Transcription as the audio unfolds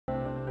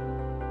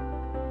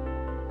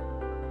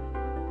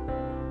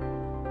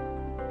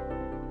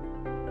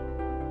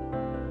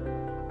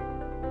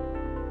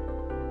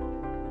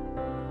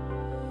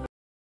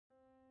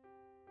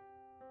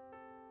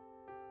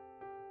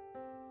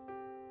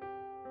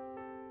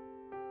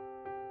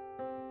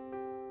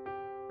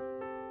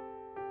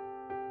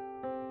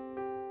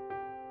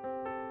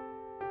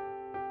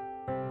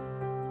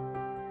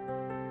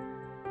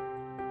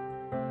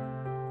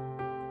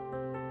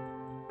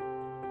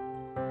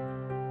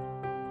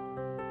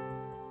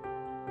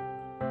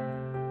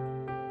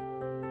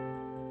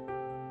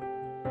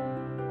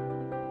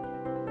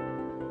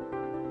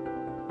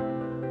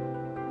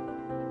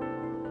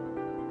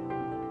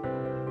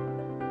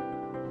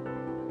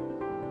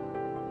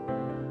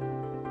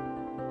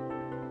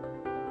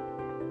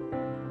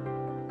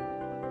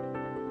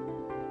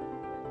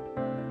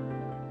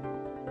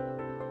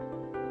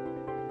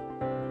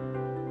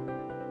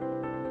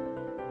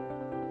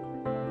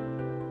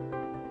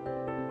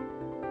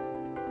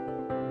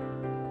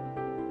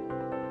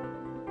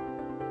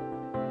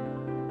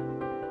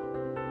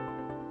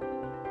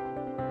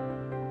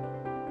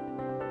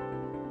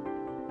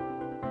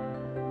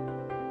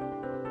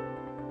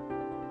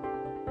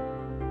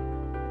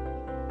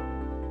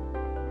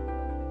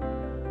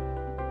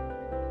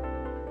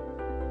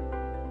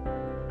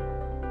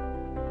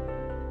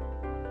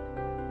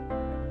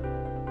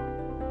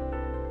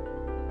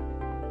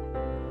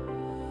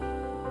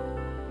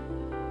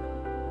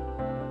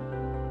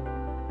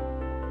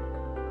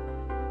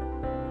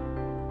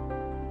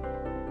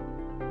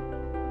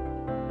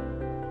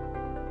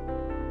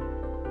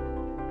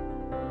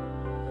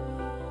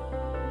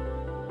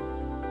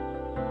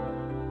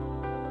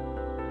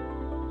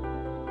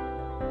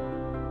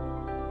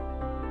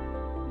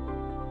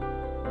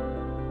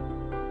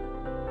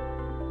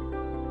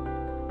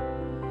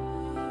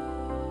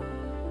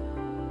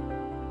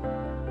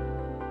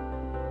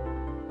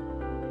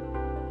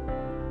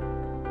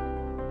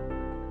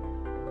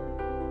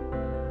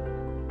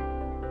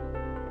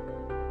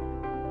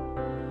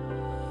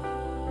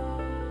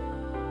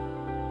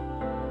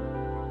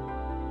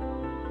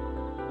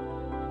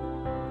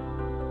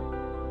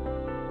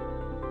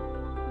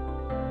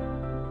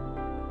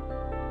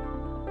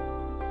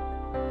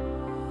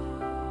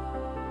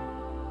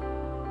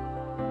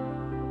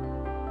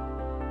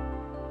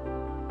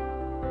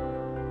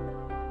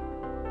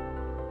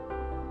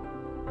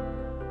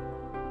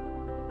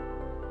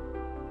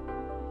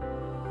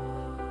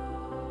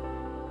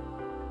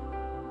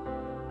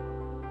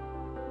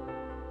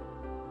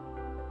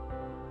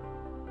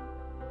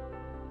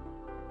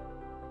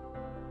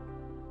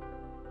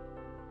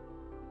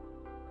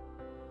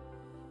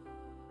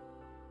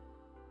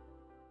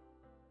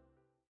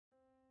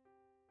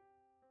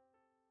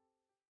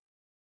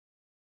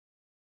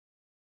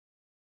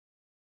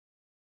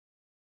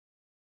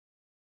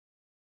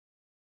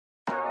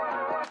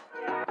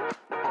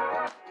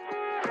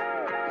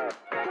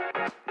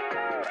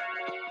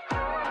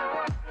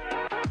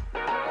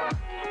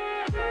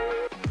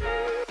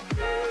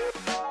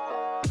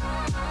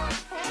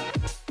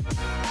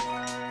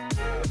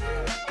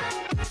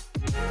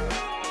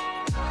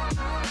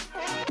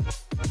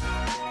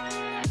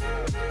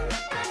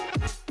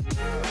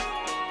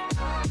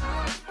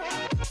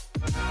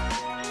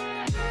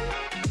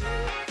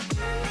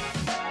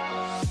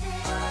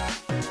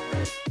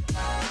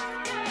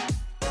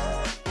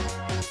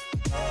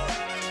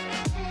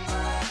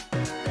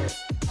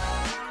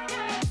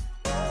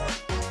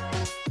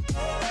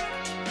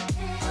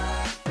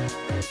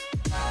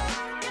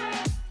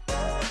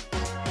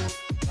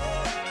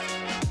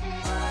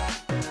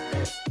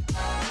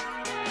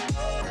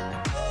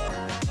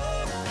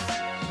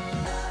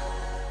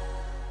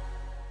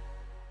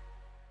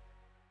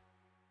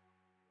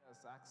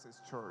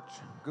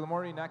Church. Good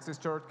morning, Access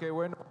Church. Qué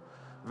bueno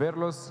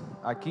verlos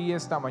aquí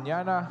esta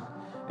mañana.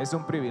 Es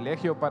un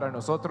privilegio para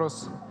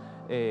nosotros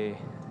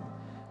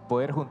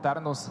poder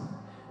juntarnos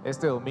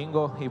este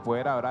domingo y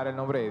poder adorar el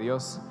nombre de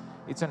Dios.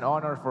 It's an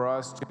honor for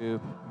us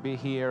to be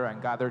here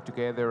and gather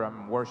together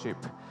and worship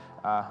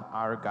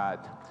our God.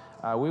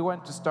 We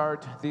want to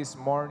start this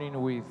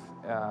morning with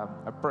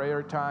a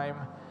prayer time,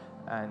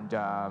 and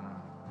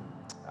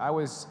I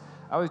was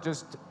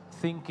just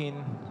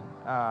thinking.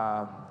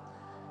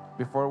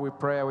 Before we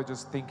pray, I was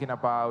just thinking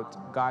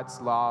about God's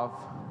love.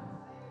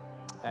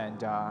 And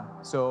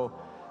so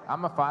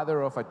I'm a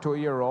father of a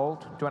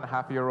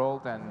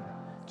 2.5-year-old, and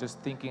just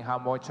thinking how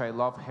much I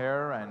love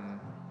her,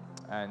 and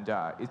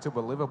it's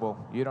unbelievable.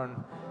 You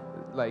don't,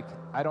 like,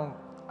 I don't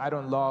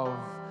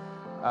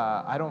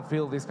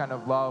feel this kind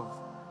of love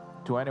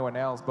to anyone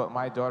else but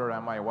my daughter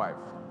and my wife.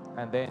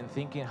 And then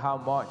thinking how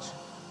much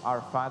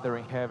our Father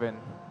in heaven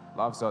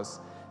loves us,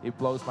 it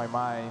blows my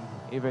mind,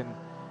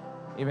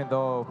 even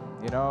though,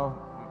 you know,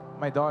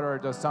 my daughter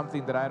does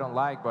something that I don't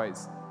like, but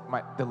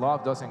the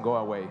love doesn't go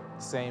away.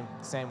 Same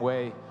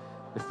way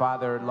the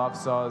Father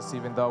loves us,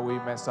 even though we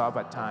mess up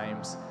at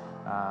times.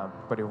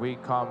 But if we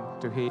come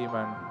to Him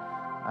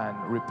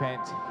and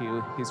repent,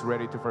 He's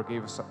ready to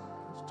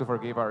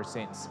forgive our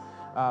sins.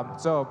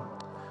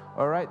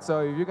 All right,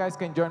 so if you guys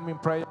can join me in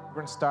prayer, we're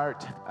going to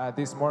start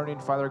this morning.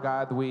 Father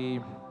God,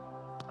 we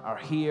are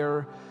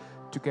here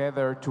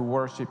together to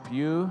worship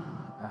You.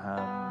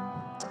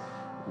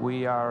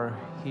 We are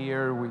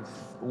here with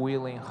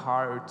willing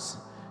hearts,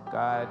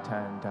 God,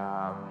 and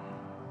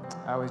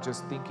I was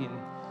just thinking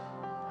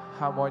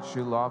how much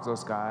You love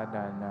us, God,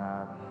 and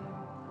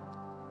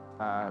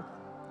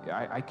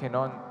I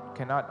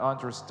cannot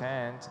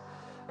understand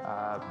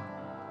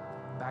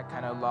that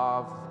kind of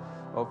love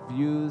of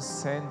You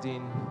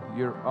sending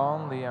Your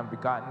only and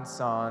begotten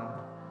Son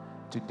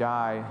to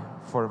die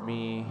for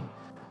me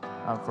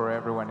and for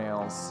everyone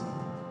else.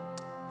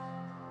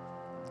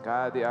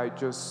 God, I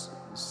just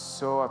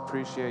so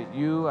appreciate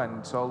You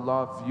and so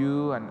love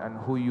You and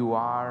who You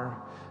are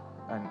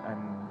and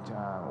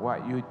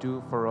what You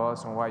do for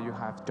us and what You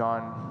have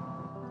done.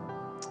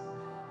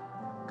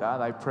 God,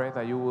 I pray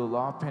that You will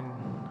open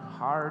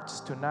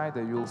hearts tonight,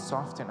 that You will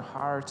soften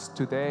hearts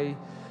today,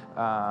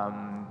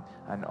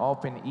 and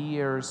open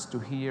ears to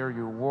hear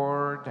Your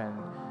word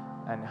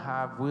and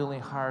have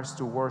willing hearts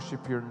to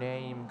worship Your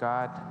name,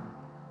 God,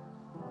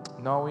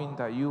 knowing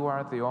that You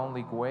are the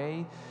only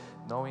way,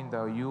 knowing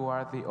that You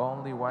are the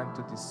only one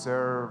that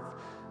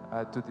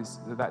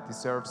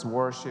deserves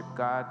worship,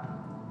 God.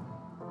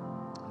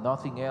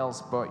 Nothing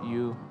else but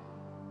You.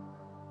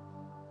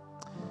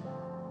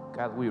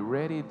 God, we're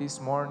ready this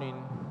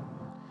morning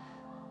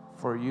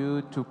for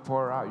You to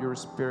pour out Your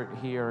Spirit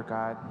here,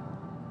 God.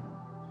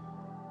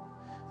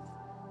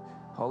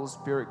 Holy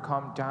Spirit,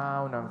 come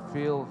down and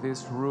fill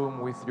this room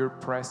with Your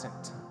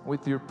presence.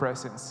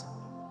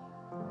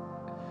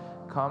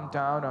 Come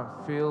down and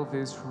fill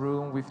this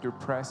room with Your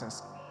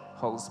presence,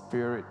 Holy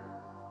Spirit.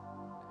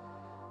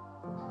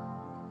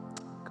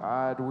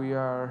 God, we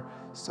are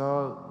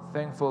so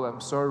thankful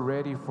and so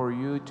ready for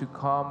You to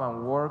come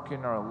and work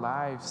in our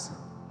lives.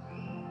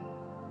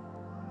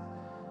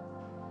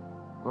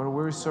 Lord,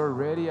 we're so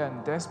ready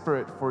and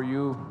desperate for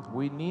You.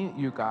 We need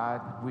You,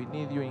 God. We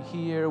need You in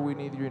here. We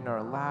need You in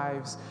our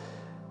lives.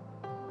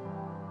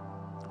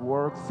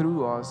 Work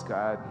through us,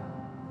 God.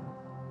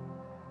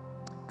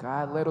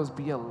 God, let us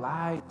be a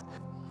light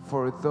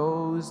for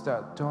those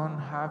that don't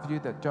have You,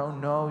 that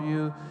don't know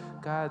You.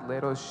 God,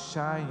 let us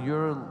shine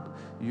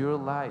Your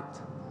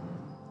light.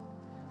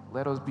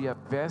 Let us be a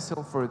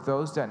vessel for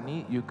those that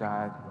need You,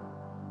 God.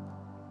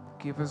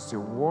 Give us the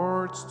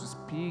words to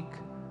speak.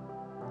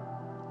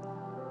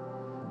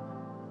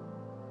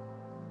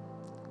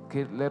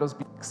 Let us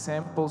be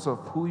examples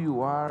of who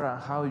You are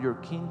and how Your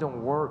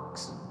kingdom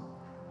works.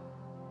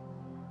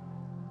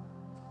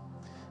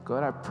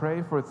 God, I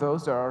pray for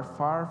those that are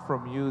far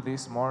from You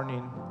this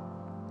morning.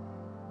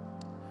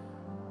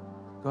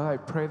 God, I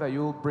pray that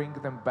You will bring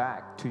them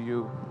back to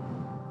You.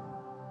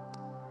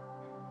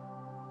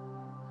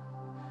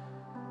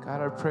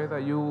 God, I pray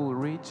that You will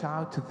reach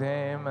out to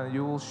them and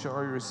You will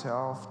show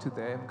Yourself to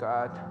them,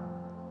 God,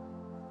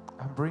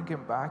 and bring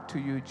them back to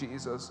You,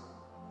 Jesus.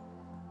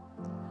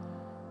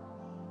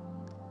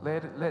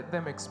 Let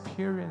them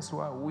experience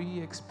what we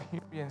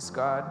experience,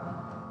 God.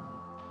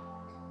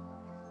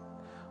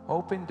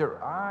 Open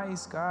their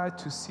eyes, God,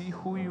 to see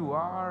who You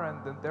are,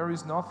 and that there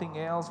is nothing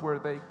else where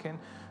they can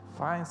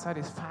find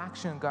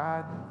satisfaction,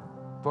 God,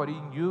 but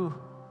in You.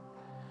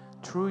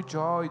 True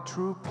joy,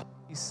 true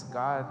peace,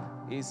 God,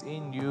 is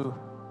in You.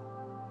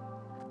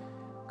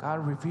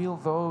 God, reveal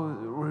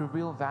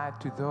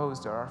that to those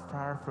that are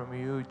far from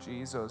You,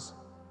 Jesus,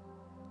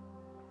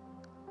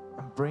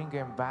 and bring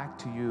them back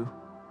to You,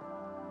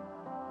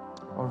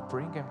 or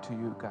bring them to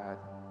You, God.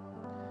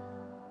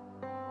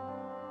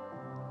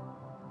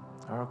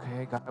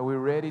 Okay, God, we're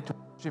ready to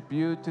worship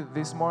You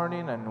this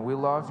morning, and we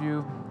love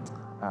You.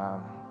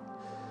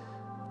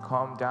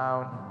 Calm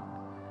down.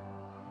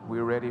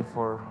 We're ready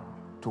for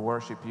to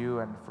worship you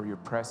and for your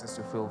presence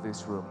to fill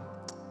this room.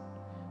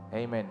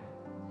 Amen.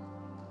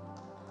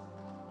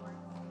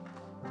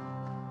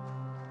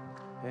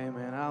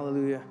 Amen.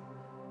 Hallelujah.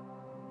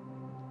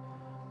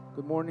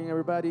 Good morning,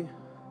 everybody.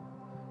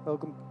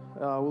 Welcome.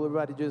 Will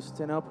everybody just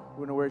stand up? We're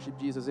going to worship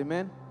Jesus.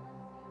 Amen.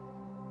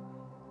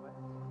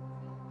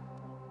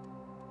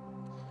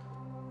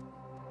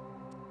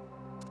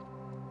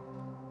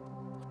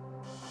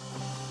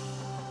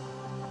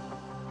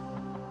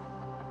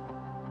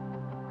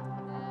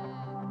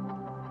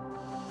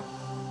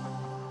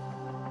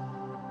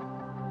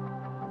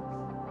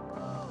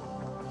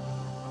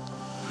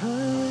 I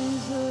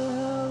raise a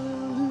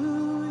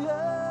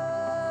hallelujah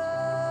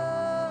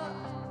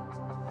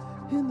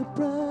in the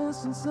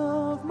presence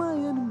of my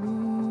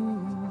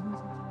enemy.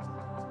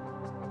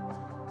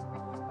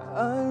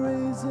 I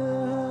raise a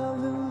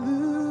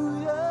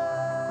hallelujah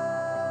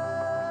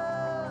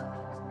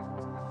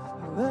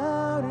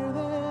louder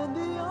than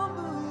the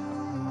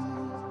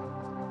unbelief.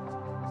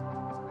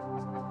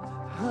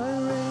 I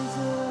raise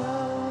a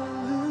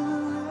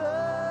hallelujah.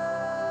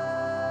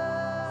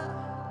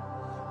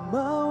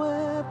 My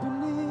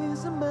weapon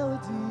is a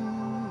melody.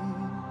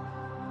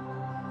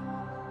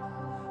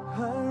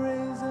 I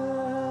raise a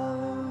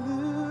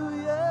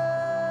hallelujah.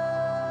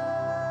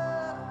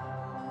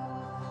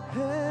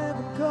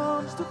 Heaven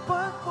comes to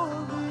fight for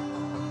me.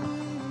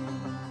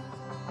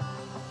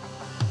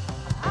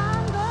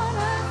 I'm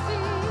gonna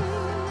sing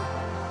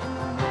in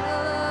the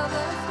middle of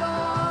the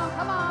storm.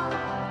 Come on,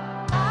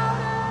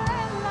 louder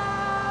and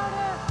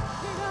louder.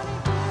 You're gonna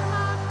hear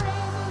my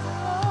praises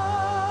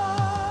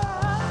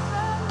roar up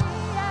from the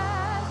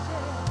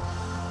ashes.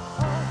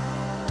 Oh,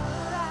 will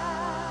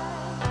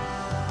arise.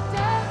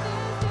 Death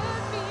is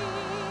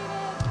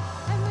defeated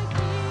and the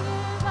King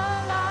is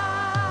alive.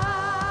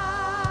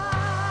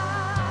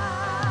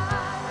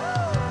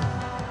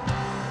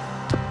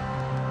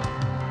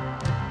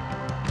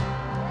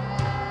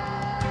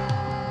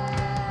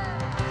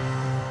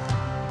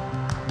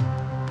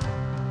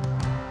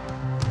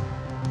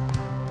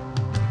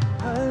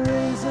 I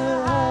raise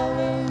a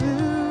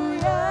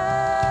hallelujah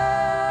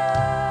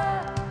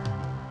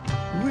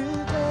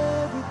with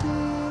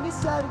everything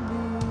inside of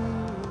me.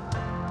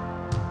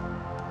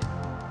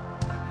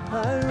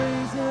 I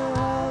raise a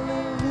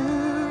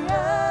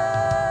hallelujah.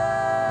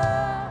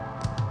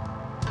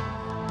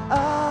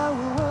 I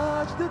will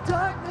watch the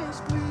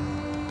darkness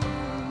flee.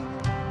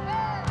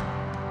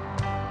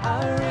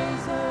 I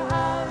raise a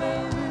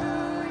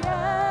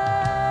hallelujah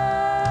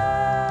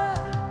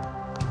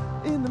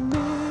in the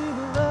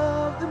middle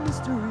of the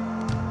mystery.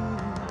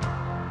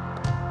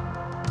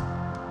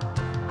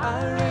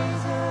 I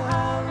raise a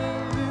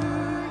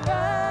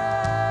hallelujah.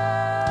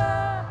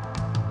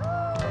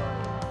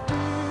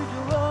 Fear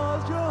you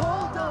lost your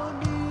hold on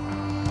me.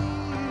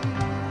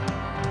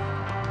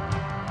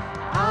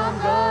 I'm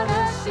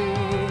gonna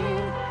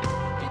sing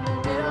in the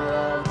middle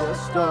of the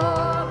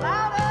storm.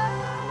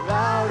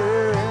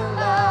 Louder and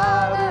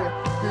louder,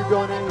 you're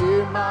gonna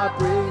hear my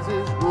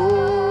praises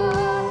roar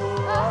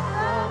Up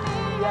from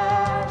the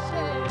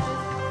ashes,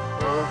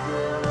 hope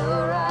will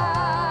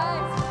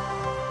arise.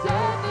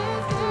 Death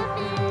is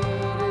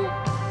defeated,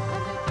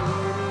 and the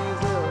King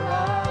is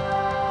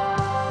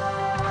alive.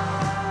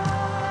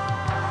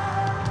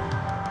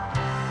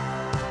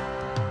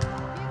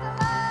 He's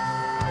alive.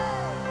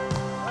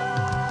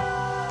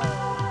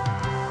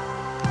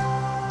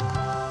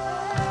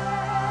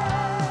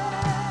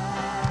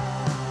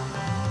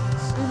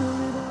 Sing a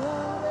little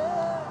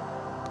louder,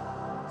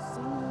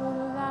 sing a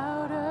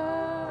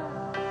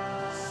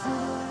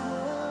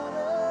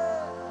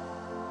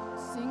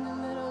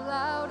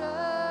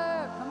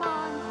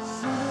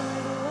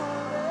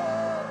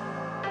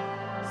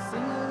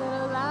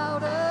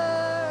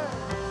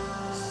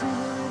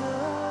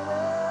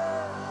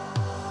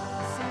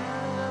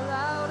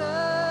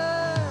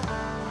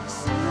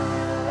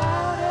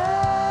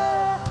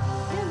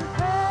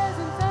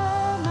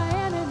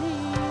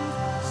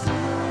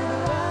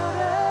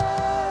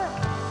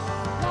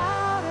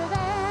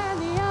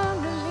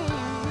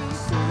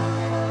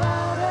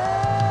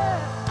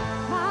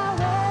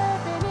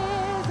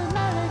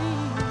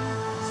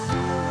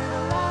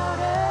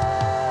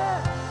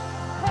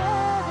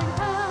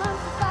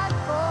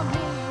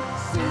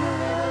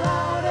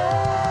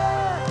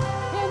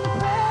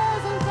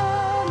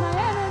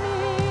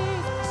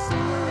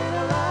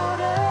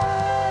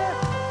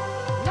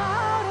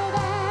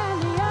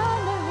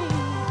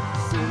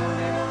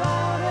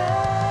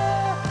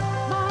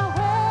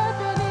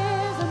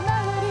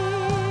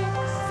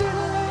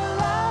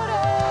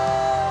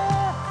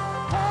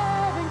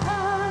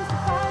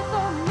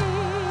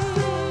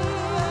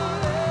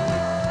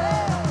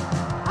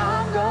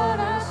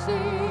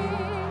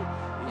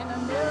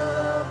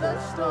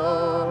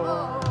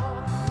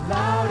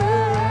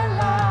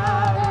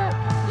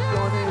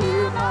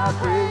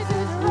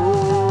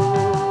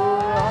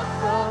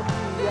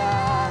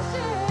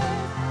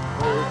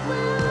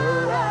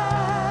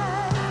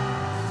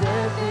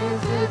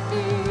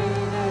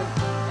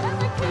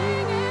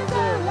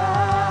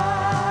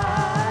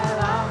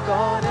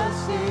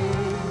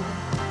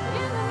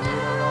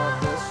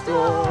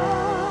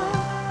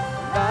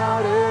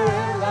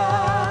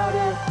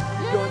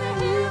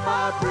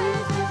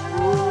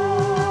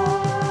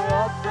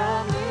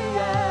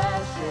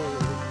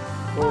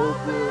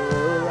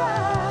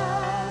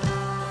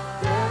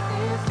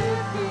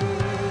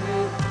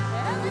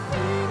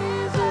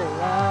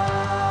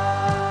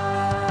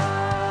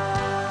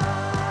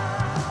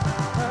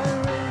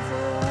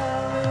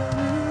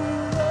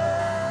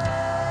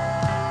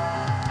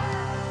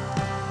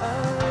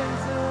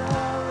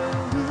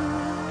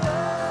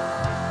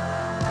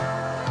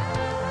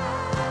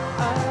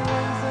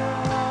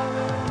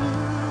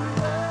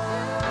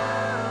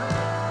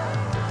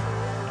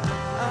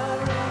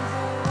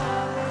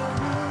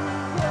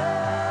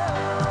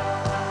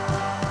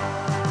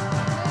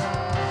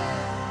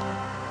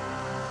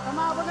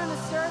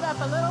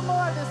little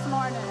more this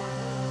morning.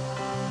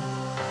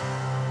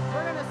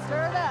 We're going to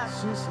stir it up.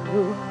 Sí,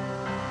 Señor.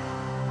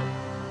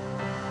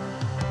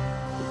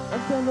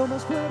 Cántalo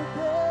más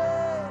fuerte.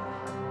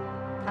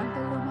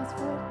 Cántalo más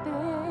fuerte.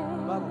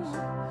 Vamos.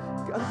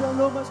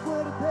 Cántalo más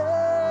fuerte.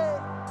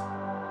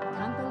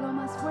 Cántalo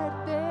más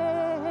fuerte.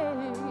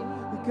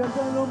 Y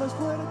cántalo más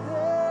fuerte.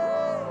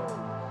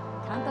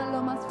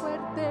 Cántalo más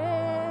fuerte.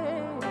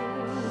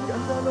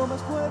 Cántalo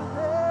más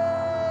fuerte.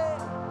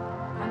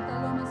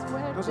 Cántalo más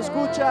fuerte. ¿Nos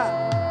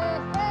escucha?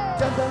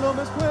 Cántalo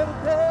más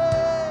fuerte.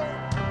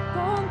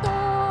 Con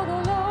todo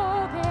lo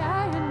que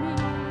hay en mí.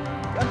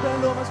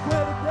 Cántalo más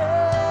fuerte.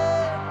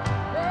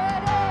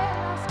 Veré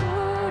la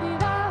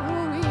oscuridad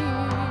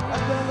huir.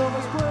 Cántalo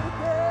más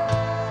fuerte.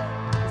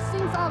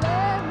 Sin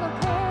saber lo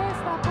que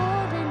está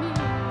por venir.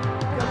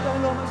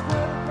 Cántalo más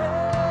fuerte.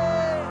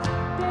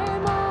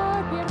 Temor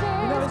pierde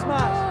Una vez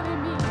más. sobre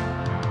mí.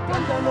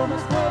 Cántalo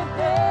más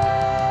fuerte.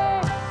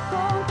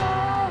 Con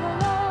todo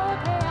lo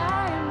que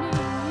hay en mí.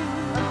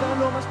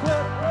 Cántalo más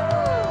fuerte.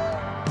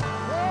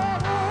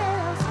 Veré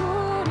la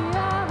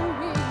oscuridad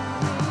huir.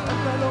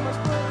 Cántalo más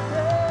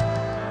fuerte.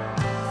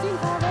 Sin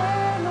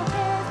saber lo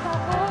que está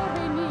por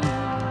venir.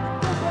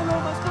 Cántalo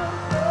más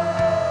fuerte.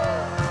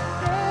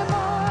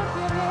 Temor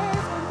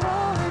pierdes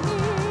control de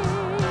mí.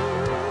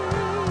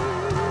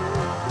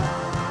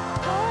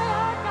 Voy a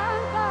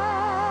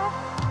cantar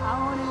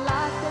aún en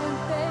la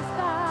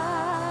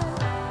tempestad.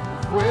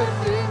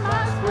 Fuerte,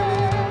 más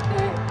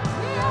fuerte.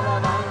 Mi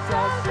alabanza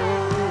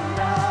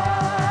subirá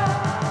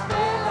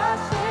de la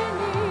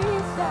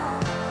ceniza,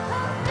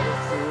 la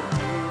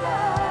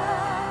Resurgirá.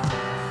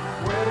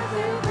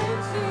 Fuerte,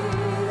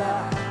 vencida.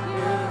 Y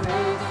el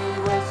Rey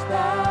vivo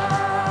está.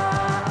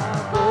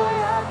 voy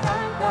a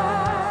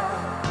cantar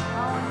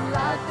aún en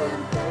la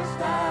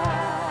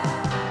tempestad.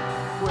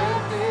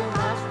 Fuerte,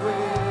 más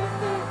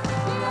fuerte.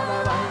 Mi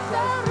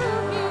alabanza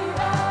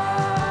rugirá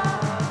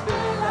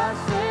de la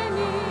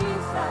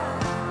ceniza,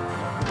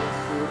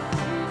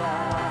 Resurgirá.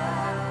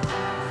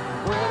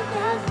 fuerte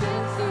has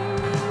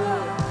vencido,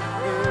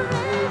 el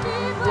Rey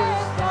vivo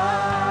está.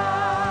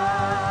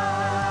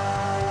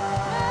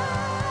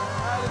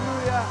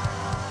 Aleluya.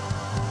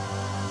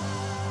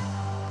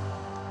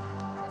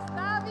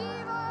 Está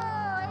vivo,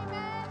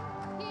 amen.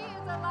 He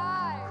is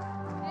alive,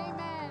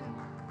 amen.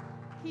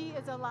 He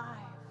is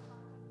alive.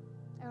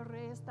 El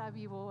Rey está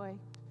vivo hoy.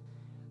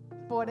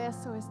 Por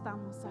eso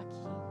estamos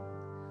aquí.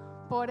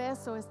 Por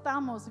eso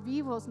estamos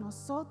vivos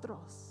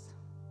nosotros.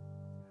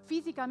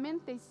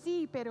 Físicamente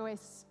sí, pero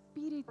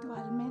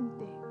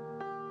espiritualmente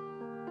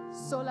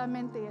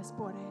solamente es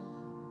por Él.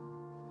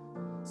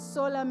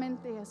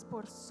 Solamente es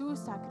por su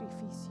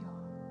sacrificio.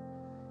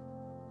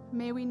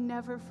 May we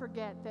never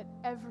forget that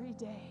every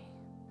day,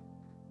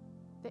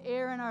 the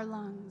air in our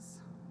lungs,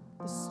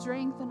 the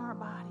strength in our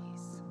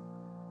bodies,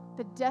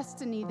 the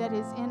destiny that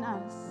is in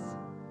us,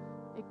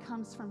 it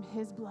comes from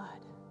His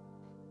blood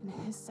and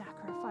His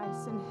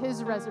sacrifice and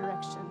His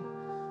resurrection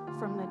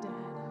from the dead.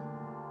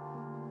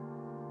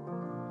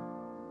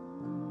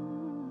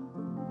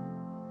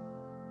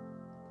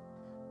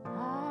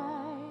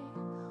 I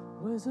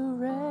was a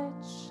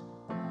wretch.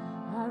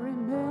 I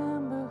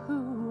remember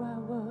who I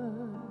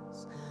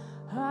was.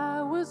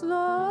 I was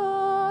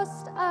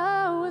lost,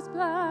 I was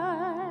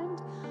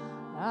blind,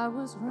 I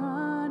was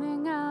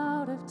running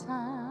out of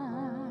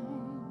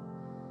time.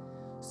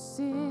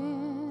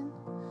 Sin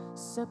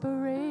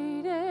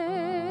separated,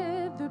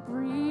 the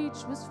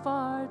breach was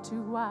far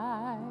too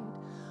wide.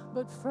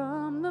 But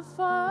from the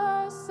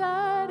far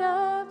side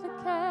of the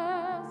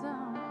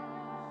chasm,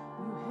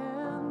 you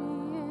held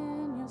me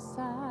in your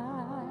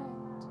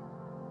sight.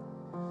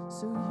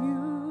 So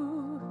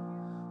you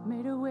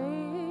made a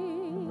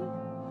way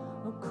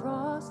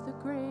across the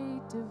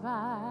great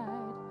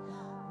divide,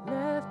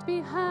 left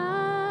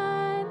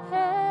behind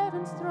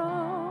heaven's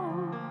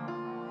throne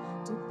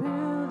to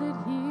build it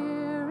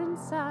here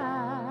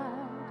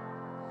inside.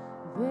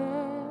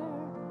 There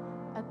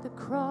at the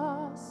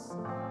cross,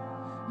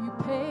 you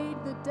paid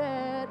the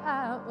debt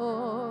I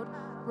owed,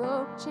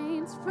 broke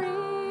chains free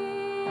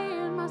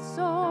in my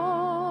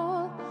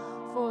soul.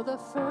 For the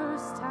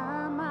first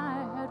time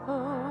I had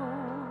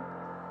hope.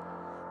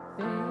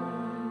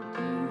 Thank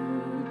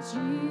you,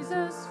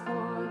 Jesus,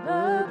 for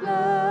the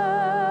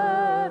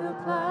blood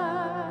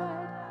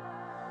applied.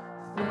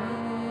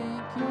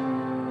 Thank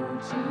you,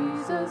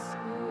 Jesus,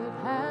 it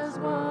has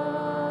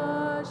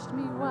washed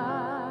me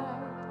white.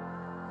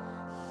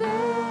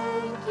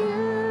 Thank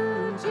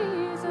you,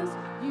 Jesus,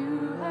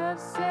 you have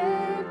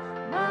saved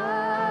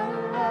my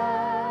life.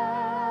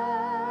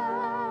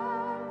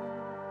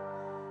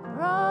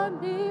 Brought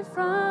me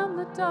from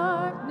the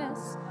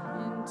darkness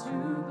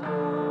into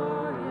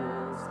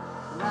glorious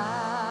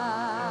light.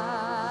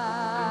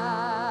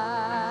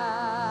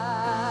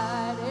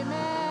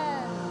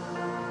 Amen.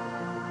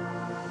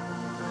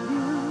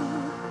 You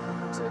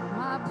took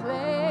my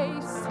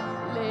place,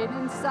 laid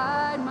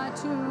inside my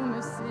tomb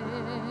of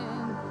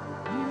sin.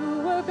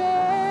 You were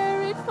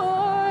buried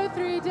for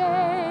 3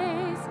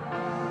 days,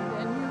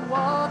 then you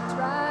walked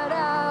right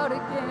out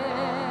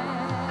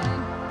again.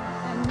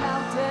 And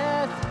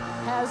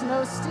has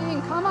no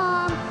sting. Come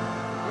on.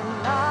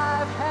 And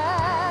life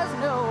has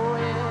no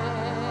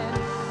end.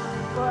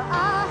 For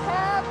I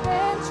have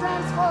been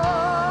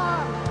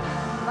transformed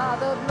by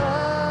the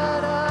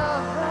blood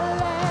of the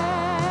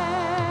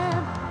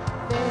Lamb.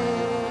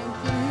 Thank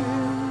you,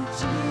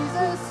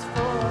 Jesus,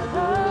 for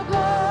the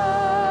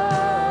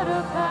blood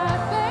of that.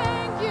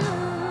 Thank you.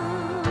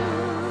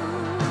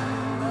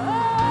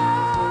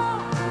 Oh,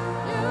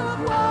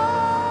 you've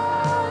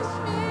washed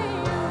me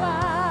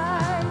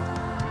white.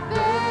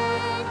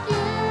 Thank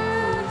you,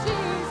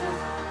 Jesus.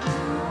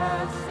 You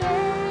have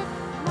saved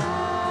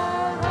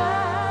my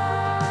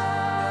life.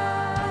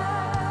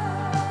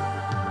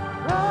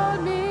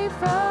 Brought me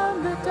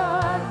from the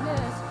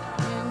darkness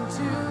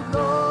into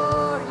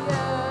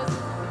glorious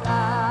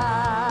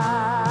light.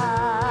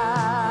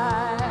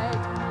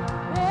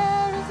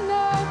 There is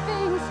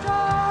nothing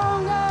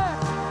stronger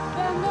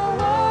than the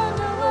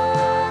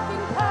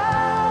wonder-working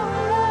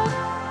power of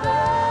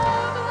the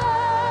blood.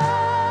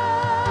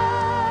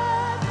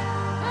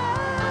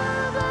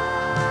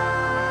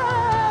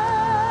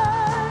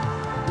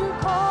 You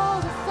call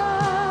the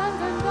sons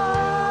and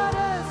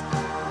daughters.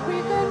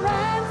 We've been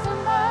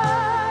ransomed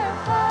by our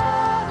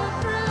Father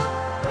through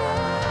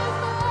His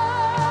blood.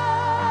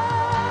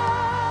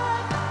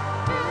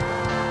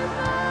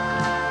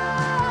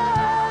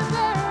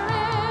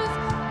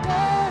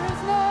 There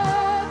is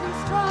nothing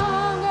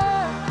stronger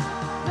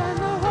than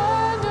the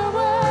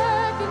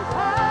wonder-working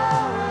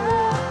power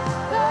of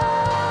the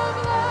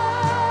blood.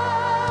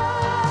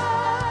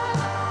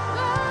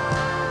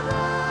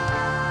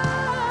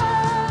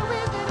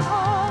 We've been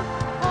called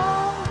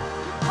home.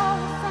 You call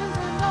us sons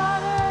and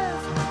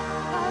daughters.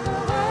 Father,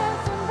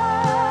 ransomed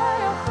by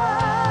our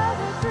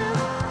Father through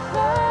the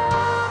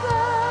blood.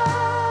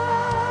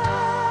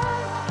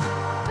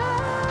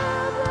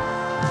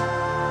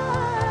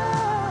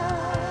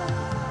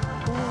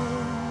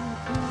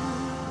 Thank you,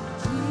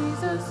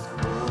 Jesus,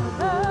 for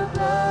the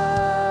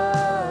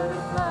blood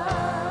of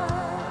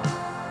life.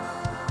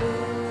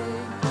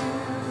 Thank you,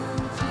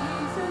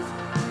 Jesus,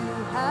 you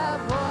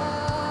have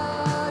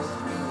washed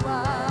me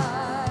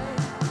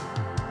white.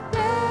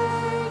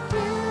 Thank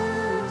you,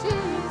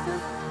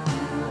 Jesus,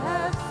 you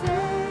have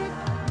saved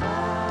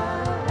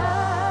my life.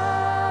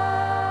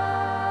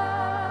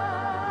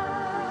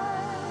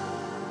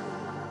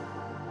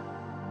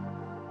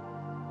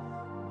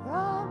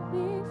 Brought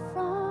me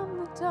from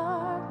the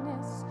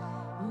darkness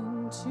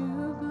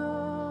into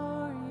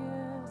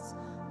glorious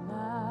light.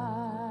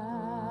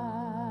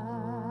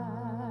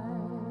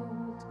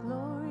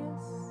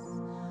 Glorious,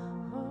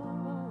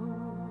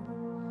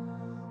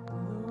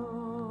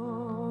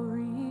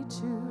 glory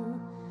to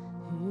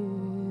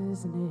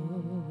His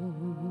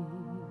name.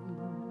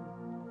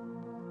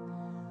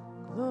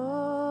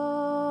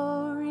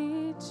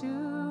 Glory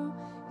to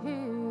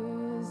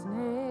His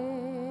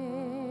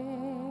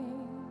name.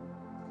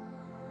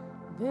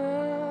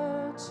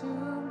 There to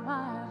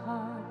my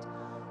heart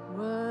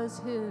was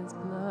His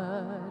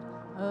blood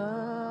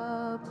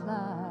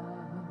applied.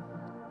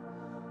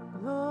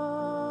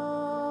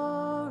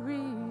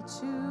 Glory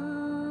to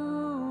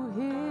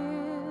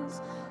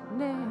His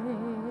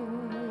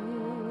name.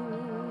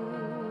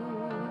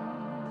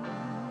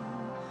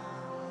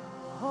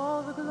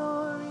 All the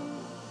glory,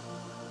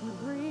 we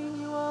bring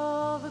you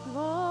all the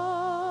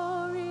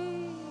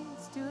glory.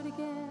 Let's do it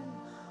again.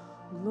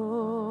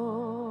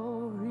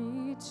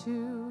 Glory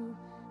to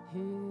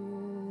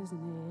His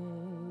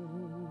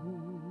name.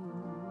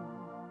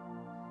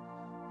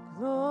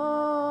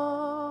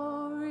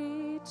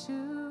 Glory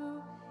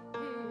to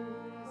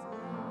His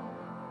name.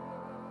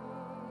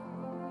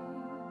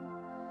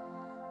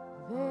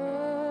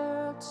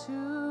 There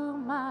to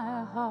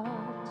my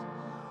heart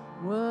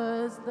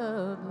was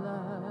the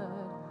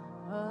blood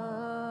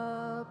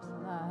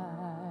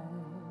applied.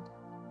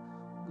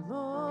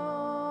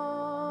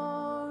 Glory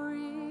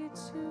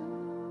to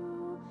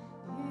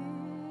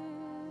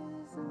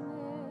His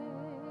name.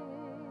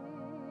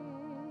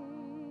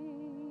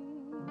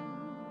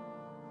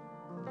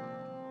 Oh,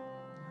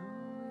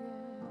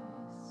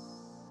 yes.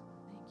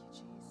 Thank you,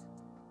 Jesus.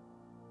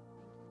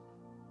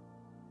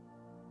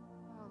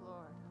 Oh,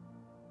 Lord.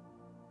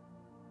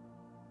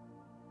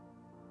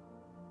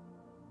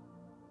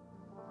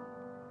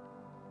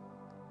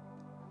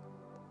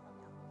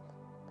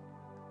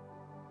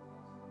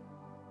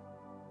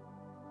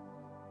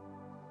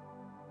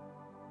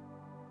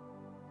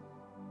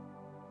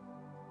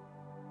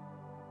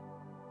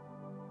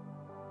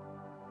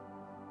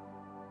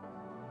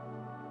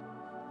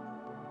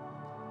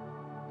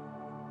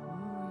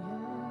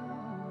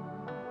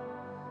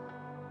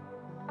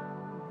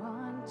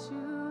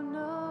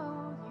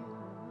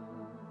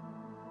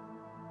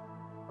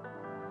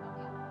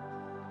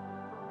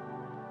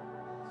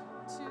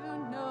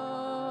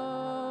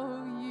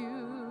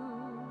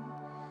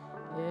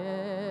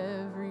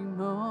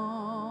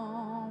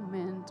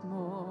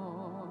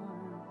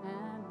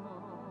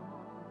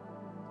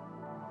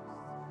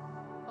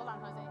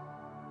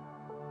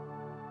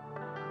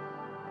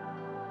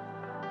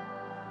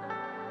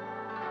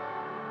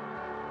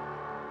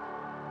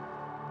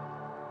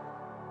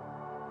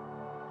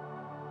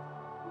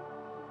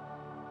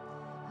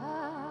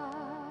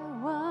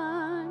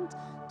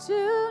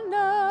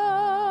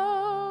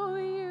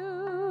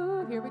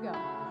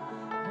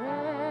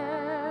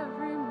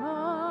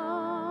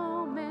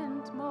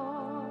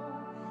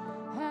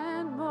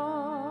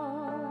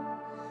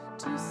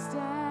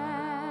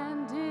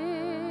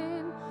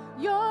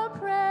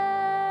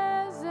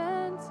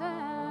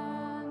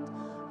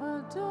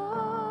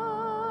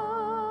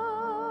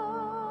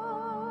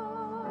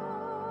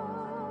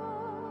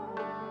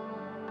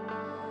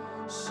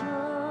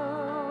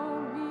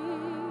 Show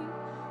me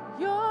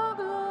your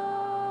glory.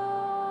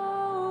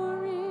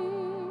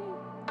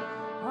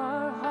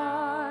 Our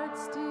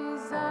hearts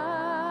desire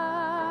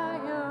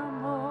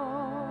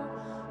more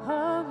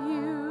of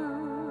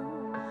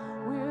you.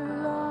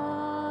 We're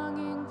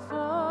longing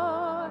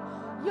for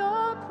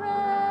your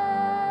presence,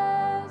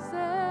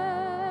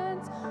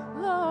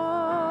 Lord.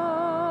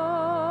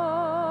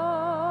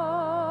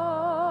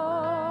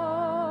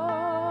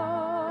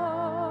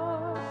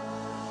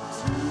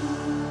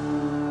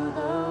 To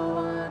the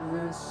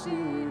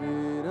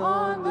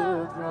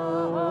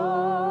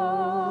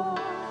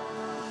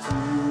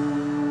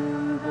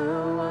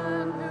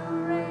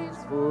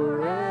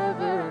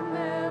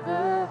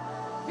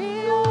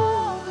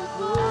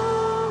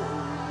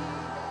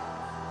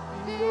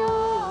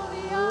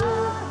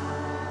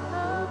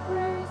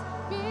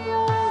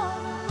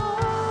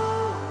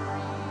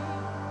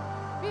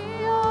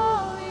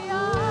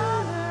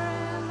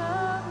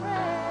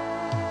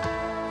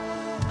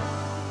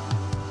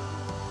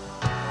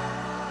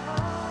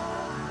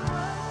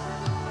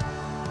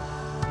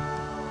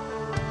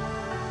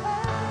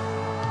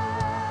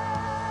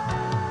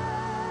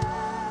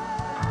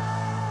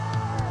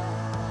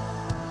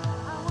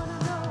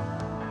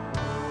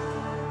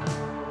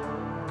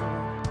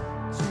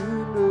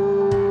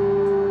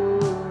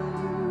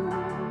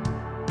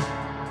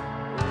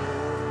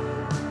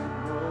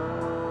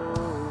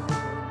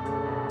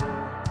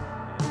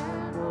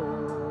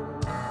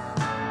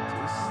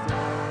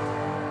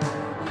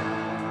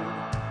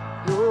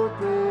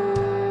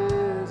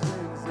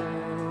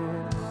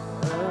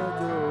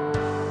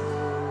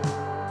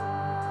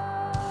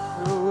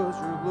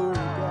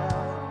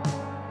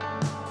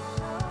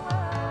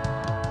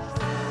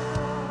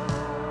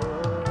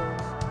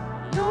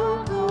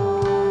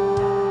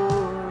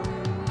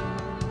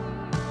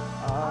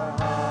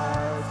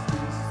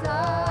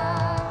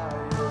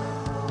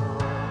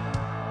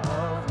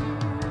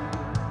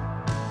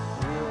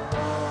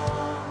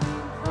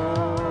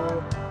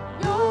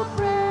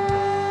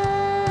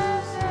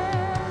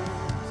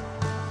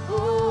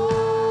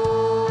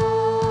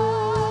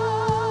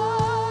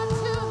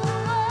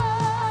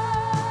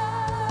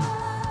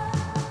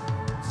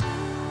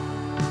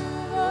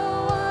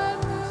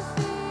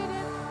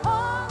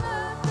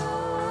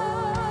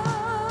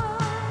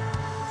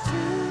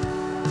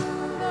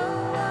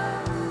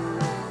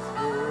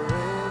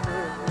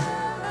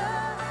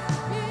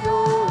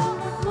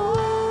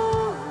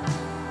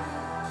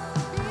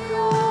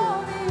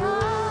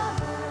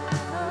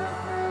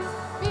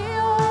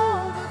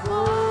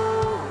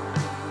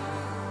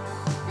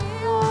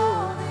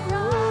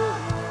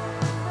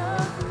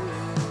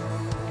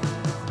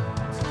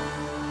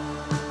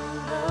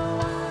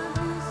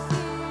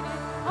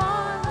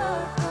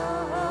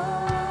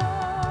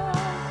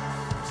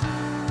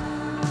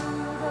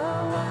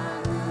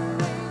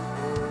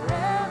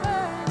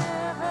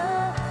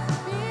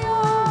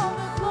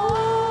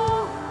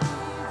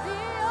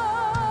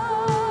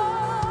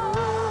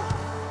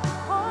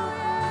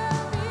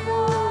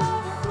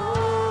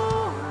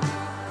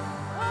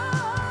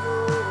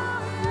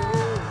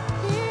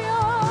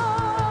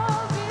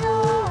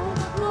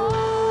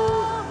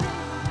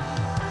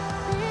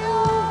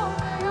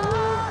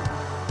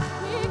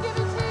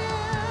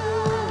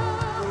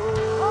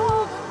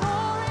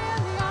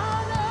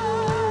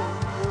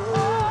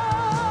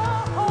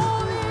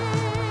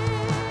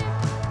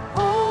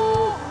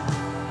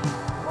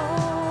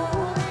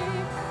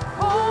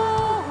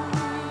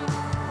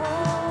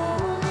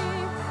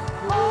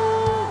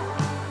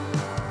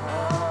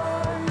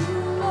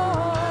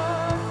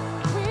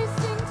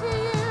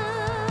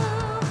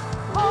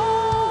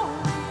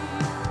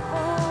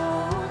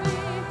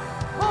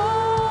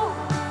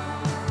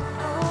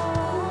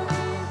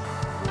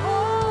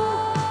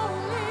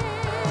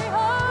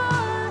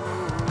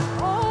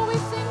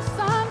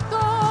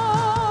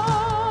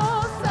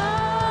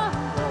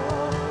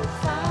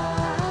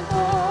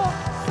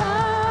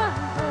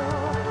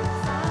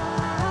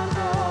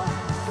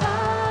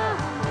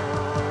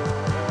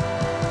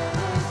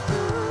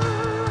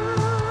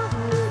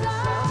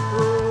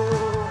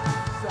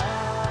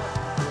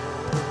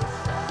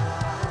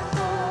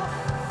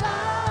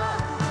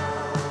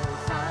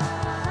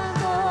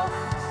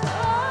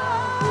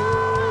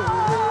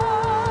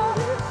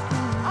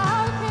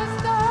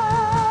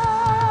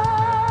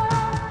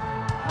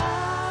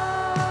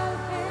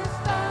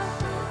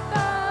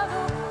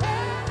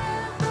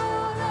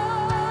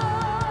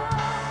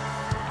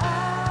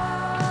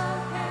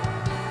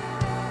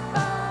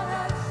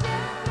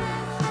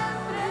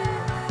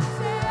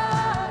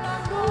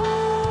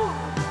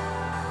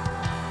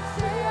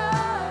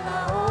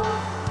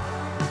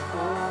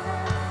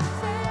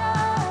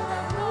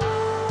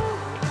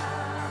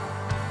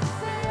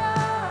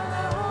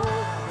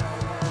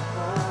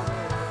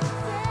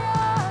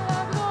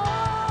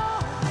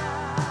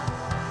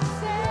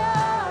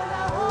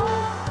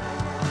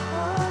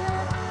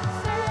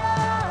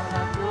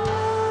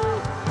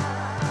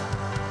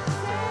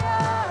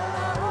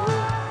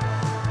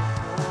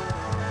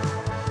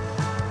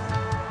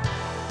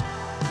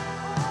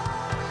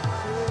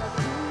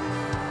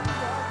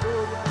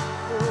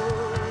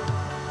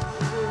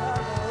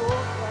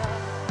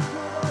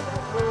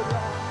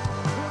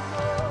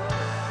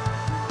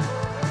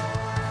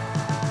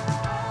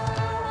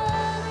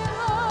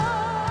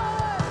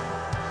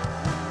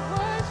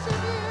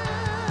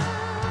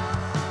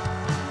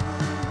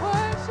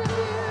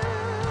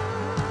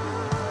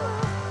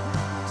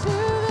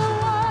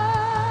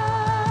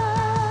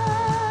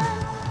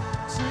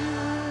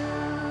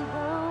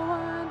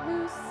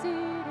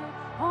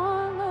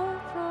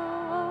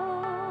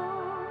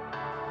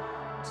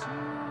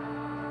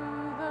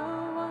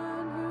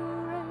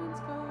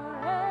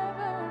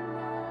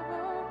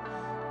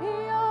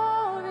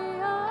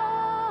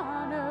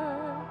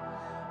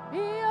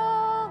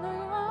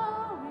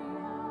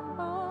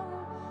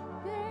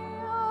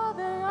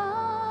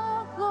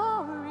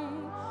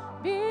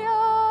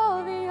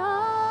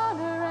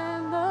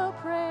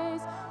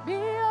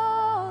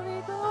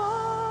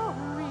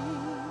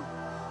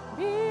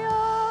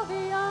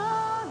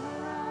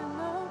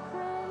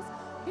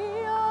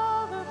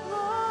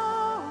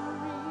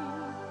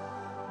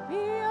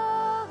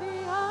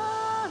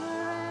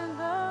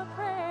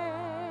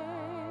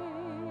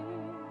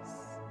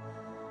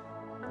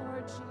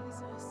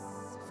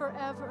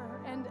forever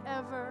and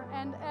ever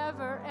and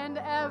ever and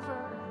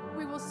ever.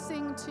 We will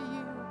sing to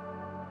you.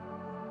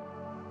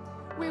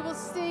 We will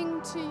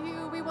sing to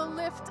you. We will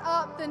lift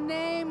up the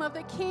name of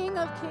the King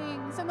of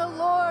Kings and the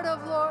Lord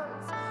of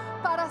Lords.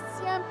 Para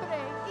siempre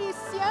y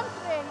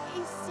siempre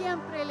y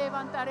siempre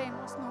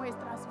levantaremos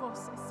nuestras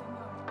voces,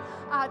 Señor,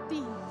 a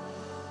ti,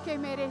 que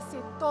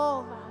merece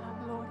toda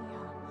la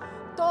gloria,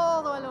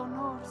 todo el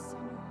honor,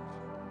 Señor.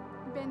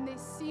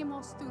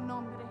 Bendecimos tu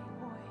nombre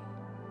hoy.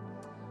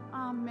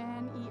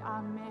 Amén y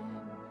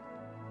amén.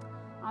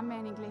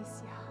 Amén,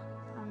 iglesia.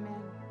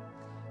 Amén.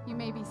 You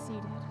may be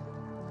seated.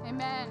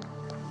 Amen.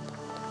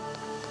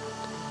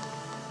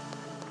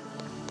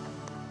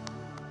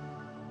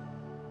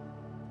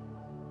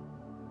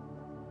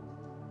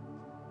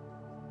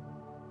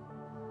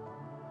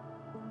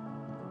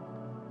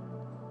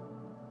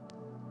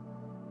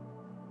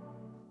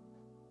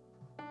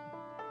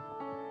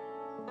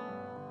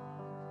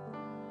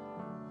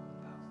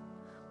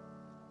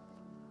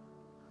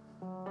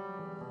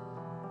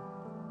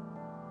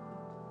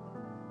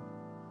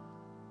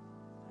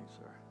 Thanks,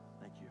 sir.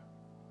 Thank you.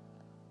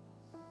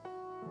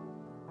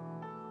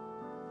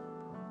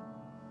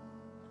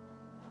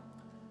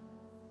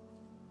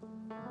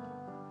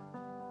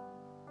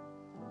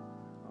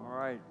 All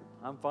right.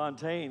 I'm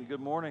Fontaine. Good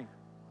morning.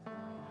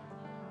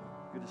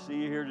 Good to see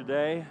you here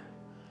today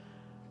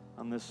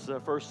on this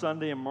first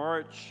Sunday in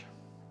March.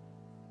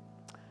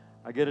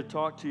 I get to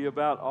talk to you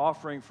about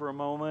offering for a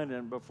moment,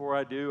 and before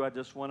I do, I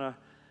just want to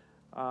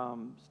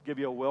give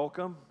you a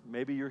welcome.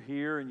 Maybe you're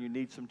here and you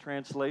need some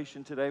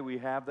translation today. We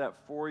have that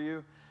for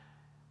you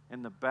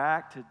in the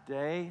back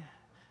today.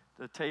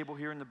 The table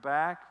here in the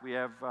back, we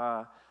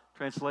have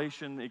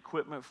translation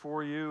equipment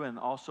for you, and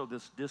also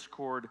this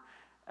Discord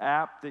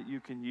app that you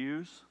can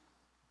use.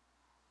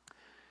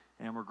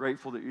 And we're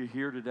grateful that you're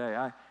here today.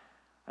 I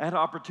had an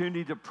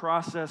opportunity to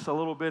process a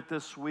little bit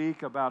this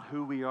week about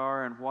who we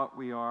are and what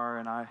we are,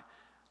 and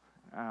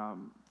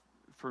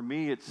for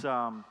me, it's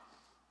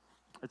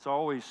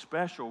always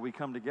special we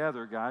come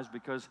together, guys,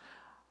 because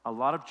a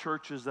lot of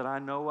churches that I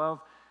know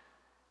of,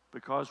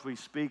 because we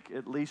speak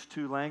at least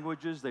 2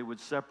 languages, they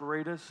would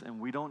separate us, and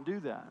we don't do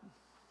that.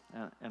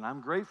 And I'm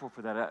grateful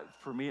for that.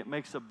 For me, it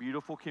makes a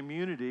beautiful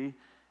community.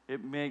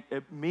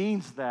 It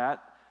means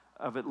that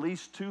of at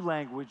least 2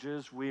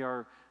 languages, we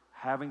are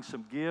having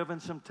some give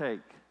and some take.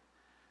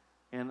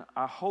 And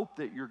I hope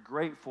that you're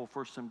grateful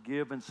for some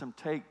give and some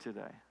take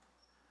today.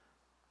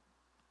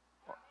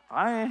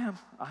 I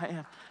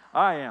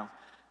am.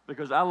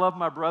 Because I love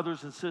my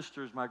brothers and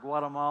sisters, my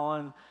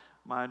Guatemalan,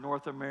 my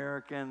North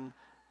American,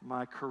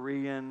 my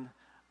Korean,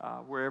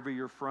 wherever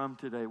you're from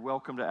today.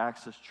 Welcome to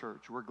Access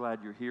Church. We're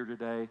glad you're here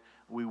today.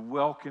 We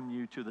welcome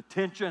you to the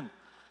tension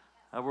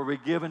where we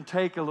give and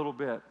take a little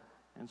bit.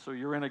 And so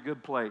you're in a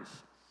good place.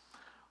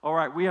 All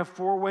right, we have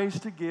 4 ways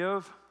to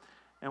give.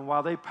 And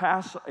while they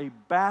pass a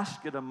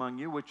basket among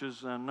you, which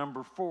is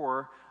number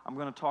 4, I'm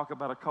going to talk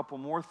about a couple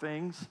more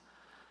things.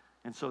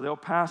 And so they'll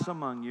pass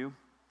among you.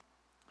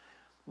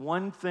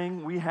 One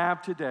thing we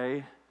have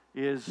today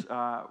is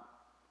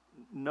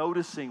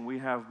noticing we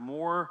have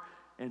more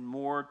and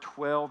more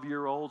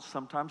 12-year-olds,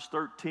 sometimes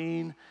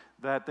 13,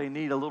 that they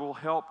need a little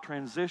help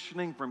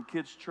transitioning from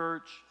kids'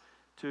 church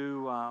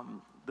to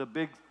the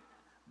big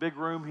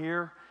room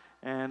here.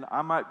 And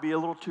I might be a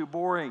little too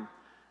boring.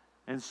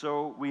 And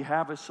so we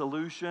have a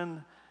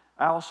solution.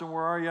 Allison,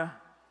 where are you?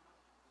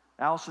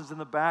 Allison's in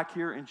the back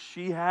here, and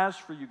she has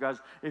for you guys,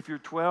 if you're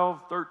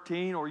 12,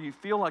 13, or you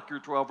feel like you're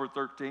 12 or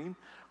 13,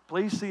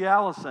 please see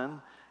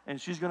Allison, and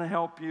she's going to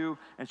help you,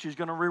 and she's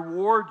going to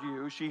reward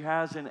you. She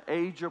has an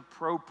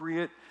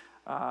age-appropriate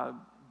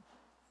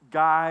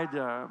guide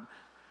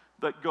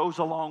that goes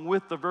along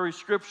with the very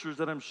scriptures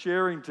that I'm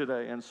sharing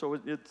today, and so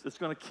it's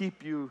going to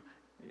keep you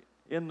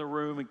in the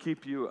room and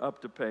keep you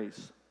up to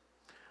pace.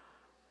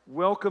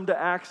 Welcome to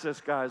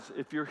Access, guys.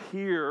 If you're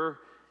here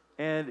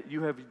and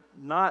you have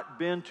not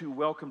been to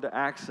Welcome to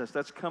Access,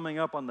 that's coming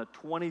up on the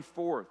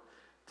 24th.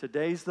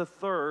 Today's the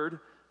 3rd,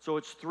 so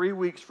it's 3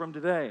 weeks from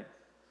today.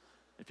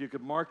 If you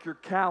could mark your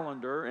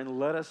calendar and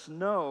let us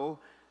know,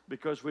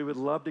 because we would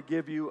love to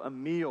give you a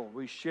meal.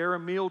 We share a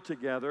meal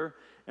together,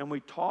 and we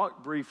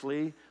talk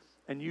briefly,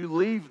 and you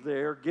leave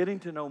there getting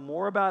to know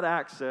more about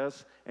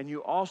Access, and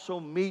you also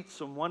meet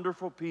some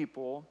wonderful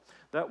people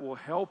that will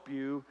help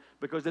you,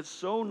 because it's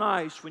so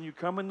nice when you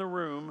come in the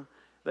room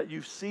that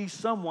you see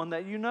someone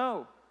that you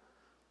know,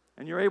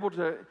 and you're able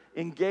to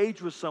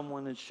engage with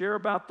someone and share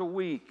about the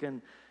week,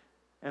 and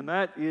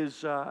that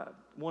is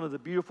one of the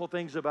beautiful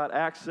things about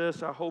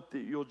Access. I hope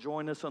that you'll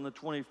join us on the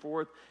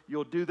 24th.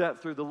 You'll do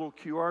that through the little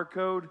QR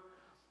code.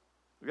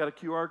 We got a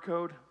QR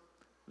code?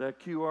 That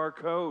QR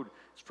code.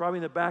 It's probably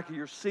in the back of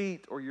your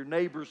seat or your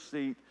neighbor's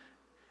seat.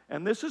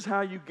 And this is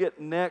how you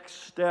get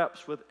next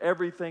steps with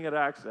everything at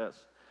Access.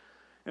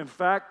 In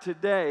fact,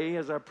 today,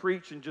 as I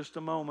preach in just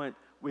a moment,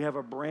 we have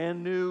a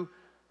brand new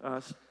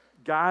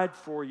guide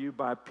for you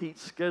by Pete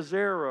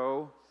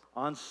Scazzaro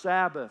on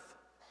Sabbath.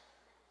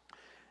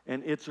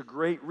 And it's a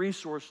great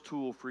resource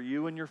tool for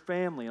you and your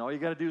family. All you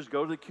got to do is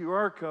go to the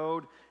QR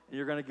code, and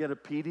you're going to get a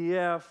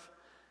PDF,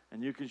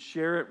 and you can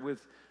share it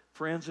with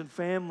friends and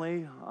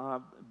family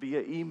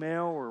via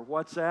email or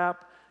WhatsApp.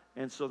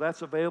 And so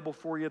that's available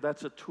for you.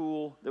 That's a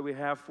tool that we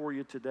have for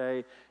you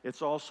today.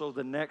 It's also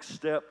the next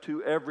step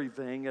to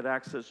everything at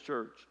Access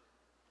Church.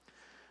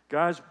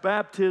 Guys,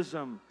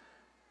 baptism,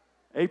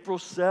 April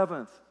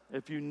 7th.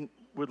 If you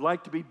would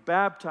like to be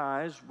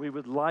baptized, we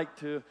would like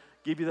to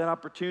give you that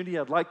opportunity.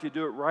 I'd like to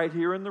do it right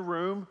here in the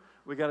room.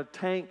 We got a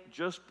tank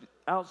just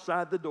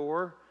outside the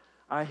door.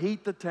 I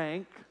heat the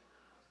tank,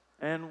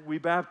 and we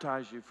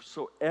baptize you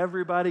so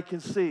everybody can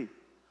see.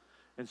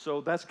 And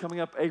so that's coming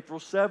up April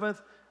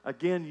 7th.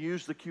 Again,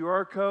 use the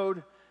QR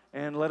code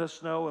and let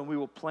us know, and we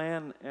will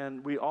plan.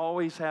 And we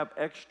always have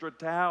extra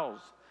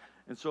towels.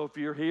 And so if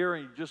you're here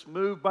and you just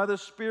moved by the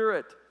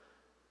Spirit,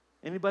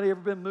 anybody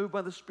ever been moved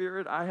by the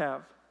Spirit? I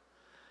have.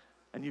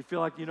 And you feel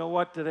like, you know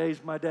what,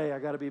 today's my day. I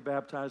got to be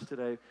baptized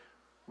today.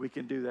 We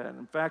can do that.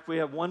 In fact, we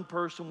have one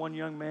person, one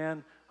young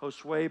man,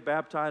 Josue,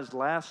 baptized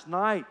last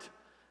night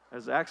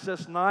as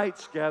Access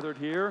Nights gathered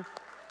here.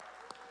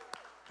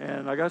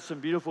 And I got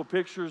some beautiful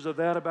pictures of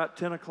that about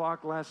 10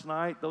 o'clock last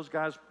night. Those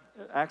guys,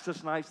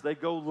 Access Nights, they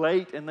go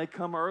late and they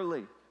come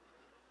early.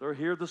 They're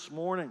here this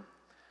morning.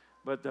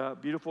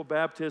 But beautiful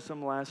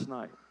baptism last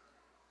night.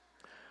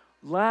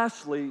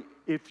 Lastly,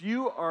 if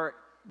you are,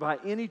 by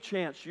any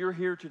chance, you're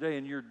here today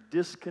and you're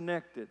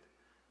disconnected,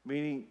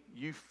 meaning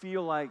you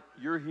feel like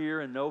you're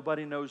here and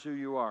nobody knows who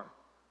you are,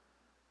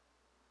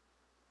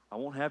 I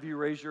won't have you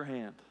raise your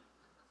hand.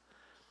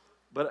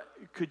 But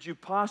could you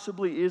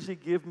possibly, Izzy,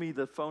 give me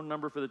the phone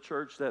number for the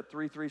church, that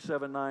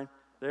 3379?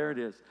 There it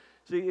is.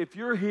 See, if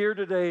you're here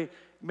today,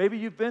 maybe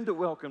you've been to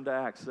Welcome to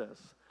Access,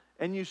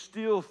 and you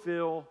still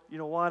feel, you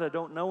know what, I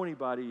don't know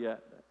anybody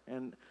yet.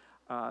 And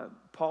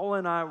Paul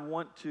and I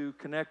want to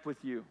connect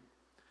with you.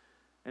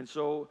 And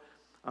so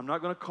I'm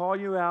not going to call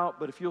you out,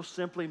 but if you'll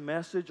simply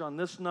message on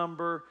this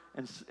number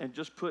and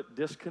just put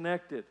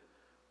disconnected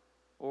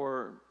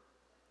or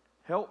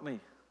help me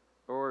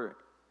or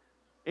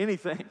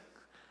anything.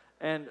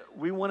 And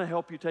we want to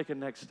help you take a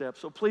next step.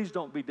 So please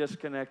don't be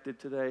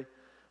disconnected today.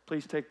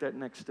 Please take that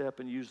next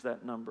step and use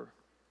that number.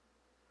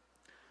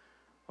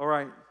 All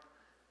right.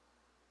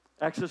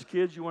 Access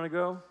kids, you want to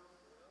go?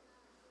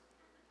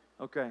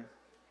 Okay.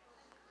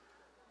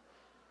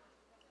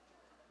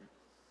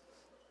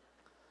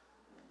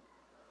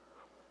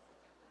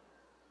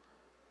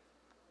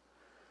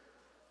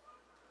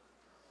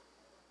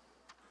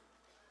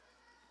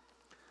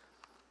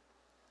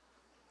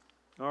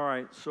 All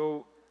right,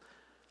 so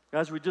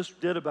guys, we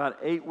just did about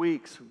 8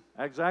 weeks,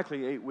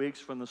 exactly 8 weeks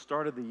from the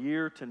start of the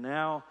year to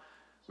now.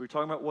 We were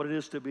talking about what it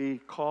is to be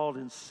called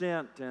and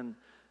sent, and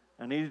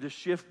I needed to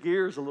shift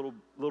gears a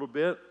little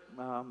bit.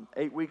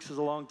 8 weeks is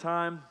a long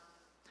time,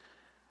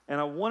 and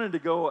I wanted to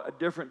go a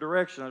different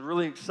direction. I was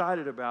really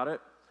excited about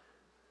it,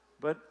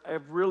 but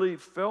I've really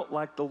felt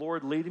like the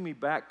Lord leading me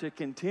back to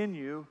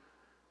continue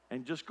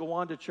and just go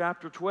on to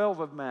chapter 12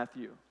 of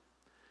Matthew.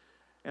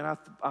 And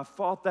I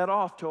fought that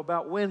off till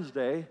about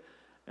Wednesday,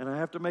 and I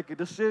have to make a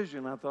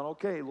decision. I thought,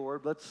 okay,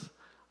 Lord,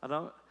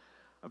 I'm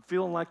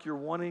feeling like you're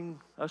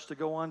wanting us to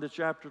go on to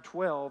chapter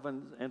 12,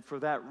 and for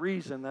that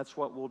reason, that's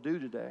what we'll do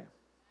today.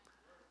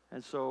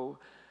 And so,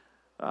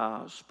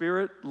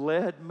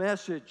 Spirit-led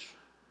message,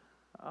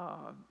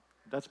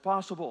 that's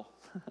possible.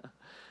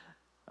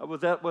 But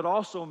that would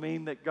also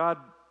mean that God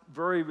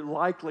very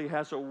likely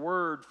has a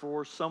word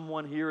for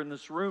someone here in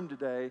this room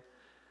today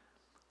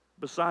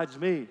besides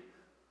me.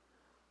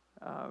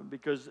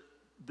 Because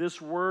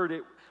this word,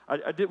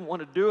 I didn't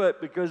want to do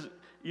it because,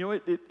 you know,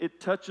 it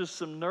touches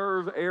some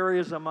nerve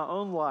areas of my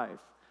own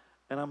life.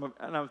 And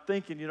I'm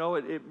thinking, you know,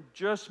 it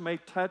just may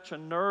touch a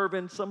nerve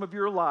in some of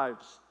your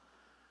lives.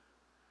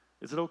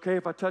 Is it okay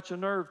if I touch a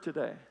nerve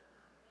today?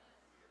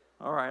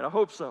 All right, I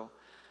hope so.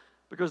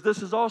 Because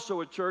this is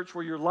also a church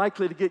where you're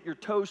likely to get your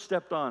toes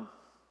stepped on.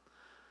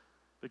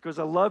 Because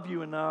I love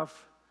you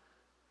enough,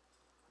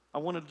 I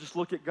want to just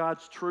look at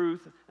God's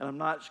truth, and I'm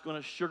not going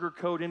to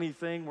sugarcoat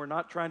anything. We're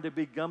not trying to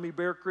be gummy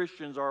bear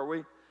Christians, are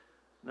we?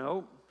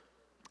 No,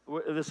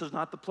 this is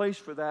not the place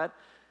for that.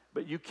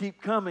 But you keep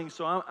coming,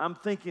 so I'm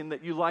thinking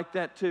that you like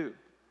that too.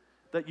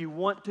 That you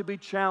want to be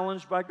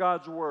challenged by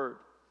God's word.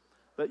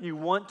 That you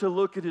want to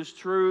look at His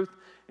truth,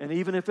 and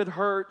even if it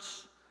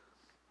hurts,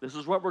 this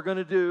is what we're going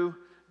to do.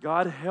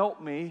 God,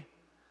 help me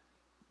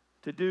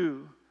to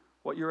do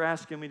what you're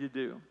asking me to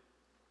do.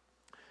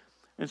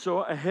 And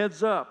so a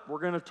heads up, we're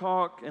going to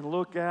talk and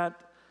look at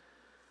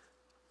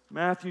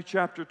Matthew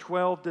chapter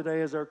 12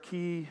 today as our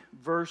key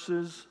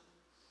verses.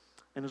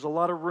 And there's a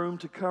lot of room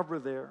to cover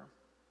there.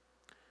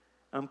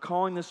 I'm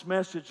calling this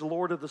message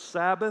Lord of the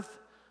Sabbath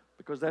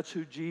because that's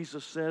who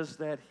Jesus says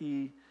that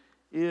He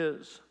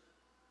is.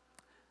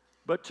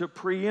 But to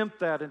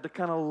preempt that and to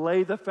kind of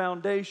lay the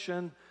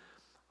foundation,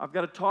 I've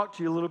got to talk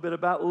to you a little bit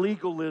about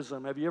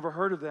legalism. Have you ever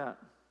heard of that?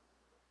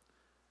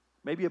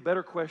 Maybe a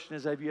better question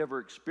is, have you ever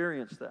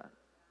experienced that?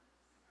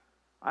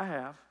 I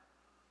have.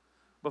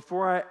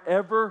 before I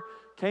ever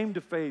came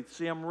to faith.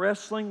 See, I'm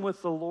wrestling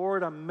with the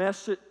Lord. I'm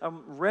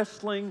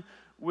wrestling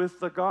with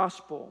the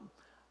gospel.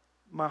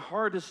 My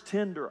heart is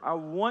tender. I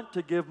want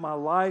to give my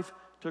life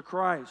to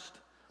Christ.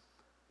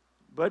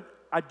 But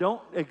I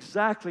don't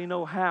exactly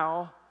know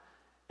how,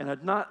 and I'm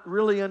not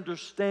really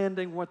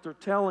understanding what they're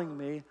telling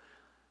me,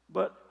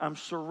 but I'm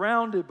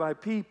surrounded by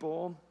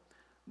people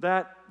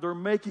that they're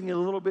making it a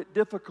little bit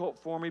difficult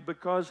for me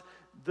because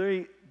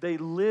they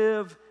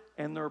live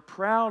and they're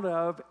proud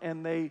of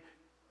and they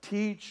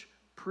teach,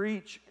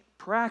 preach,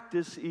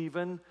 practice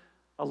even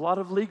a lot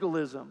of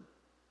legalism.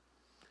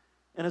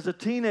 And as a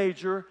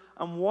teenager,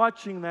 I'm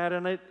watching that,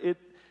 and it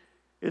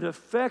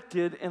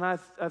affected, and I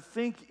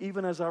think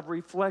even as I've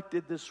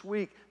reflected this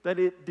week, that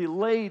it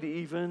delayed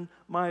even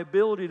my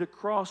ability to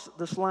cross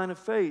this line of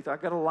faith. I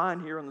got a line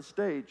here on the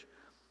stage.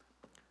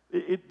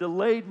 It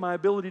delayed my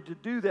ability to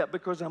do that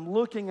because I'm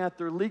looking at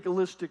their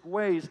legalistic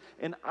ways,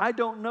 and I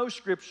don't know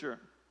Scripture.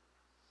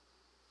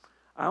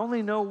 I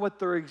only know what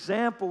their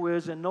example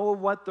is and know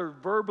what they're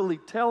verbally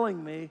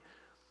telling me.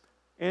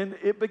 And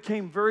it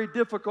became very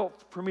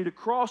difficult for me to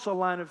cross a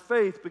line of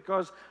faith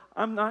because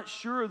I'm not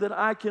sure that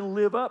I can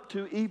live up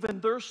to even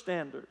their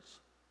standards,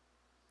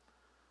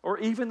 or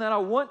even that I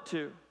want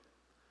to.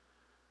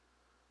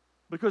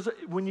 Because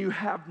when you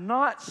have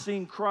not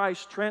seen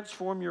Christ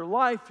transform your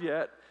life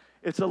yet,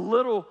 it's a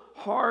little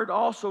hard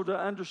also to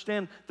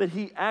understand that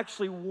He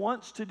actually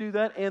wants to do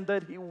that and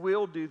that He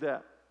will do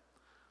that.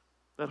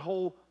 That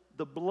whole,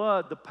 the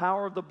blood, the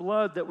power of the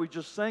blood that we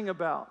just sang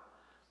about.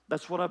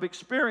 That's what I've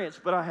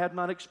experienced, but I had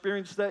not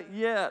experienced that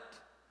yet.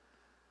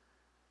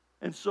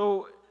 And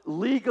so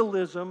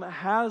legalism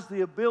has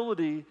the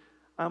ability,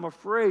 I'm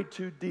afraid,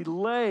 to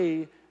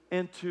delay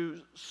and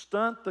to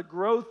stunt the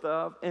growth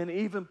of and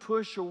even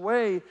push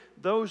away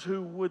those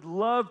who would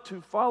love to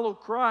follow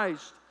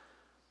Christ.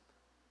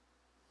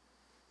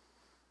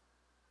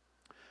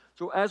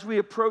 So as we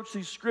approach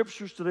these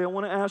scriptures today, I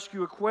want to ask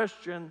you a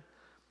question.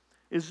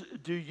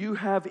 Do you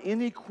have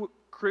any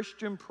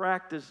Christian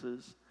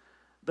practices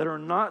that are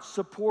not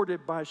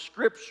supported by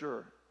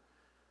Scripture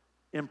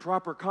in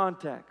proper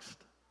context?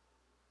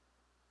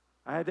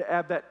 I had to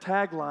add that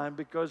tagline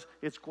because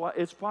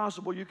it's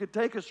possible you could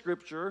take a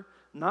Scripture,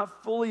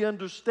 not fully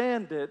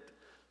understand it,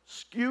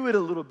 skew it a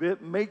little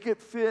bit, make it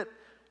fit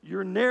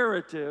your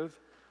narrative.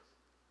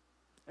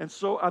 And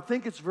so I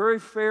think it's very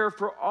fair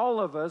for all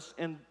of us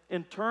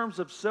in terms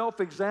of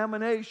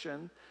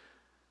self-examination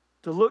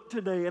to look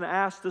today and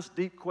ask this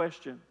deep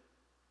question.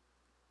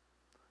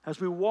 As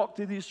we walk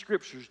through these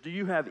scriptures, do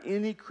you have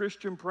any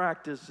Christian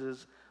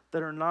practices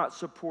that are not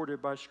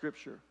supported by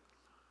Scripture?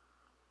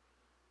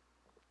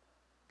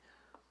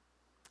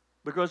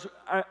 Because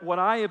what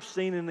I have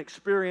seen and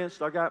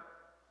experienced, I got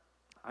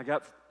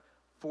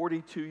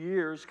 42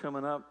 years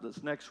coming up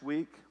this next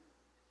week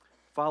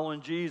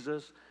following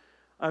Jesus.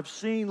 I've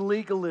seen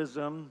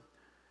legalism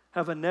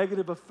have a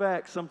negative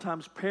effect,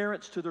 sometimes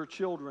parents to their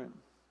children.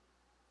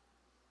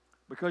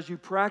 Because you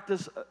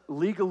practice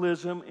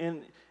legalism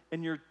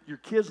and your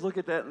kids look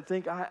at that and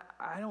think, I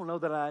don't know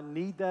that I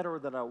need that or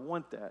that I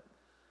want that.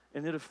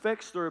 And it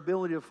affects their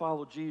ability to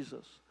follow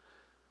Jesus.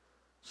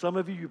 Some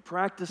of you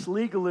practice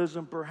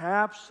legalism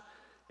perhaps,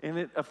 and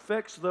it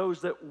affects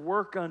those that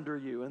work under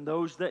you and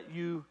those that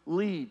you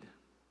lead.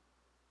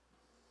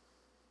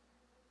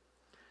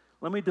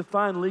 Let me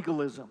define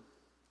legalism.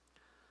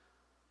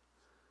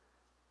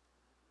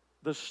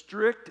 The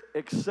strict,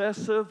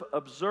 excessive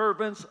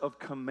observance of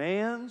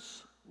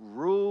commands,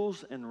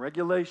 rules, and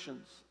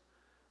regulations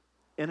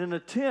in an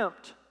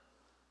attempt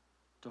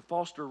to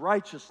foster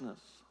righteousness.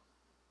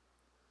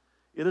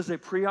 It is a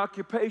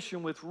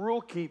preoccupation with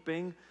rule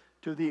keeping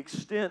to the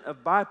extent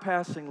of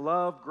bypassing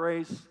love,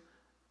 grace,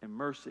 and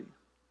mercy.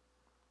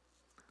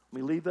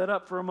 Let me leave that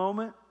up for a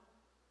moment.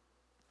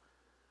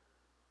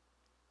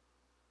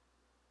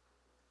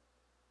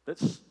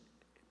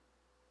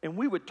 And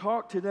we would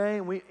talk today,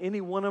 and any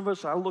one of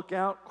us, I look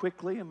out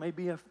quickly, and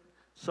maybe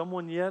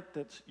someone yet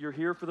you're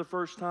here for the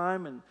first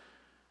time,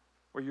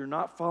 or you're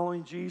not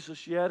following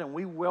Jesus yet, and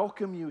we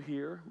welcome you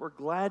here. We're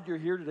glad you're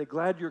here today,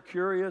 glad you're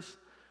curious.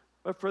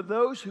 But for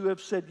those who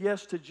have said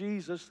yes to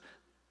Jesus,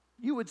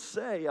 you would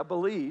say, I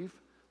believe,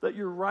 that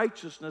your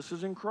righteousness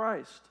is in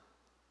Christ.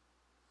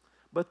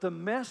 But the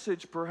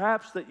message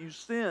perhaps that you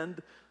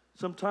send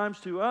sometimes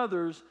to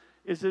others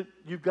is that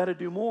you've got to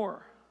do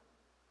more.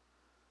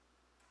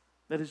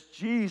 That is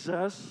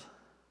Jesus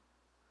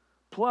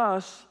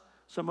plus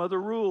some other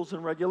rules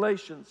and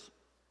regulations.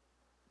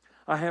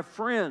 I have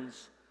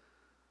friends,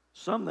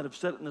 some that have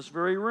sat in this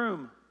very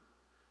room.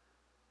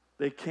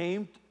 They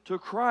came to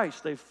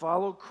Christ. They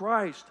followed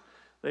Christ.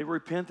 They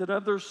repented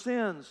of their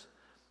sins.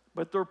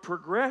 But their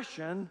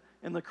progression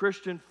in the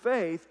Christian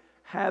faith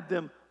had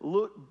them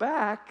look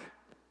back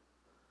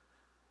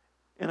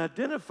and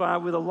identify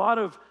with a lot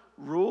of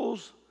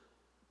rules,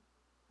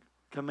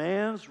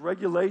 commands,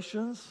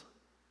 regulations.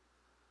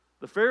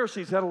 The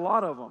Pharisees had a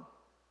lot of them.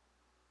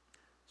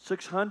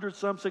 600,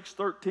 some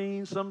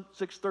 613, some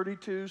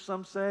 632,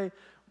 some say,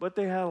 but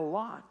they had a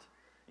lot.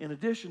 in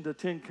addition to the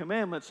 10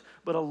 Commandments,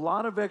 but a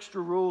lot of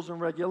extra rules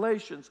and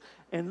regulations.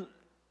 And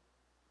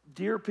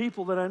dear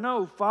people that I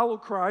know follow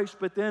Christ,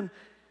 but then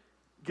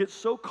get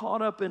so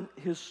caught up in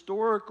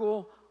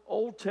historical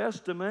Old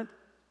Testament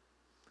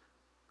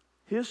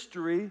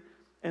history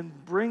and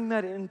bring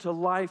that into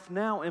life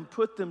now and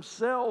put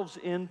themselves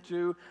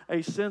into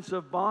a sense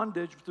of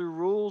bondage through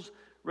rules,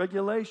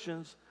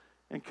 regulations,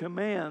 and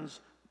commands,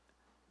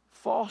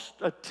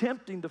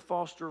 attempting to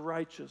foster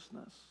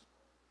righteousness.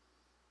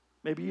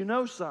 Maybe you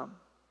know some.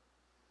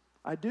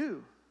 I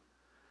do.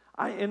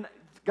 And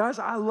guys,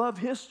 I love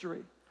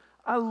history.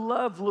 I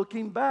love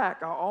looking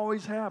back. I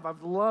always have.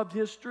 I've loved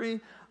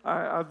history.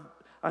 I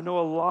know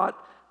a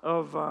lot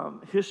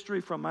of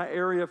history from my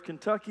area of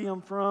Kentucky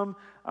I'm from.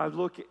 I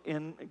look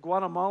in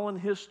Guatemalan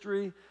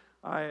history.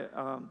 I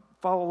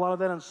follow a lot of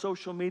that on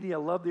social media.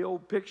 I love the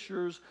old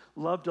pictures.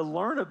 Love to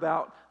learn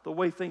about the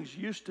way things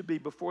used to be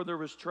before there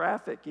was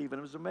traffic even.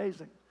 It was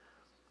amazing.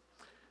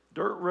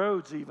 Dirt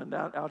roads even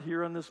out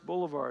here on this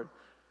boulevard.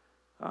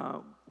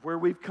 Where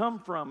we've come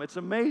from. It's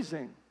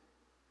amazing.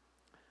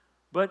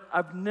 But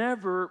I've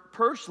never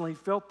personally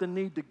felt the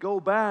need to go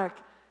back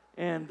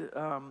and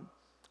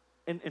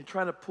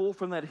try to pull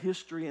from that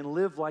history and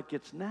live like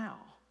it's now.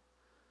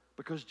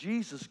 Because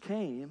Jesus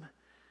came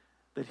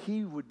that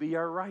He would be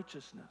our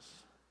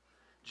righteousness.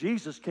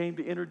 Jesus came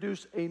to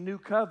introduce a new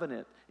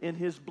covenant in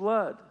His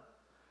blood,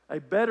 a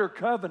better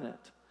covenant.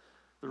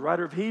 The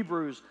writer of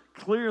Hebrews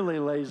clearly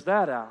lays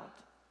that out,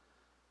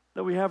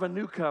 that we have a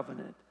new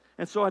covenant.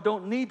 And so I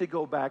don't need to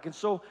go back. And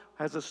so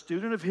as a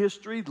student of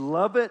history,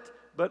 love it,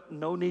 but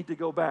no need to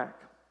go back.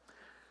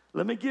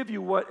 Let me give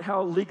you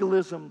how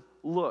legalism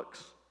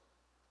looks.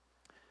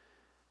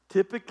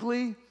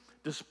 Typically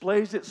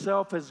displays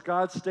itself as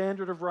God's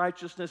standard of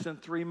righteousness in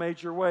three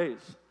major ways.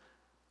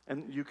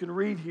 And you can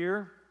read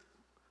here: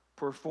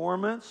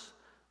 performance,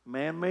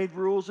 man-made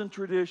rules and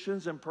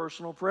traditions, and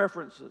personal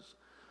preferences.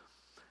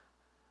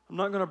 I'm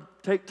not going to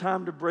take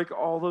time to break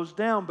all those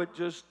down, but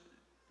just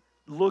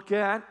look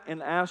at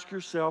and ask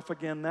yourself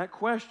again that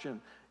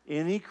question.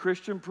 Any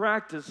Christian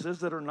practices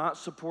that are not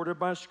supported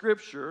by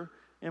Scripture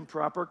in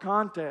proper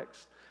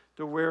context,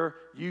 to where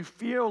you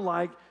feel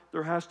like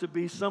there has to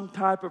be some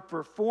type of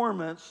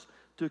performance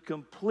to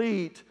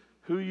complete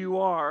who you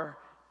are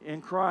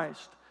in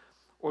Christ.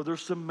 Or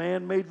there's some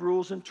man-made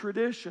rules and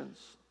traditions,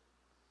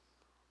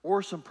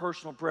 or some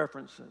personal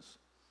preferences.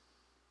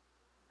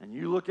 And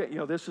you look at,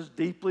 this is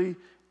deeply,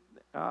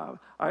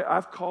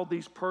 I've called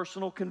these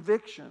personal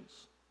convictions.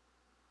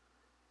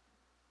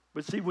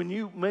 But see, when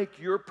you make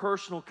your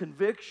personal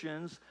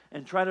convictions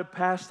and try to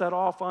pass that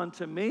off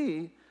onto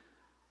me,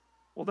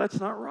 well, that's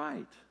not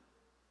right.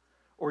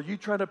 Or you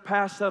try to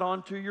pass that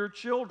on to your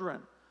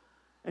children.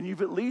 And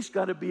you've at least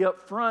got to be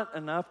upfront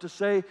enough to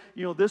say,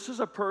 this is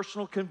a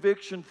personal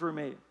conviction for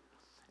me.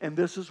 And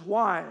this is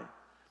why.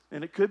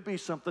 And it could be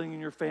something in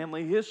your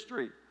family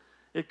history.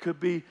 It could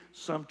be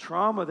some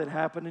trauma that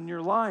happened in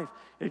your life.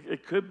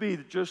 It could be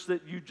just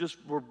that you just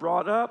were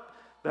brought up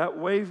that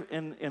way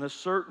in a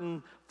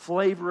certain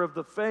flavor of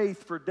the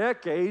faith for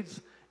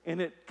decades,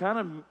 and it kind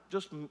of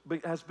just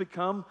has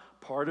become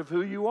part of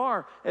who you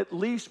are. At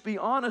least be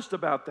honest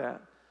about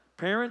that.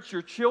 Parents,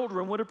 your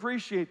children would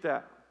appreciate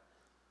that.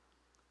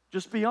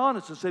 Just be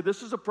honest and say,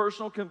 this is a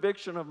personal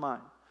conviction of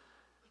mine.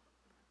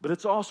 But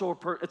it's also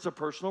it's a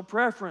personal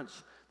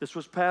preference. This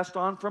was passed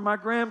on from my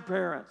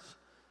grandparents.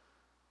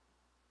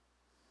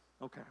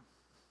 Okay.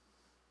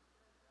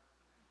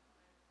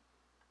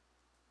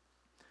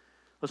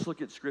 Let's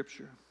look at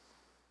Scripture.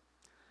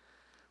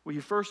 Will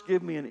you first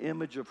give me an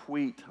image of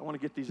wheat? I want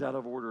to get these out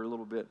of order a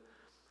little bit.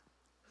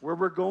 Where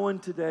we're going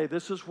today,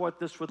 this is what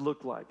this would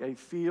look like. A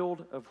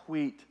field of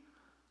wheat.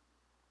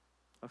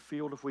 A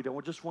field of wheat. I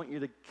just want you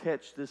to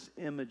catch this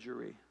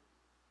imagery.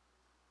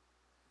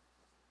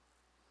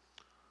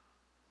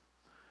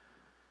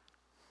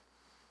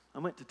 I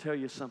meant to tell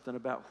you something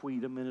about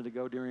wheat a minute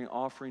ago during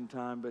offering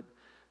time, but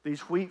these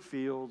wheat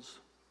fields,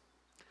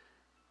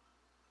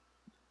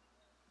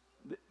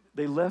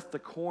 they left the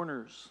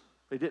corners.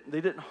 They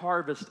didn't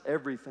harvest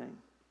everything.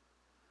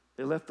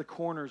 They left the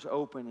corners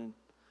open,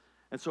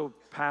 and so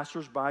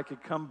passersby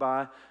could come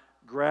by,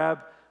 grab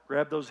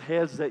those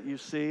heads that you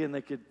see, and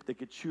they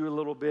could chew a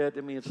little bit.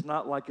 I mean, it's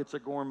not like it's a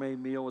gourmet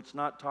meal. It's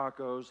not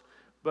tacos,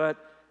 but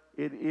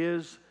it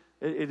is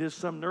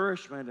some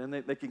nourishment, and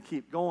they can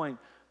keep going.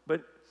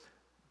 But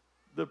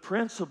the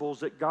principles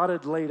that God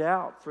had laid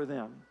out for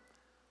them,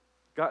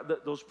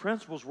 those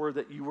principles were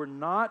that you were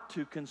not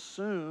to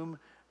consume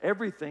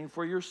everything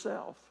for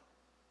yourself.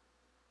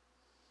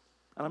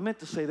 And I meant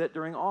to say that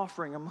during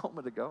offering a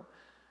moment ago.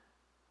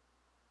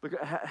 Because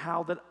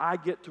how that I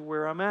get to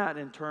where I'm at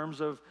in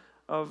terms of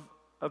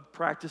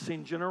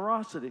practicing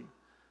generosity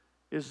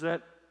is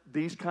that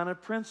these kind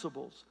of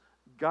principles.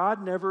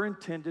 God never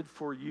intended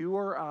for you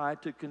or I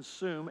to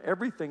consume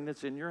everything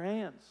that's in your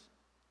hands.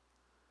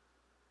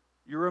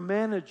 You're a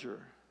manager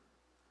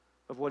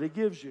of what He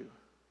gives you.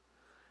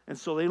 And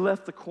so they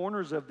left the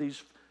corners of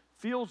these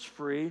fields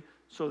free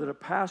so that a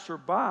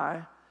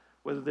passerby,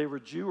 whether they were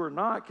Jew or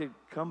not, could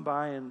come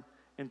by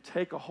and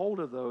take a hold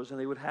of those, and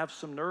they would have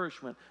some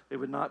nourishment. They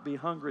would not be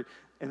hungry.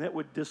 And it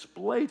would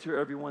display to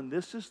everyone,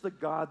 this is the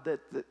God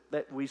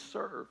that we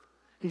serve.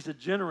 He's a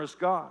generous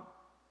God.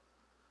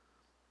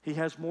 He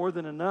has more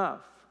than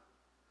enough.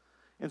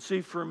 And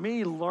see, for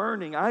me,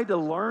 I had to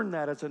learn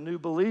that as a new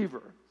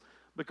believer,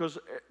 because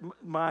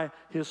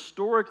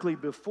historically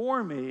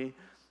before me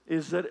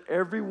is that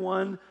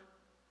everyone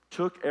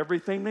took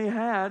everything they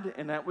had,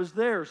 and that was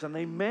theirs, and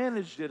they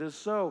managed it as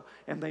so,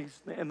 and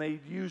they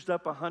used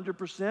up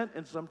 100%,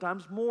 and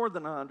sometimes more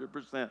than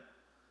 100%.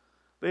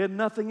 They had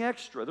nothing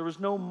extra. There was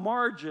no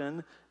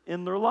margin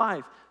in their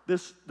life.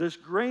 This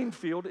grain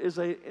field is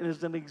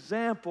an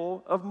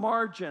example of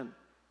margin.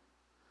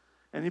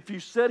 And if you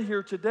sit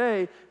here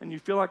today and you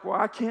feel like, well,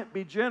 I can't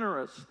be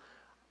generous,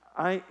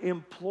 I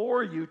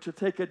implore you to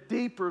take a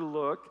deeper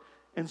look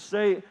and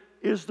say,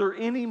 is there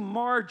any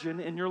margin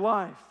in your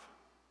life?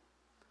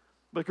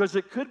 Because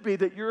it could be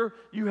that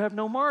you have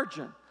no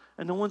margin,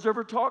 and no one's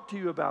ever talked to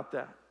you about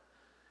that.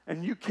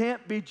 And you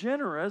can't be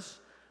generous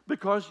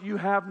because you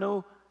have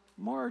no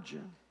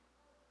margin.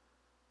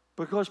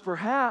 Because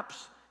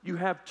perhaps you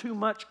have too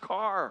much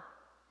car.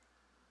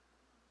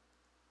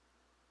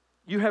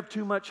 You have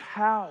too much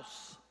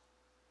house.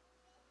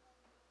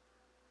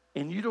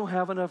 And you don't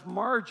have enough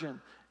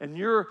margin. And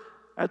you're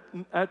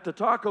at the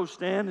taco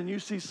stand and you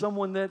see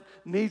someone that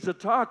needs a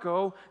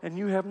taco and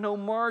you have no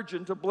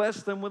margin to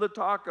bless them with a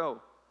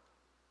taco.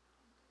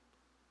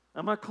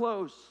 Am I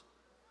close?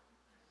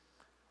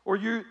 Or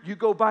you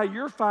go buy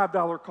your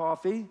 $5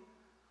 coffee,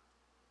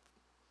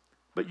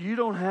 but you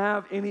don't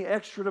have any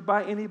extra to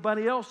buy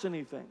anybody else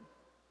anything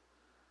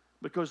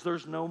because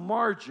there's no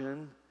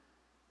margin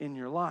in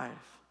your life.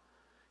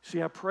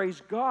 See, I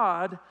praise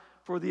God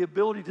for the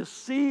ability to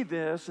see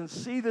this and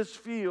see this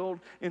field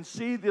and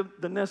see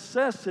the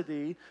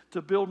necessity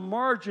to build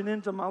margin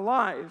into my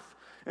life,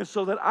 and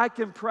so that I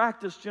can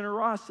practice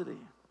generosity.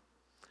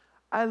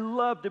 I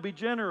love to be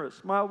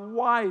generous. My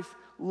wife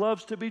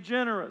loves to be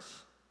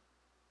generous.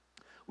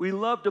 We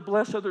love to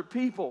bless other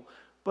people,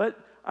 but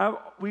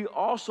we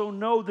also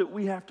know that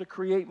we have to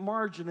create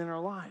margin in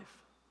our life.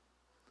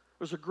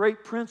 There's a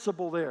great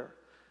principle there.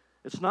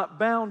 It's not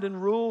bound in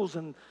rules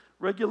and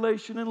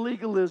regulation and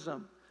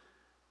legalism.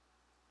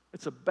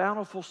 It's a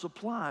bountiful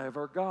supply of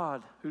our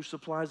God who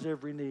supplies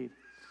every need.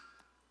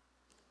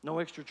 No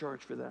extra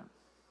charge for that.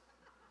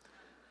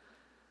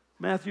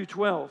 Matthew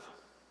 12.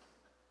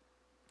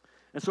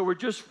 And so we're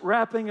just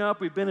wrapping up.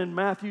 We've been in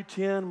Matthew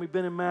 10. We've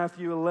been in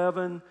Matthew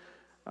 11.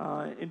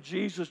 And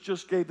Jesus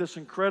just gave this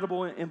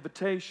incredible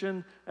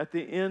invitation at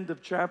the end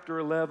of chapter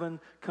 11.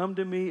 Come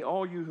to me,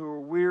 all you who are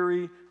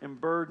weary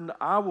and burdened.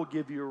 I will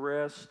give you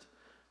rest.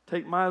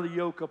 Take my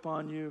yoke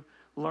upon you.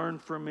 Learn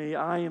from me.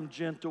 I am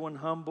gentle and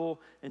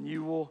humble, and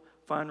you will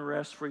find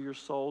rest for your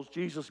souls.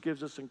 Jesus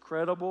gives this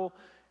incredible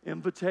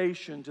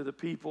invitation to the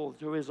people,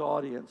 to his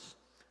audience.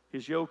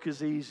 His yoke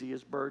is easy,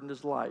 his burden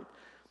is light.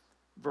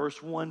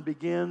 Verse 1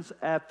 begins,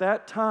 at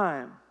that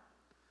time,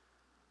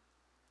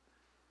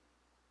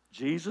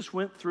 Jesus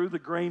went through the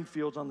grain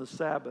fields on the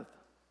Sabbath.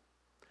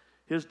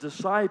 His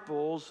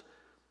disciples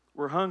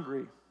were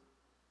hungry.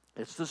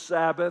 It's the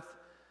Sabbath.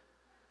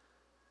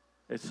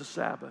 It's the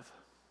Sabbath.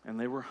 And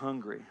they were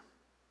hungry.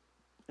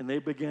 And they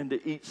began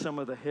to eat some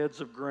of the heads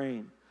of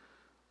grain.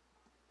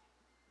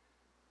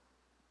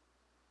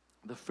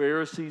 The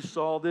Pharisees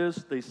saw this.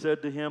 They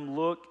said to him,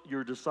 look,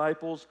 your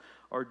disciples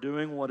are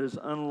doing what is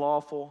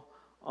unlawful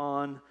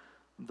on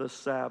the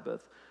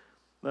Sabbath.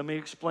 Let me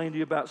explain to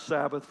you about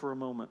Sabbath for a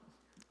moment.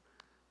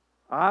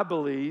 I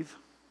believe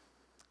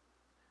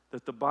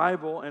that the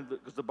Bible, and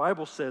because the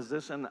Bible says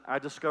this, and I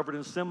discovered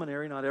in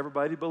seminary, not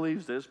everybody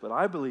believes this, but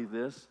I believe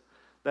this,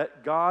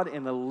 that God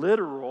in a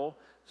literal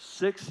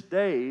 6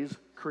 days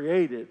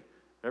created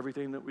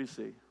everything that we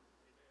see.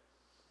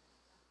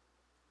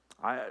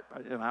 I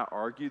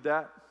argued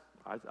that.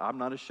 I'm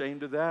not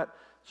ashamed of that.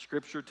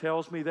 Scripture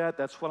tells me that.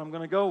 That's what I'm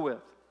going to go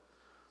with.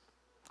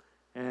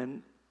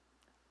 And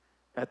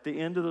at the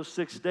end of those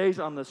 6 days,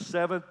 on the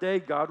seventh day,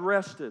 God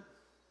rested.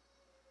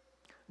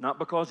 Not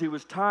because he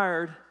was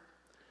tired,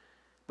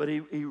 but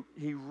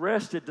he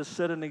rested to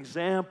set an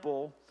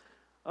example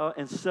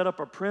and set up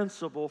a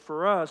principle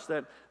for us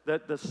that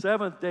the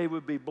seventh day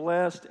would be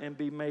blessed and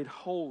be made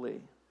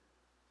holy.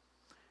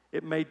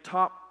 It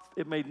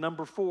made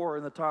number 4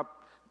 in the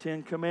top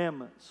 10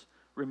 commandments.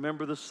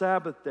 Remember the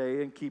Sabbath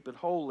day and keep it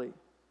holy.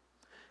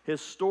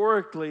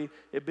 Historically,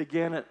 it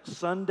began at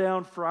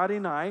sundown Friday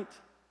night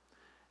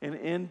and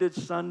ended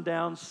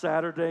sundown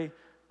Saturday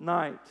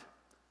night.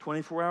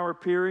 24-hour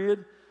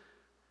period.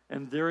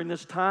 And during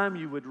this time,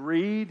 you would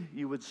read,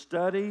 you would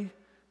study,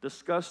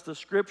 discuss the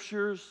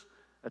scriptures,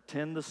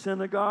 attend the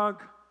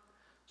synagogue,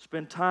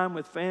 spend time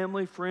with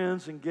family,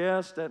 friends, and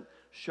guests at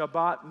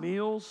Shabbat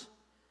meals,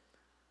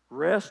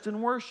 rest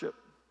and worship.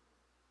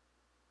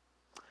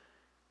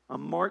 On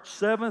March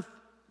 7th,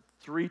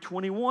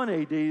 321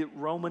 AD,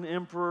 Roman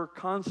Emperor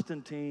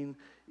Constantine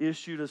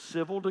issued a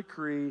civil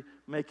decree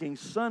making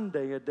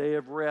Sunday a day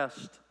of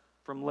rest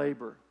from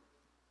labor.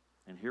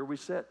 And here we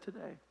sit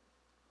today.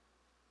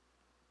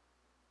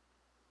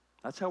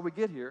 That's how we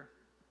get here.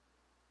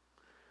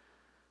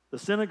 The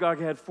synagogue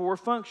had 4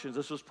 functions.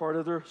 This was part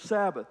of their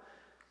Sabbath.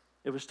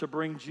 It was to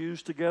bring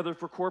Jews together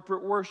for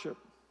corporate worship,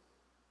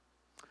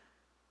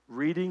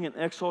 reading and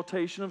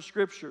exaltation of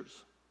scriptures,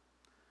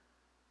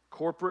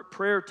 corporate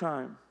prayer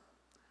time,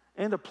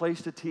 and a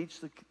place to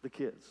teach the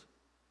kids.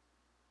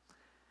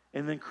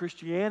 And then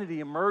Christianity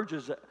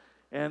emerges,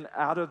 and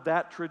out of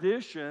that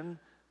tradition,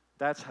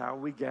 that's how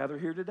we gather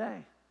here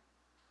today.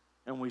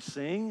 And we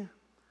sing,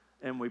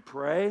 and we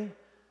pray,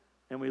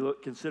 and we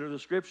consider the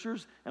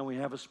scriptures, and we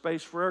have a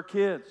space for our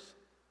kids.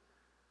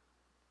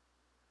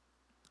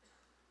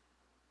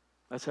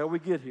 That's how we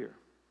get here.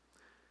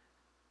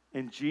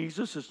 And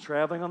Jesus is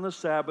traveling on the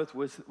Sabbath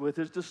with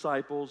his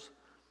disciples.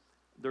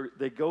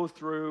 They go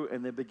through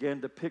and they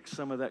begin to pick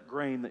some of that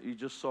grain that you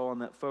just saw in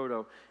that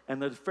photo.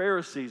 And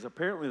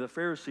apparently the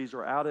Pharisees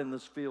are out in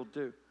this field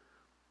too,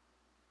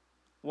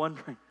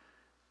 wondering,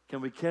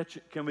 can we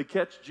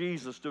catch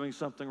Jesus doing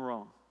something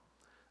wrong?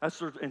 That's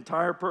their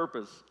entire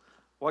purpose.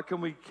 What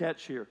can we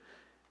catch here?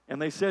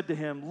 And they said to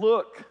him,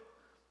 look,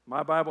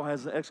 my Bible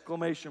has an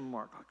exclamation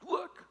mark.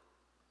 Look,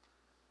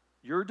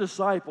 your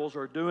disciples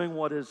are doing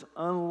what is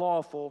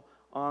unlawful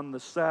on the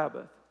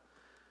Sabbath.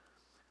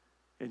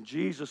 And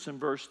Jesus, in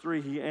verse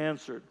 3, he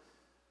answered.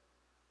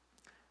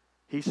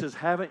 He says,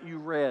 haven't you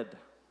read?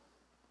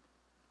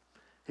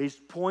 He's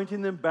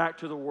pointing them back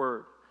to the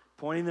Word,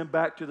 pointing them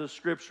back to the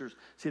Scriptures.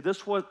 See,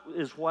 this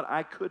is what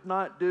I could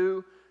not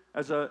do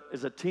as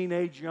a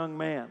teenage young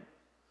man.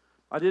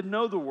 I didn't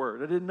know the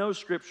Word. I didn't know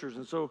Scriptures.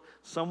 And so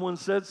someone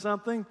said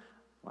something,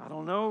 I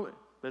don't know, it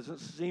doesn't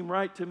seem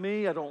right to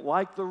me. I don't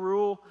like the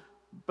rule,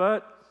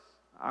 but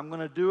I'm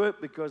going to do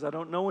it because I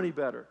don't know any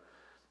better.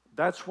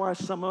 That's why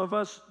some of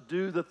us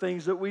do the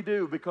things that we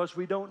do, because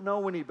we don't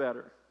know any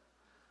better,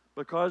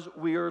 because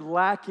we are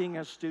lacking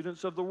as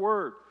students of the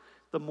Word.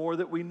 The more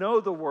that we know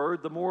the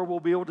Word, the more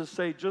we'll be able to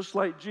say, just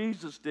like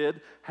Jesus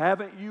did,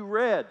 haven't you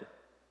read?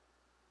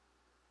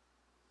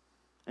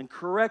 And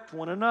correct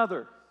one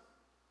another.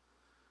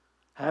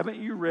 Haven't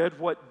you read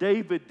what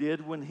David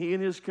did when he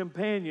and his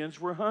companions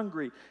were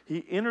hungry?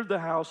 He entered the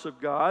house of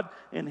God,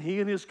 and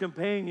he and his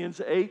companions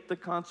ate the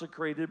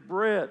consecrated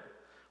bread,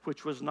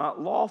 which was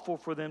not lawful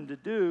for them to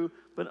do,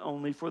 but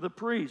only for the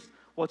priest.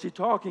 What's he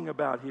talking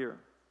about here?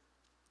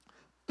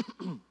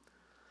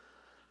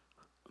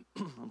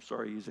 I'm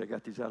sorry, I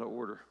got these out of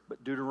order.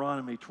 But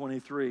Deuteronomy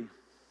 23.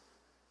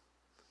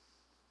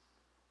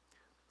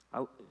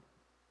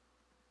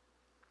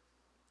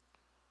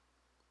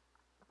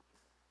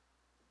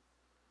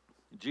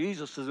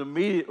 Jesus is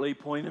immediately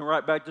pointing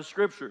right back to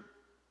Scripture.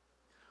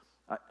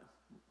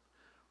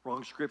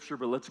 Wrong Scripture,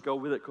 but let's go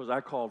with it because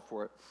I called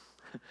for it.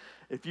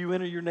 If you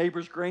enter your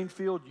neighbor's grain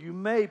field, you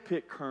may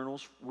pick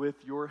kernels with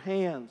your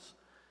hands,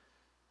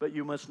 but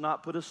you must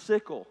not put a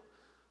sickle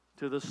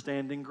to the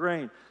standing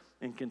grain.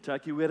 In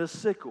Kentucky, we had a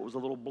sickle. It was a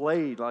little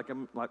blade,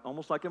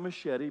 almost like a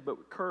machete,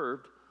 but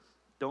curved.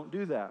 Don't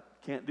do that.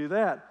 Can't do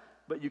that.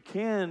 But you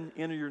can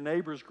enter your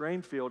neighbor's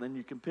grain field and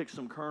you can pick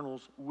some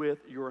kernels with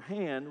your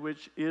hand,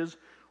 which is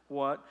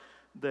what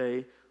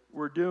they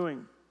were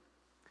doing.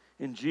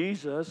 And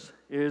Jesus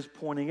is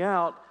pointing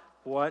out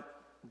what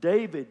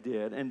David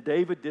did. And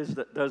David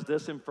does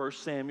this in 1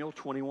 Samuel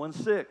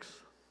 21:6.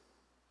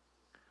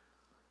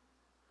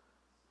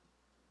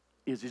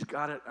 Izzy's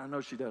got it. I know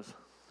she does.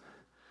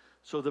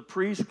 So the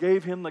priest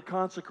gave him the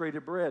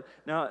consecrated bread.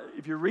 Now,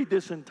 if you read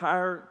this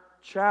entire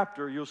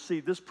chapter, you'll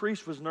see this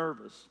priest was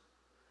nervous.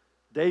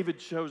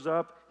 David shows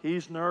up.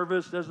 He's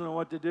nervous, doesn't know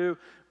what to do,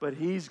 but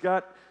he's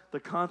got the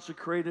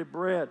consecrated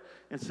bread.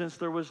 And since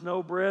there was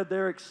no bread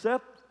there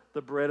except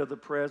the bread of the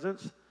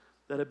presence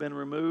that had been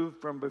removed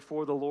from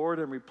before the Lord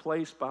and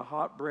replaced by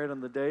hot bread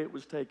on the day it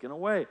was taken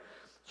away.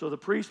 So the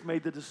priest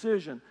made the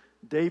decision.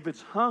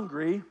 David's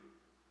hungry,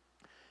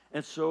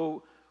 and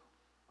so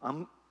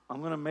I'm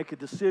going to make a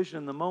decision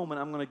in the moment.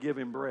 I'm going to give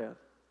him bread.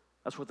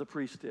 That's what the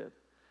priest did.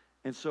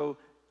 And so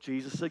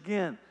Jesus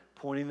again,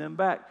 pointing them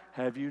back.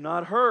 Have you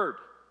not heard?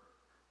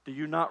 Do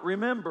you not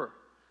remember?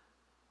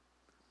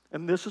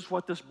 And this is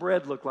what this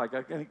bread looked like.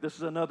 I think this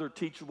is another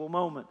teachable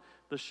moment.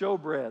 The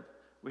showbread.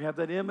 We have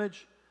that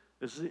image.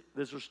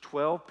 There's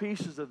 12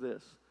 pieces of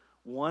this.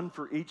 One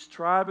for each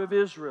tribe of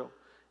Israel.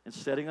 And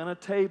setting on a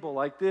table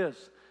like this.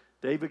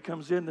 David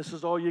comes in. This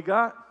is all you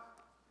got?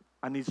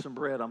 I need some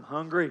bread. I'm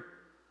hungry.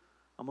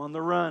 I'm on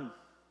the run.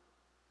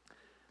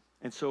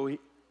 And so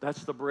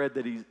that's the bread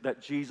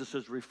that Jesus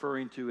is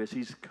referring to as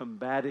he's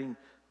combating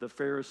the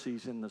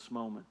Pharisees in this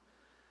moment.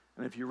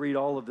 And if you read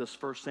all of this,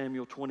 1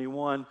 Samuel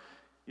 21,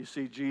 you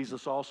see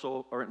Jesus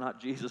also, or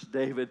not Jesus,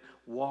 David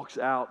walks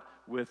out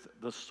with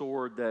the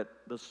sword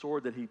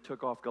that he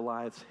took off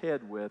Goliath's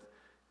head with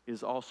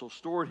is also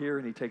stored here,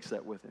 and he takes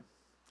that with him.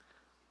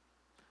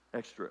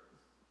 Extra.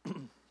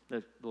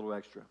 A little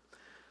extra.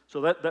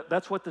 So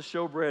that's what the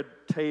showbread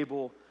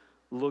table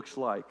looks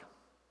like.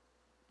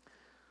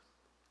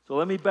 So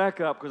let me back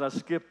up because I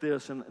skipped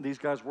this, and these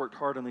guys worked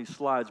hard on these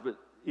slides. But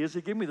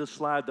Izzy, give me the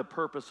slide, the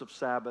purpose of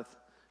Sabbath,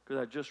 because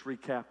I just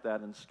recapped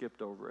that and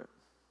skipped over it.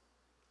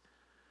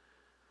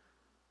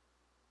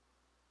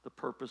 The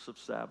the purpose of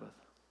Sabbath.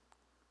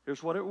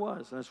 Here's what it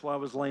was, and that's why I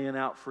was laying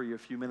out for you a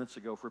few minutes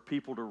ago, for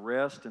people to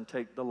rest and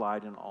take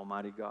delight in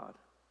Almighty God.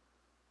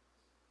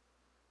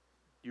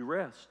 You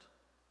rest.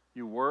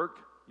 You work,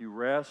 you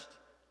rest,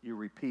 you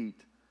repeat,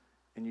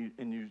 and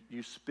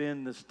you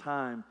spend this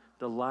time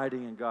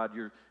delighting in God.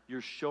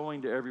 You're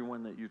showing to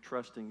everyone that you're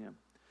trusting Him.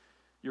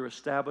 You're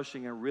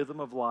establishing a rhythm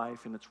of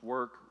life, and it's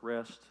work,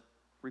 rest,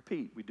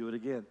 repeat. We do it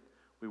again.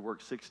 We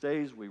work 6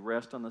 days, we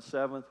rest on the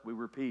seventh, we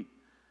repeat.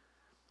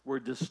 We're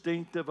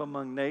distinctive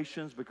among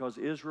nations because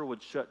Israel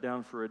would shut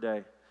down for a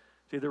day.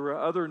 See, there were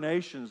other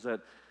nations that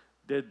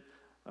did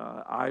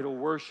idol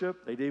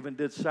worship. They even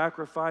did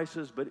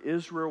sacrifices, but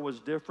Israel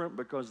was different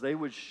because they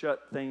would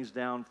shut things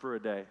down for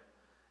a day.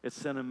 It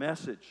sent a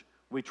message.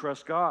 We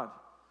trust God.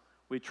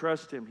 We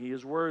trust Him. He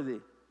is worthy.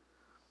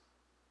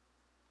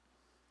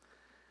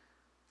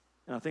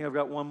 And I think I've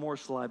got one more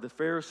slide. The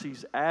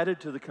Pharisees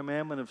added to the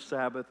commandment of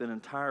Sabbath an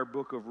entire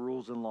book of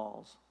rules and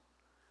laws.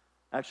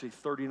 Actually,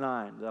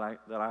 39 that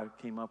I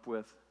came up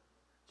with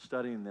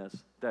studying this.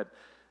 That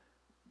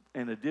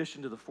in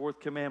addition to the fourth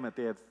commandment,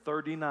 they had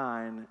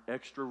 39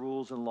 extra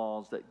rules and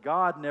laws that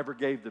God never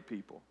gave the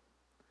people.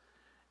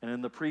 And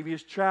in the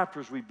previous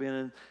chapters we've been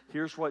in,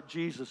 here's what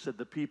Jesus said.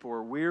 The people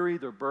are weary,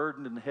 they're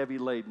burdened, and heavy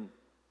laden.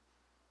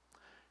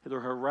 They're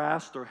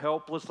harassed, they're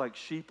helpless like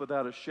sheep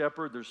without a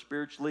shepherd. They're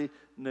spiritually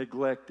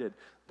neglected.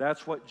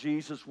 That's what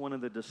Jesus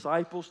wanted the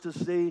disciples to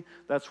see.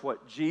 That's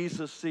what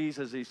Jesus sees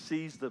as He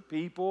sees the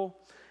people.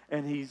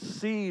 And He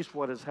sees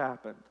what has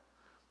happened.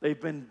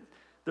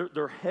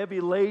 They're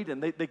heavy laden.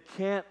 They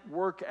can't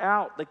work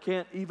out. They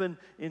can't even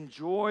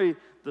enjoy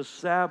the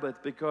Sabbath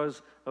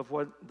because of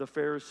what the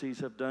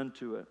Pharisees have done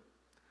to it.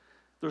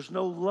 There's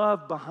no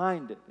love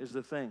behind it, is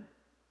the thing.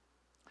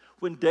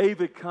 When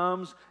David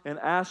comes and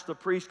asks the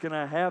priest, can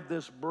I have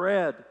this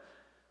bread?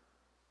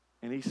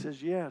 And he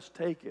says, yes,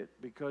 take it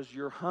because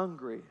you're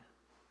hungry.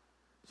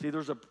 See,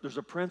 there's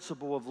a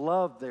principle of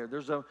love there.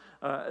 There's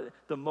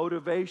the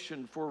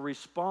motivation for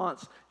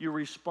response. You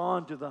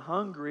respond to the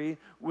hungry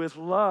with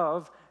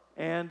love,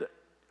 and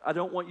I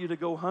don't want you to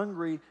go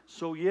hungry,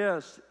 so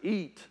yes,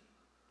 eat.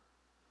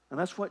 And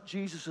that's what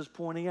Jesus is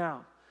pointing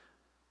out.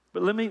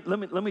 But let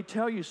me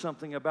tell you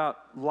something about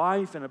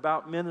life and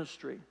about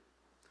ministry.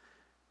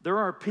 There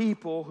are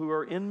people who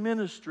are in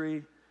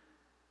ministry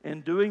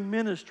and doing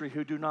ministry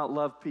who do not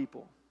love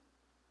people.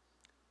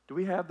 Do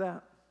we have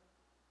that?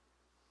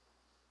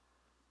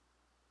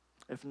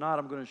 If not,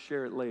 I'm going to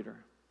share it later.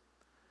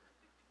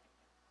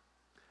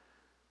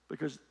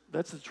 Because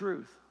that's the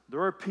truth.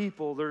 There are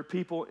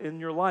people in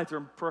your life. There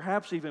are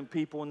perhaps even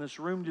people in this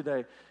room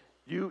today.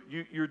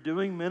 You're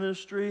doing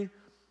ministry.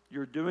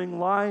 You're doing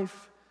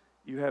life.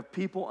 You have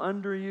people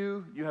under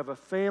you. You have a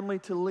family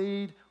to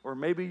lead. Or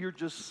maybe you're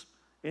just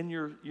in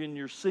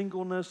your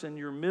singleness and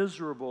you're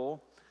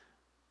miserable.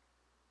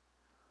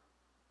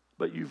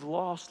 But you've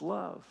lost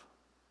love.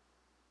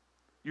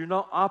 You're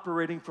not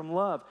operating from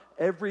love.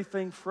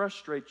 Everything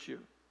frustrates you.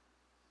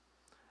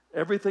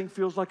 Everything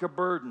feels like a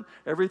burden.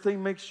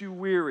 Everything makes you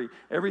weary.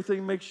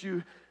 Everything makes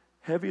you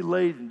heavy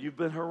laden. You've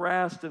been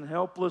harassed and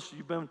helpless.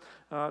 You've been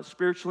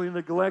spiritually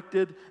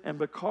neglected. And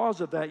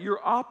because of that, you're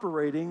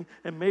operating,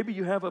 and maybe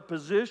you have a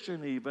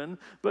position even,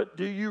 but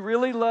do you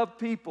really love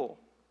people?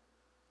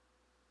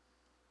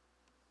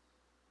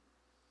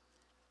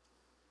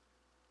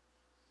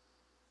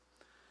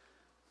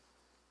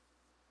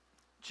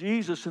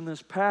 Jesus in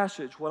this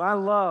passage, what I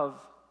love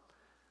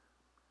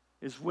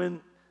is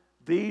when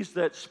these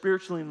that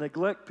spiritually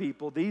neglect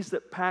people, these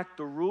that pack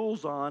the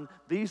rules on,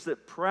 these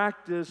that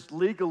practice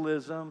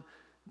legalism,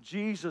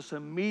 Jesus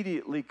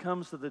immediately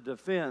comes to the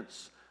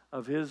defense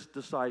of His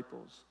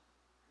disciples.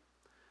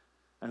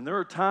 And there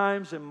are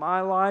times in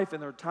my life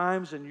and there are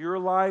times in your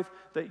life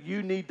that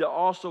you need to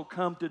also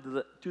come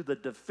to the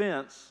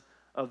defense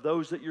of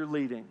those that you're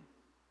leading.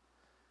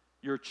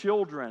 Your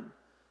children,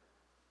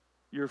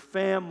 your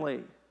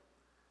family,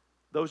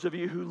 those of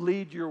you who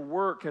lead your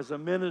work as a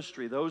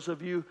ministry, those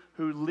of you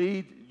who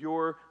lead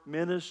your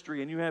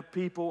ministry and you have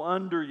people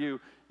under you,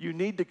 you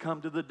need to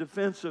come to the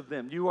defense of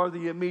them. You are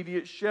the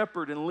immediate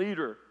shepherd and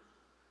leader.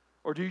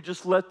 Or do you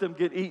just let them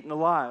get eaten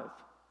alive?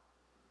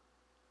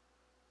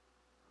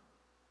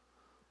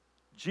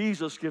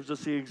 Jesus gives us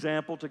the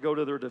example to go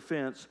to their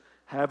defense.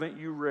 Haven't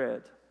you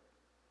read?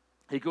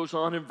 He goes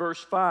on in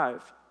verse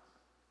 5.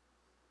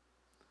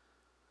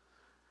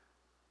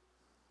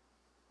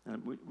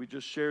 And we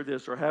just shared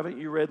this. Or haven't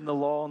you read in the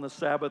law on the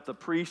Sabbath, the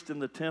priest in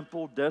the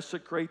temple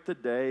desecrate the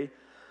day,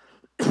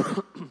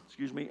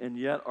 excuse me, and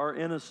yet are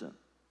innocent?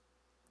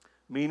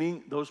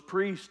 Meaning those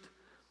priests,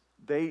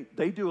 they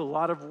do a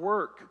lot of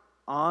work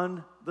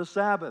on the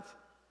Sabbath.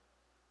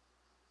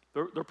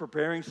 They're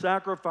preparing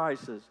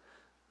sacrifices.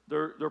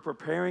 They're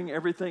preparing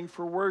everything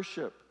for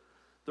worship.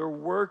 They're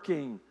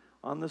working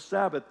on the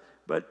Sabbath.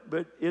 But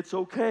it's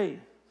okay.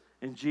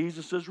 And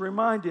Jesus is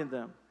reminding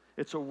them.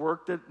 It's a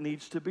work that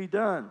needs to be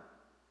done.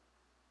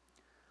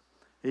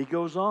 He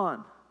goes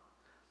on.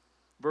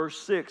 Verse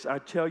 6, I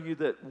tell you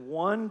that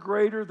one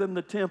greater than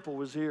the temple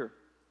was here.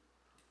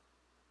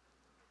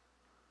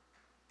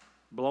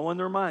 blowing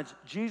their minds.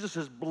 Jesus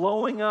is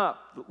blowing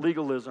up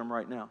legalism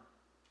right now.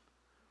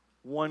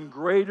 One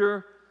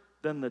greater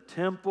than the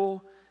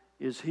temple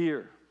is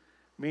here,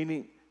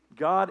 meaning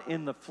God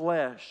in the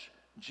flesh,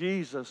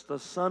 Jesus, the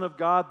Son of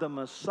God, the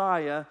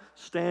Messiah,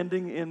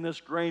 standing in this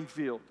grain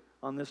field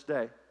on this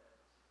day.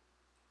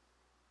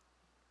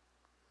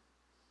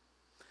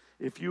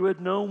 If you had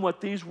known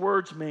what these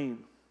words mean,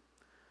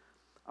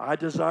 I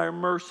desire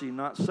mercy,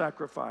 not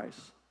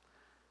sacrifice.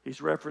 He's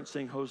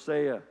referencing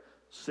Hosea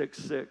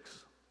 6:6.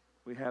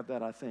 We have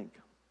that, I think.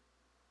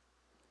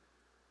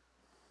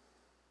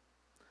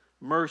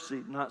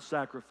 Mercy, not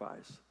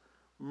sacrifice.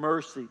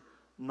 Mercy,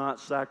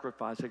 not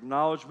sacrifice.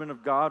 Acknowledgement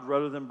of God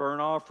rather than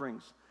burnt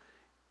offerings.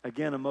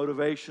 Again, a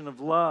motivation of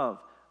love,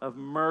 of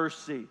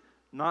mercy,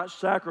 not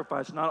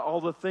sacrifice, not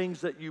all the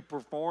things that you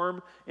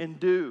perform and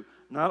do,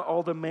 not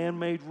all the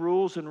man-made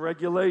rules and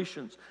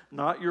regulations,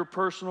 not your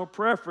personal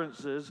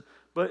preferences,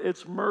 but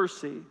it's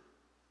mercy.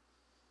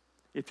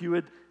 If you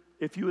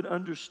had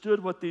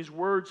understood what these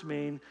words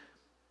mean,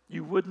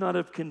 you would not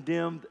have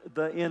condemned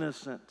the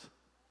innocent.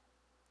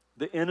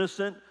 The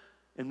innocent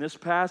in this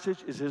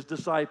passage is his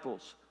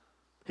disciples.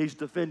 He's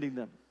defending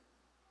them.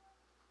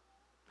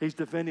 He's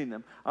defending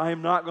them. I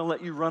am not going to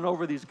let you run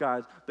over these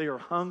guys. They are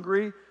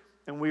hungry,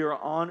 and we are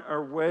on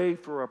our way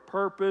for a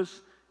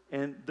purpose,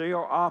 and they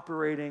are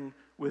operating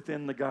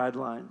within the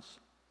guidelines.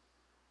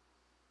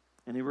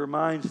 And he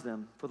reminds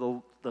them,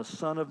 for the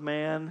Son of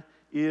Man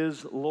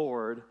is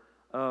Lord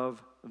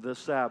of the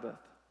Sabbath.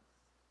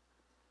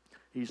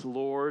 He's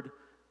Lord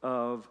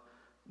of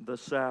the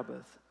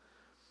Sabbath.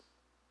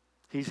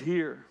 He's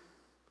here.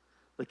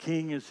 The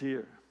King is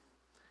here.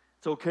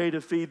 It's okay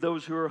to feed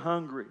those who are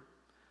hungry.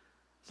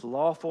 It's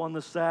lawful on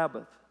the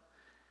Sabbath.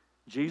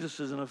 Jesus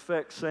is in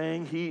effect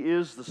saying he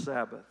is the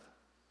Sabbath.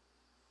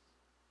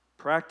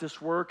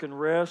 Practice work and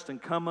rest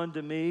and come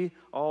unto me,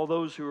 all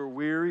those who are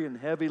weary and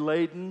heavy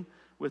laden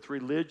with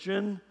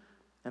religion,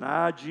 and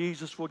I,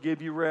 Jesus, will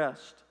give you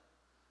rest.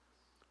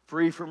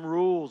 Free from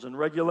rules and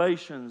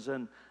regulations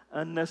and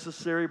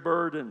unnecessary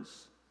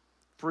burdens.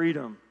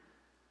 Freedom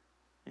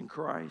in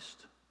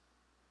Christ.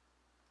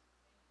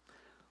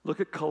 Look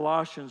at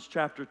Colossians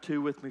chapter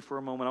 2 with me for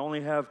a moment. I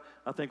only have,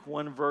 I think,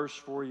 one verse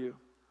for you.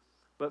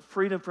 But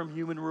freedom from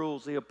human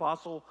rules. The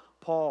Apostle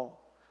Paul.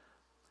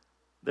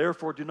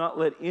 Therefore, do not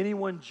let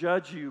anyone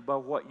judge you by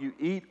what you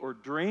eat or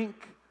drink,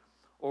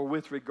 or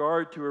with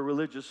regard to a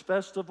religious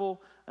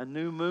festival, a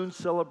new moon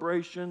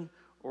celebration,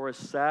 or a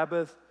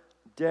Sabbath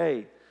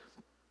day.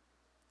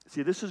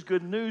 See, this is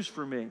good news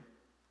for me.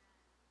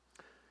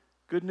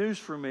 Good news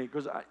for me,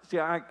 because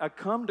I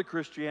come to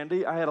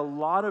Christianity. I had a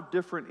lot of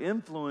different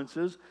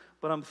influences,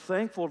 but I'm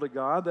thankful to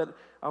God that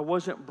I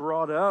wasn't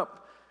brought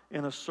up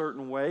in a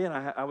certain way, and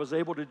I was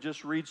able to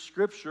just read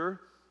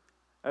Scripture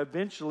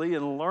eventually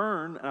and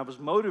learn, and I was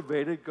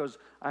motivated because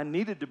I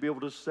needed to be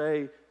able to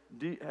say,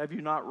 have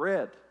you not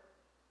read?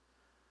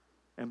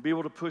 And be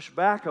able to push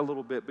back a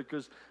little bit,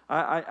 because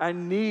I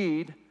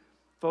need,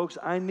 folks,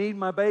 I need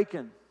my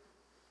bacon.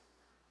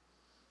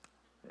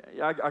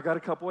 I got a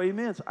couple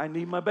amens. I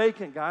need my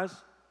bacon, guys.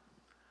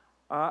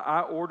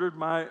 I ordered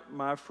my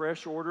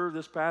fresh order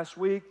this past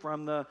week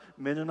from the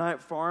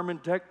Mennonite farm in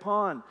Tech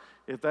Pond.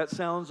 If that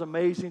sounds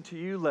amazing to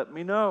you, let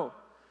me know.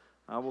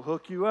 I will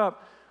hook you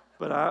up.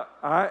 But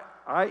I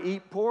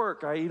eat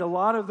pork. I eat a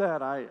lot of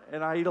that.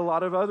 I eat a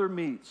lot of other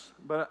meats.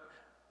 But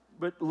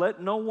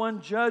let no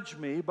one judge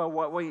me by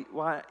what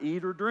I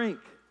eat or drink.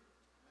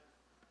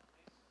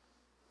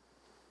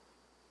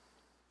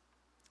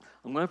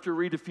 I'm going to have to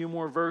read a few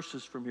more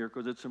verses from here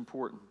because it's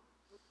important.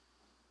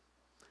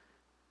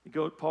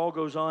 Paul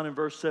goes on in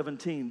verse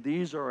 17.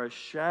 These are a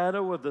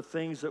shadow of the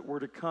things that were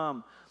to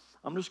come.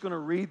 I'm just going to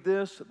read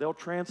this. They'll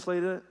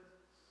translate it.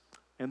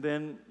 And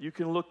then you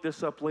can look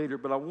this up later.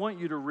 But I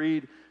want you to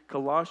read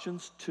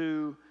Colossians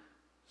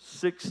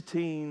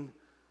 2:16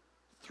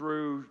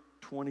 through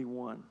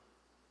 21.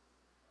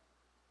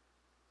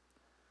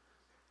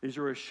 These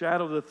are a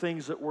shadow of the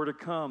things that were to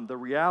come. The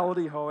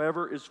reality,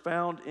 however, is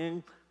found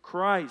in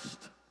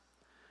Christ.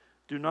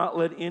 Do not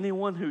let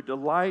anyone who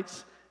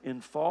delights in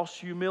false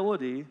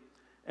humility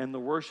and the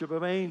worship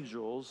of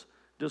angels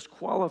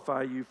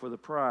disqualify you for the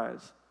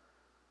prize.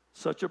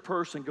 Such a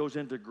person goes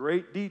into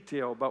great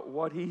detail about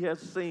what he has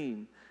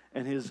seen,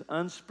 and his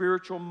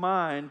unspiritual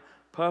mind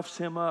puffs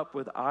him up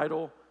with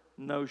idle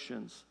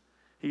notions.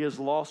 He has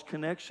lost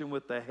connection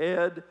with the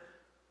head,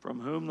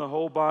 from whom the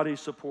whole body is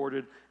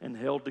supported and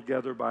held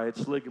together by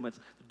its ligaments.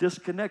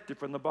 Disconnected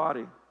from the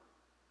body.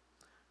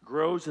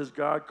 Grows as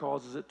God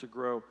causes it to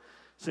grow.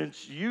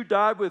 Since you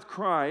died with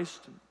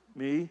Christ,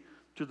 me,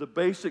 to the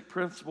basic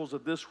principles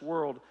of this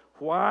world,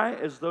 why,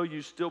 as though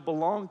you still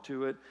belong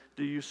to it,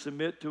 do you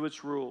submit to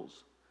its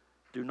rules?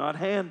 Do not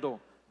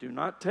handle, do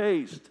not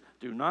taste,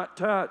 do not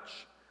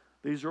touch.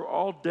 These are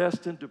all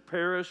destined to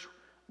perish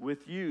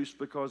with use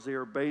because they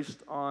are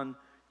based on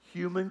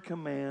human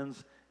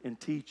commands and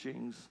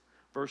teachings.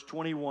 Verse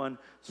 21,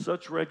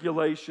 such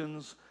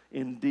regulations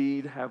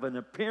indeed have an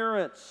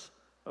appearance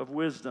of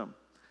wisdom.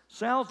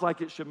 Sounds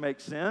like it should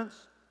make sense.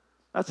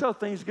 That's how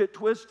things get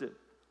twisted.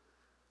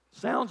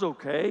 Sounds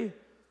okay.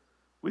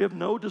 We have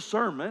no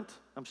discernment.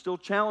 I'm still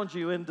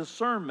challenging you in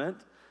discernment,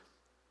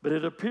 but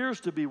it appears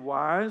to be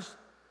wise.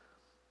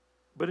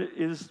 But it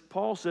is,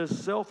 Paul says,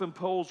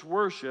 self-imposed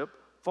worship,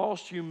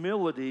 false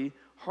humility,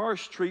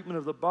 harsh treatment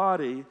of the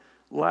body,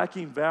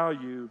 lacking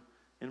value,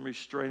 and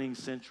restraining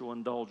sensual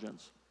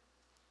indulgence.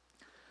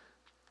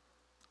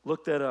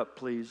 Look that up,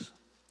 please.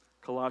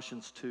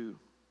 Colossians 2,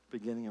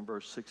 beginning in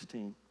verse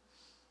 16.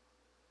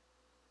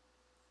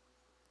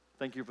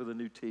 Thank you for the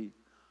new tea.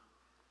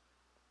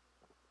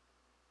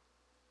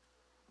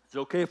 Is it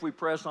okay if we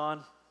press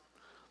on?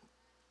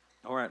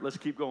 All right, let's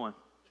keep going.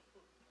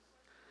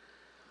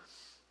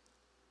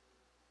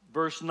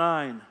 Verse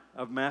 9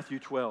 of Matthew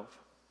 12.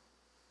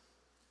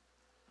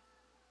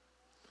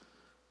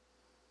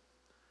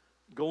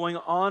 Going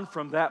on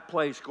from that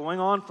place, going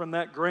on from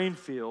that grain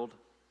field,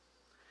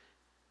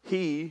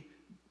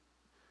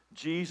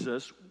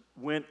 Jesus,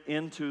 went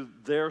into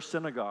their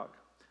synagogue.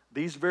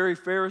 These very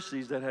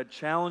Pharisees that had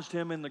challenged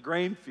him in the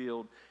grain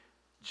field,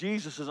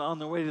 Jesus is on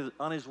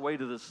his way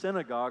to the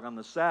synagogue on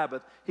the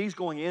Sabbath. He's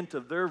going into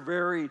their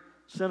very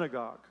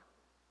synagogue.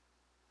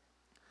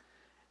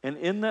 And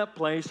in that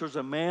place, there's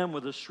a man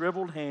with a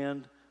shriveled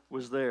hand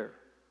was there.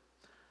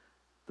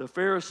 The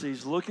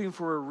Pharisees, looking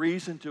for a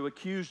reason to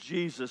accuse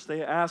Jesus,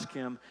 they ask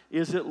him,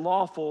 is it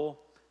lawful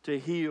to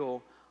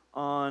heal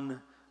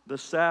on the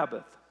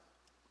Sabbath?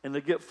 And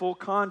to get full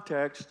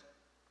context,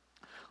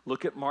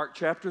 look at Mark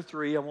chapter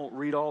 3. I won't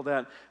read all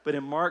that. But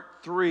in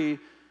Mark 3,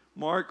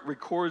 Mark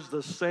records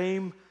the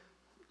same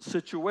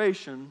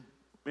situation.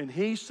 And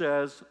he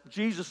says,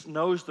 Jesus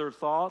knows their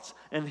thoughts,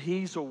 and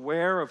he's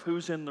aware of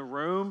who's in the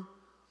room.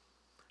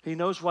 He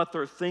knows what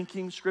they're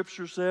thinking,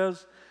 Scripture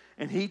says.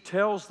 And he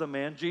tells the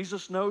man,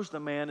 Jesus knows the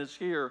man is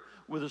here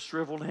with a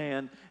shriveled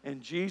hand.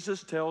 And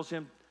Jesus tells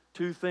him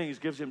two things,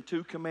 gives him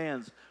two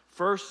commands.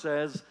 First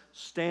says,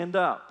 stand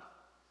up.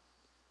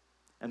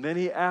 And then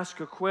he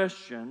asks a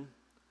question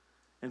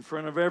in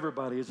front of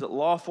everybody. Is it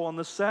lawful on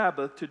the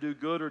Sabbath to do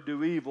good or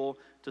do evil,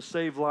 to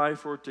save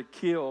life or to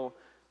kill?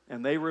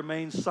 And they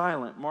remain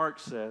silent, Mark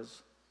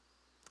says.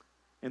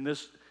 And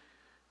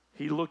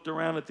he looked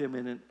around at them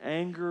in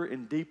anger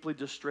and deeply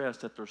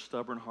distressed at their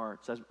stubborn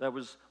hearts. That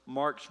was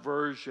Mark's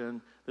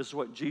version. This is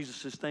what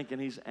Jesus is thinking.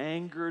 He's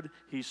angered.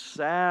 He's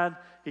sad.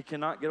 He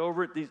cannot get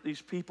over it.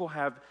 These people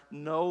have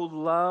no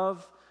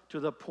love to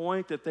the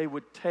point that they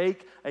would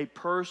take a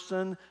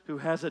person who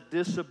has a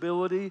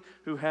disability,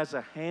 who has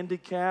a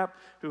handicap,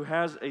 who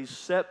has a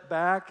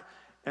setback,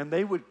 and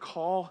they would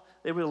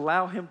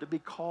allow him to be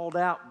called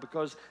out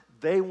because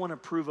they want to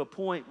prove a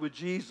point with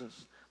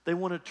Jesus. They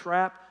want to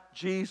trap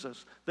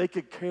Jesus. They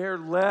could care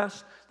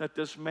less that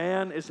this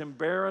man is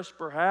embarrassed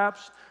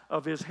perhaps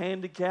of his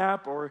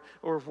handicap or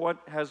what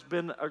has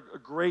been a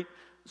great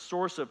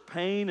source of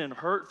pain and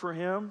hurt for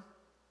him.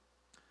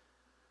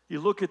 You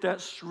look at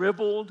that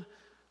shriveled,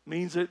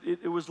 means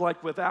it was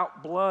like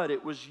without blood.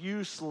 It was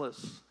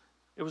useless.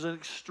 It was an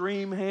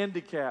extreme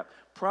handicap.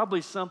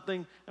 Probably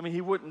something,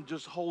 he wouldn't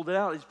just hold it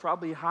out. He's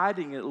probably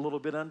hiding it a little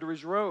bit under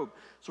his robe.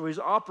 So he's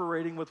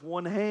operating with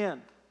one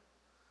hand,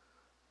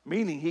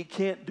 meaning he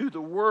can't do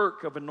the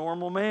work of a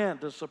normal man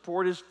to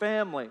support his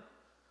family.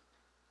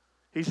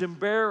 He's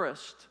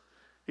embarrassed.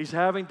 He's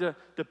having to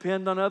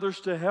depend on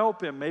others to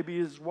help him, maybe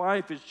his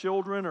wife, his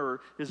children,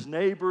 or his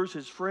neighbors,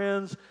 his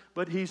friends,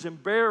 but he's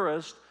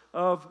embarrassed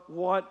of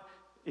what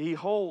he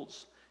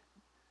holds.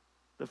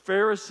 The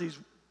Pharisees,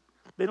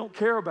 they don't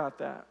care about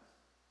that.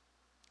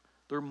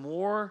 They're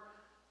more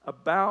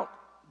about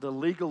the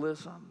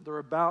legalism. They're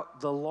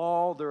about the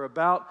law. They're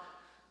about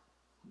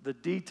the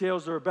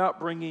details. They're about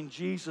bringing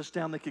Jesus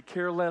down. They could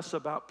care less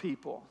about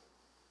people.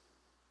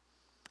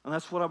 And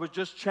that's what I was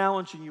just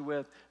challenging you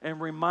with and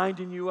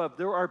reminding you of.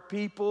 There are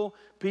people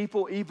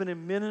even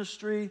in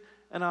ministry,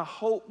 and I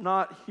hope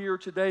not here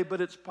today, but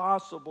it's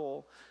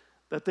possible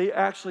that they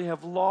actually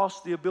have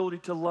lost the ability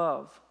to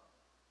love.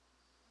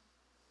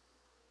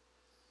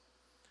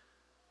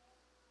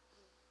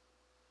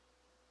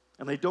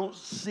 And they don't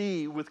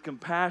see with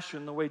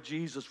compassion the way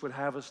Jesus would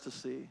have us to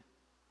see.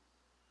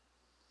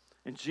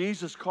 And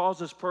Jesus calls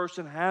this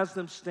person, has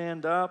them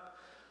stand up.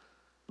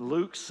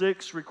 Luke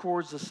 6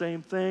 records the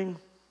same thing.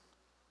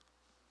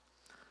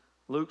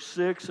 Luke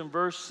 6 and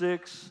verse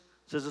 6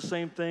 says the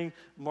same thing.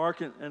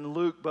 Mark and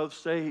Luke both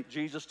say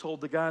Jesus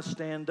told the guy,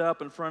 stand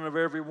up in front of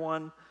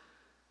everyone.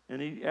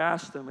 And he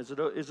asked them, is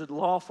it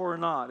lawful or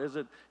not? Is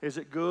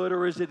it good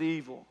or is it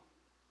evil?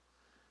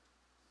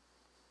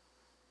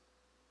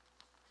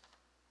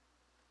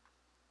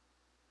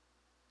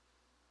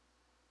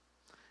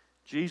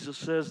 Jesus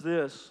says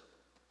this.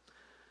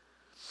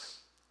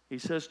 He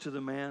says to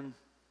the man,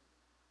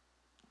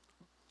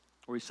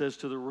 or he says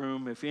to the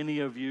room, if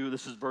any of you,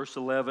 this is verse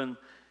 11,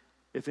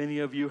 if any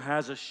of you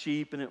has a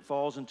sheep and it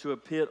falls into a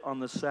pit on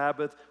the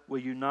Sabbath, will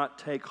you not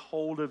take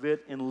hold of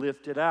it and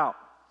lift it out?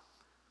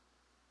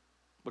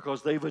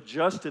 Because they've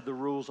adjusted the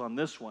rules on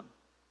this one,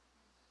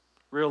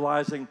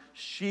 realizing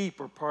sheep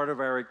are part of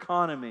our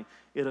economy.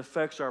 It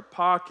affects our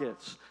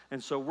pockets,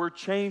 and so we're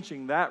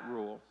changing that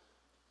rule.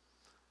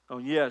 Oh,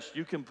 yes,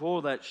 you can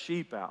pull that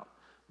sheep out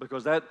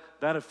because that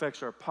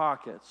affects our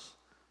pockets.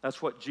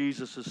 That's what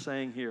Jesus is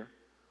saying here.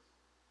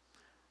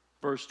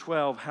 Verse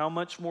 12, how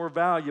much more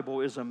valuable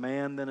is a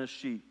man than a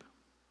sheep?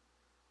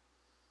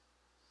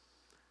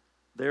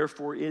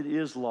 Therefore, it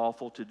is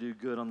lawful to do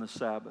good on the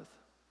Sabbath.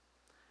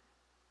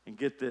 And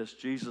get this,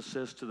 Jesus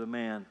says to the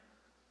man,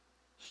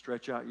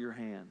 stretch out your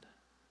hand.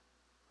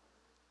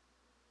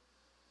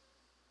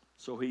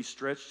 So he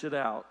stretched it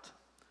out,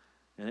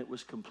 and it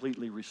was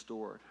completely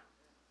restored.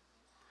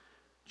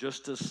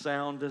 Just as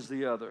sound as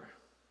the other.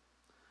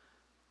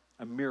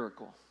 A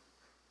miracle.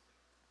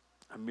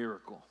 A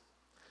miracle.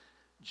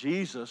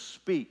 Jesus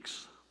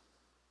speaks.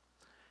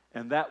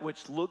 And that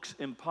which looks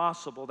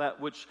impossible, that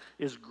which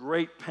is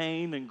great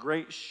pain and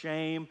great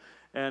shame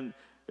and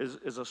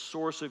is a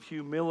source of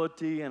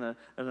humility and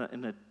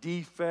a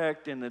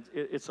defect, and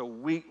it's a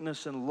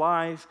weakness in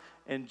life.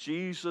 And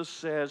Jesus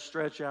says,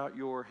 stretch out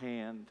your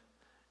hand,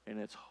 and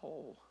it's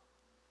whole.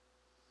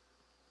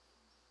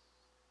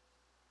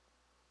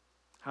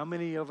 How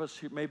many of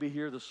us may be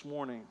here this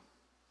morning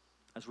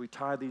as we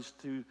tie these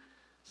two,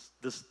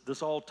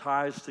 this all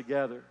ties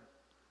together.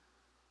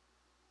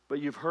 But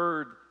you've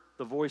heard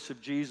the voice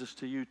of Jesus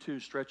to you too.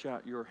 Stretch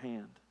out your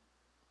hand.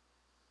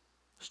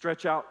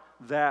 Stretch out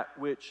that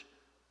which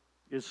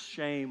is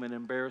shame and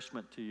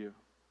embarrassment to you.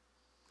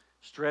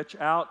 Stretch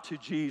out to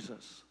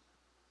Jesus.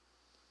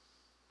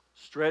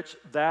 Stretch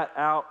that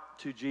out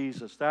to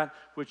Jesus. That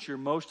which you're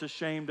most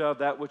ashamed of,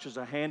 that which is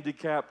a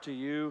handicap to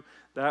you,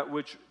 that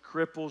which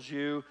cripples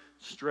you,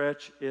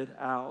 stretch it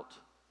out.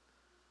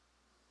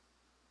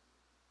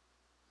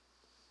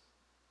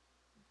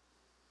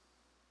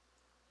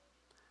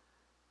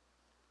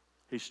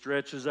 He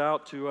stretches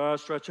out to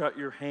us, stretch out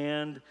your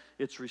hand,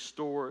 it's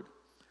restored.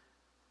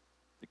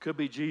 It could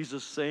be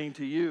Jesus saying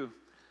to you,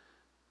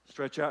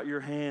 stretch out your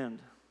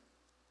hand,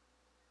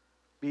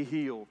 be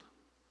healed.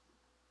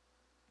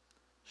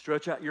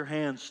 Stretch out your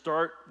hand,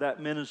 start that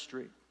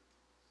ministry.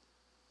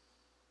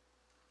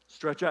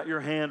 Stretch out your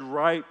hand,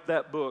 write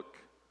that book.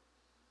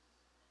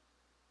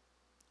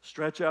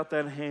 Stretch out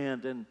that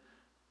hand and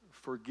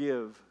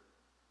forgive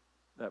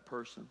that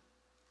person.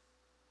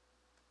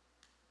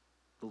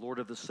 The Lord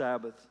of the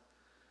Sabbath,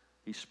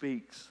 He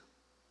speaks.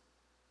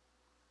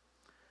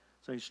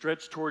 So you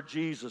stretch toward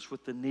Jesus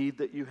with the need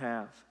that you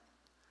have.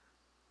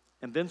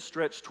 And then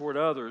stretch toward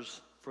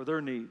others for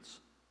their needs.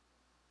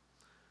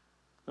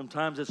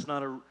 Sometimes it's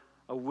not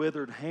a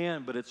withered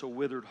hand, but it's a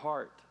withered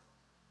heart.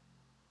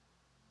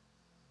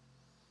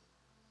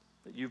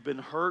 That you've been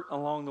hurt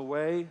along the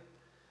way,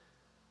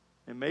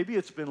 and maybe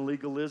it's been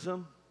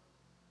legalism,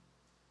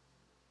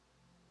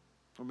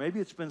 or maybe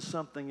it's been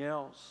something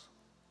else,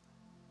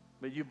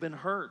 but you've been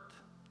hurt.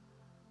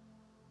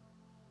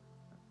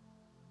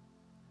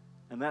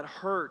 And that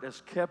hurt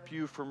has kept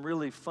you from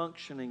really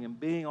functioning and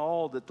being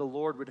all that the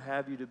Lord would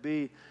have you to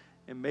be.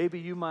 And maybe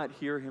you might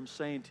hear Him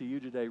saying to you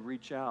today,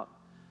 reach out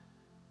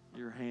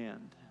your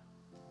hand.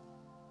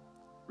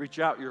 Reach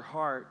out your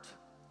heart.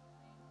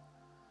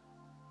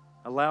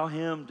 Allow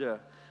Him to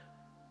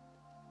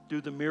do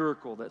the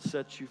miracle that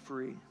sets you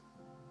free.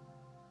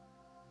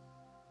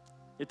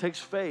 It takes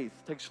faith.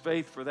 It takes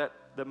faith for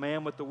the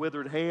man with the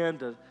withered hand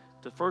to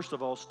first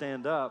of all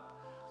stand up.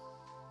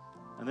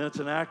 And then it's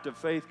an act of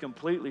faith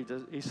completely.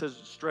 He says,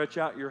 stretch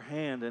out your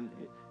hand. And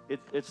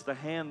it's the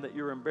hand that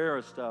you're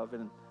embarrassed of.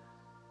 And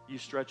you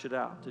stretch it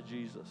out to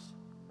Jesus.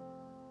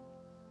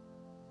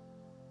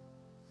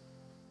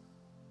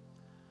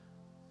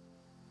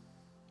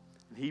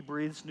 And He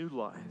breathes new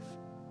life.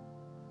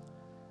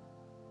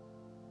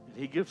 And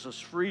He gives us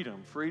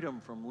freedom.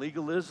 Freedom from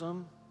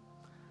legalism.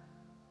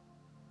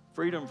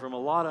 Freedom from a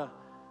lot of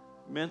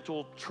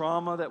mental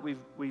trauma that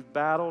we've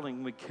battled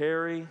and we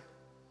carry.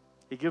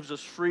 He gives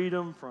us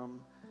freedom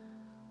from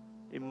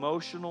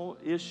emotional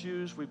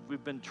issues.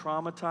 We've been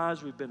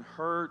traumatized. We've been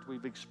hurt.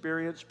 We've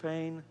experienced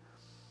pain.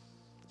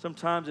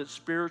 Sometimes it's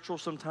spiritual.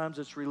 Sometimes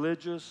it's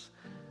religious.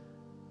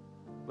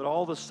 But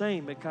all the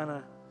same, it kind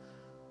of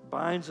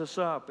binds us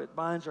up. It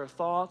binds our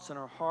thoughts and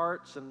our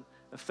hearts and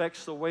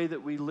affects the way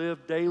that we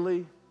live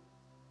daily.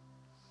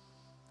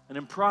 And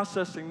in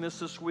processing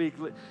this week,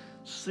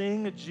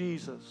 seeing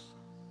Jesus,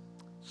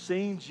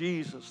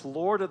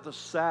 Lord of the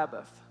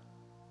Sabbath,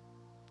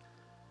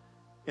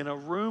 in a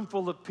room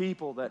full of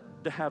people that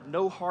have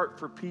no heart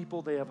for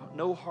people, they have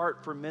no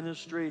heart for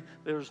ministry,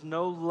 there's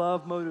no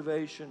love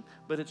motivation,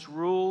 but it's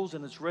rules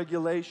and it's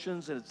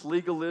regulations and it's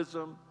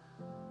legalism.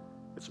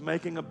 It's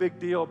making a big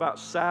deal about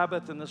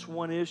Sabbath and this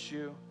one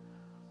issue.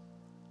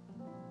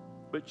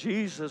 But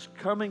Jesus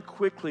coming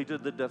quickly to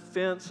the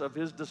defense of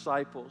His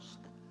disciples,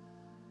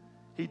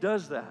 He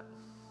does that.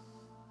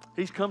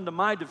 He's come to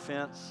my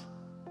defense.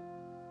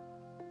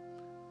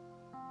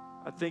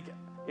 I think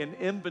in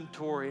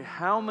inventory,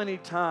 how many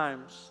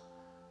times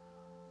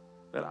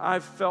that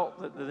I've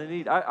felt that the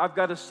need, I've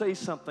got to say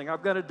something,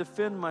 I've got to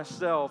defend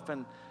myself,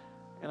 and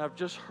I've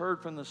just heard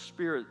from the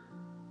Spirit,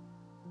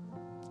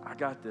 I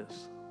got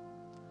this.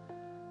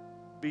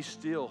 Be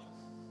still.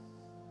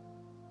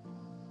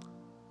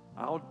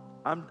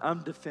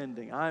 I'm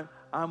defending.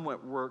 I'm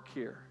at work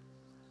here.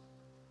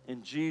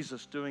 And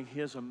Jesus doing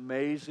his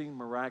amazing,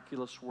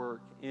 miraculous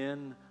work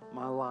in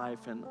my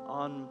life and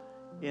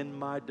in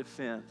my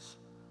defense.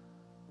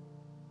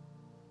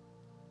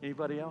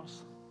 Anybody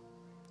else?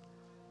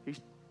 He's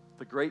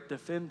the great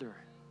defender.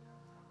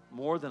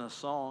 More than a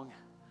song.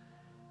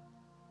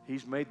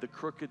 He's made the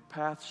crooked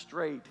path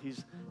straight.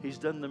 He's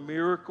done the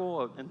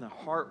miracle and the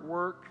heart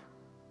work.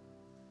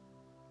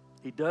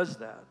 He does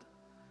that.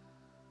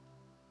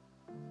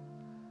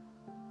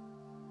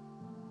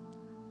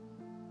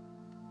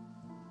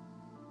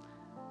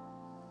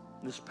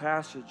 This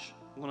passage,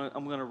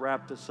 I'm going to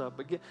wrap this up.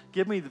 But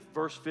give me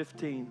verse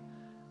 15.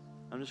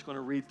 I'm just going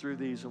to read through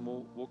these and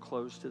we'll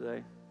close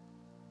today.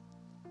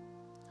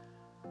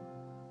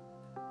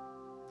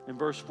 In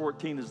verse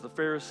 14 is the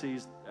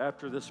Pharisees,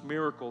 after this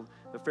miracle,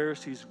 the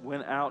Pharisees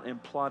went out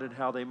and plotted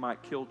how they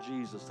might kill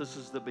Jesus. This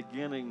is the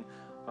beginning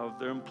of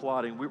them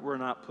plotting. We're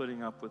not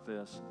putting up with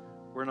this.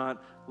 We're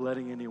not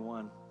letting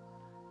anyone.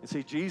 And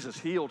see, Jesus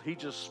healed. He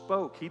just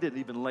spoke. He didn't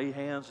even lay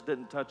hands,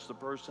 didn't touch the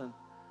person.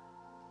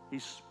 He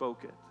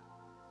spoke it.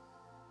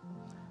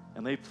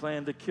 And they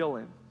planned to kill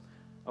him.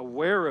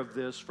 Aware of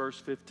this, verse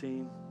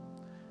 15,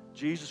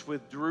 Jesus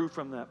withdrew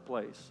from that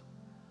place.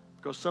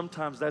 Because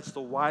sometimes that's the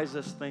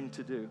wisest thing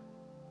to do.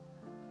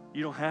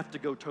 You don't have to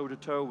go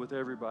toe-to-toe with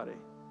everybody.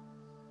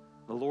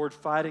 The Lord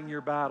fighting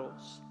your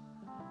battles.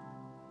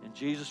 And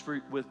Jesus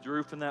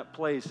withdrew from that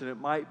place. And it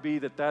might be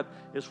that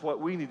is what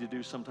we need to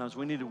do sometimes.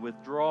 We need to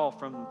withdraw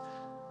from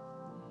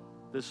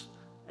this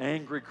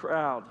angry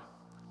crowd.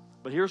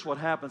 But here's what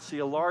happened. See,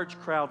 a large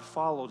crowd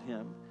followed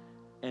him,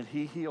 and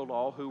he healed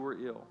all who were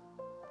ill.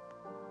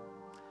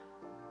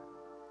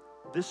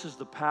 This is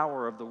the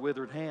power of the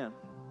withered hand.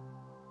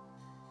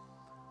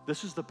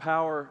 This is the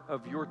power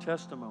of your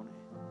testimony.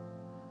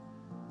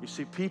 You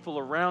see, people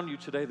around you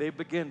today, they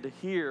begin to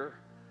hear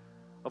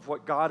of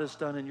what God has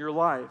done in your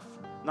life.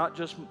 Not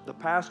just the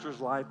pastor's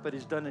life, but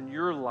he's done in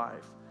your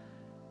life.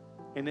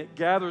 And it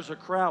gathers a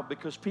crowd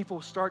because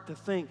people start to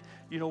think,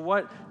 you know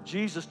what?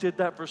 Jesus did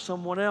that for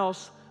someone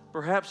else.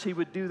 Perhaps he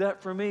would do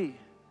that for me.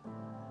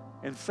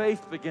 And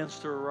faith begins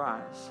to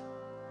arise.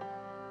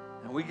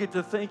 And we get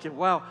to thinking,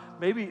 wow,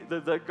 maybe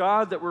the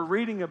God that we're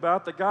reading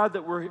about, the God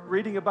that we're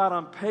reading about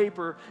on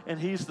paper, and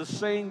he's the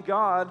same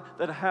God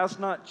that has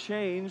not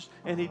changed,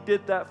 and he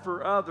did that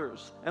for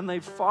others. And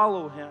they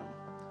follow him.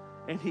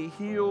 And he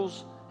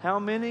heals how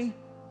many?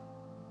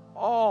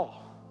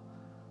 All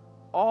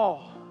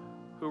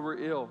who were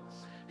ill.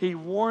 He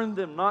warned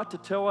them not to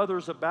tell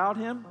others about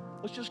him.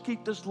 Let's just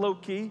keep this low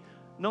key.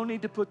 No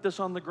need to put this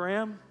on the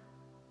gram.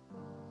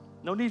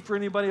 No need for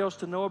anybody else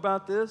to know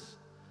about this.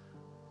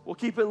 We'll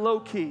keep it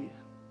low key.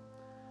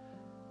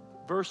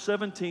 Verse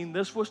 17,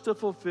 this was to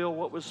fulfill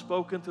what was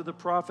spoken through the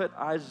prophet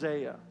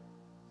Isaiah.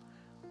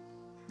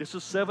 This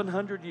is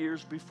 700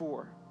 years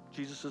before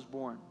Jesus is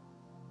born.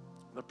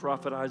 The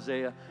prophet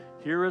Isaiah,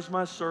 here is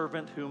my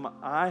servant whom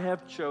I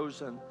have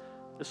chosen.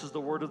 This is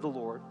the word of the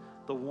Lord.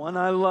 The one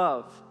I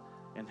love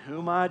and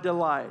whom I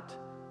delight.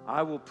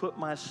 I will put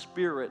my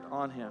spirit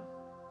on him.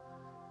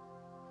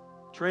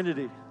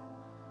 Trinity.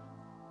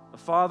 The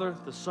Father,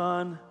 the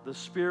Son, the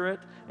Spirit,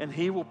 and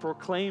he will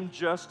proclaim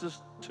justice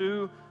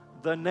to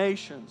the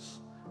nations.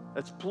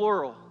 That's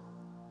plural.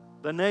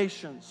 The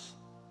nations.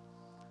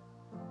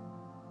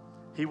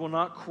 He will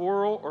not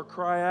quarrel or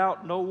cry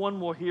out. No one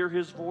will hear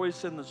his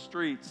voice in the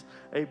streets.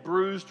 A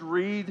bruised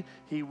reed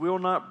he will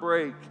not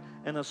break,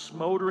 and a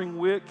smoldering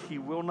wick he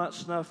will not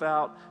snuff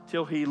out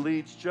till he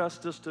leads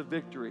justice to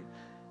victory.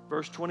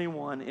 Verse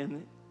 21,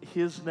 in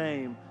his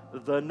name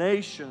the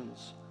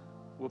nations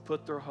will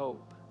put their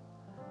hope.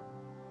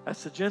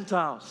 That's the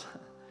Gentiles.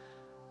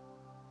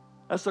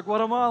 That's the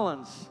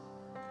Guatemalans.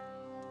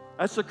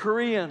 That's the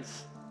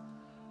Koreans.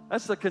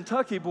 That's the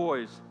Kentucky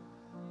boys.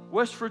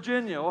 West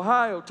Virginia,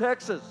 Ohio,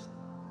 Texas.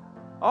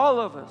 All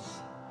of us.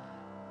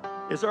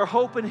 Is our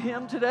hope in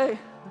him today?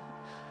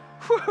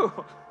 Whew.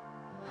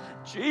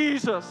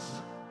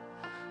 Jesus.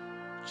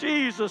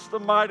 Jesus, the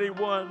mighty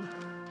one.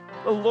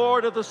 The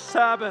Lord of the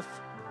Sabbath.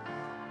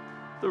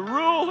 The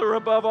ruler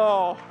above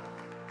all.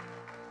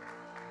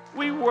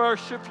 We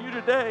worship you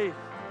today.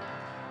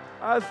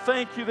 I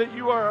thank you that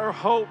you are our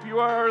hope. You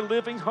are our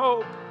living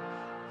hope.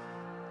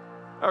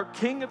 Our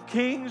King of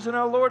kings and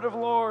our Lord of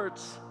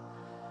lords.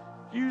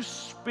 You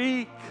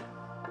speak.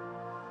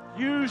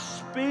 You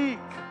speak.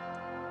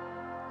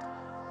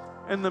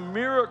 And the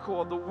miracle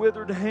of the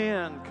withered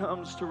hand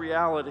comes to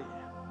reality.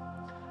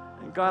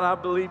 And God,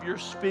 I believe you're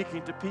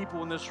speaking to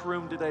people in this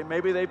room today.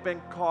 Maybe they've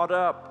been caught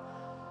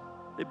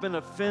up. They've been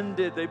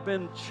offended. They've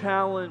been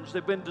challenged.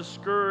 They've been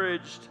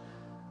discouraged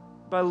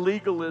by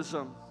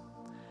legalism.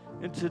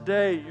 And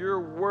today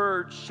your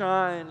word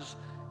shines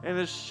and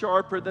is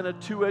sharper than a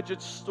two-edged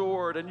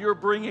sword, and you're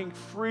bringing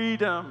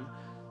freedom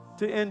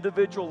to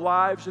individual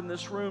lives in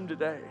this room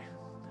today.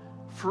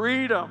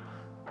 Freedom,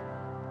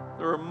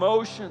 their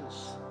emotions,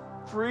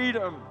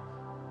 freedom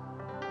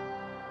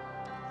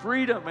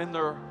in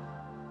their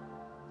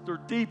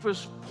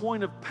deepest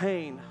point of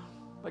pain.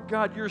 But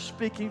God, you're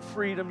speaking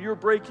freedom. You're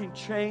breaking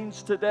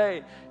chains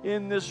today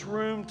in this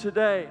room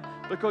today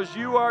because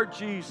you are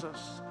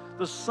Jesus,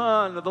 the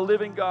Son of the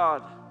living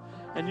God.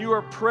 And you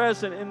are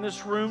present in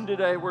this room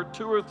today where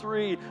 2 or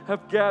 3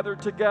 have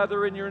gathered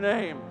together in your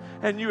name,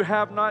 and you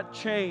have not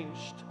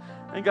changed.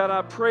 And God,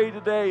 I pray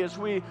today as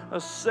we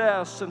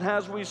assess and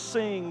as we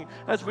sing,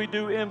 as we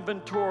do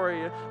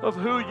inventory of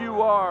who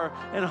you are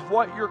and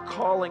what you're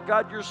calling.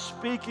 God, you're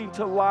speaking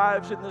to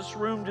lives in this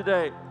room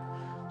today.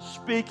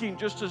 Speaking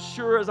just as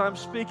sure as I'm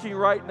speaking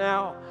right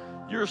now.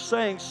 You're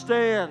saying,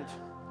 stand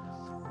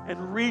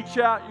and reach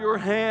out your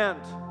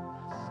hand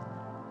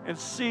and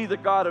see the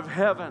God of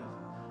heaven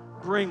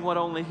bring what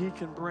only He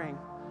can bring.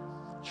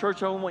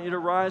 Church, I want you to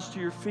rise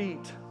to your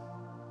feet.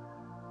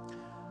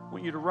 I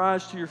want you to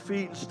rise to your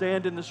feet and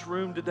stand in this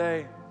room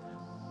today.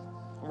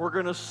 And we're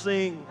going to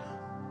sing,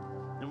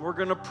 and we're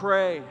going to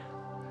pray,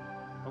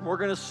 and we're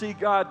going to see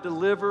God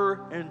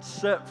deliver and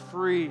set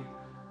free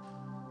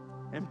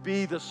and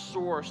be the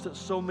source that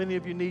so many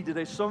of you need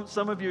today.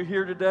 Some of you are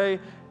here today,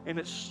 and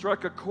it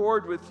struck a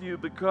chord with you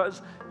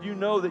because you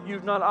know that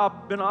you've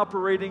not been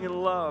operating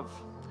in love.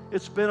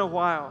 It's been a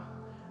while.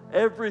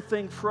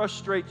 Everything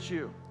frustrates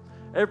you.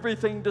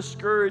 Everything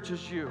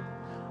discourages you.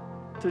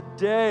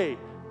 Today,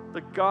 the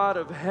God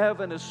of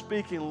heaven is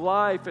speaking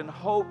life and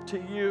hope to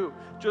you,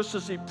 just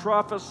as He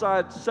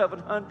prophesied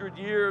 700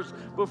 years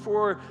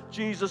before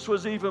Jesus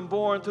was even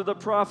born through the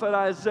prophet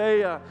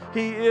Isaiah.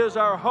 He is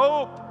our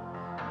hope.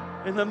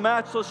 In the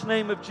matchless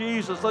name of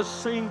Jesus, let's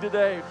sing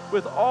today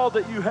with all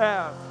that you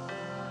have.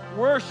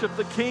 Worship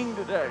the King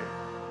today.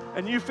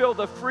 And you feel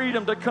the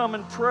freedom to come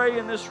and pray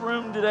in this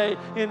room today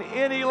in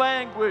any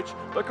language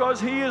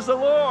because He is the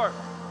Lord.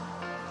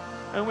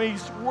 And we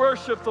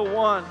worship the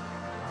one.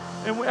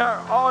 And our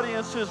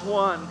audience is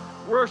one.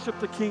 Worship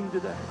the King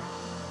today.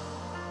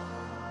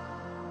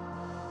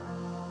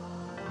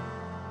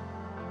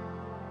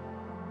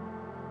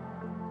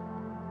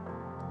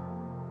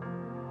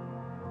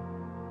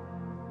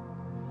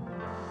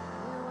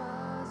 There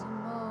was a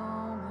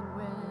moment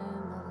when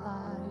the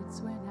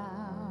lights went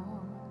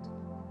out,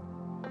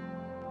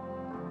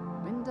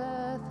 when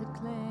death had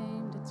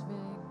claimed its victory.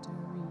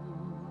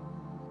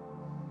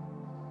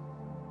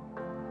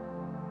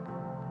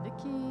 The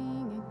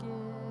King had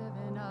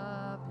given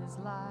up His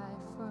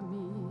life for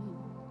me.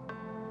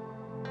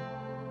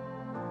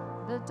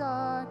 The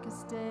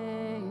darkest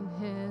day in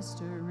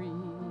history.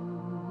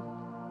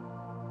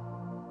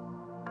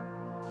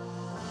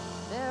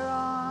 There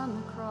on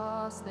the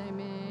cross they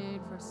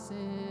made for sinners.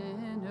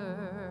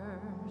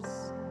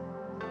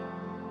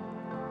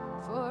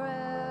 For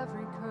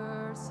every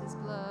curse His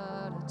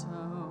blood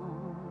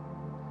atoned.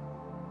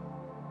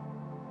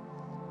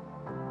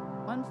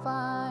 One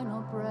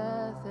final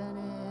breath and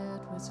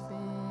it was finished.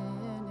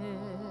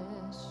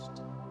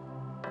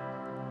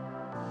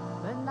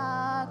 But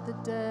not the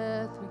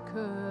death we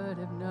could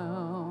have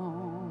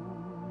known.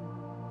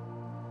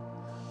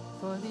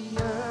 For the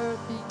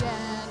earth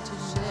began to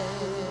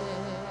shake,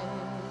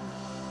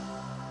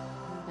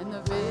 and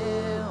the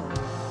veil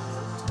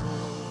was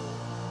torn.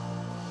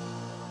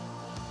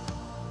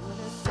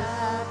 The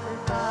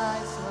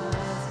sacrifice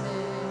was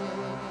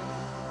made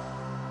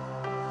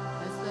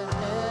as the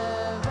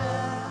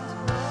heavens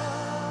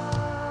roared.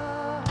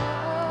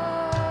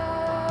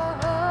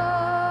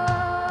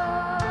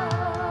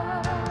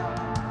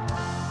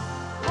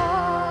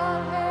 All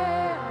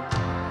hail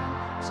King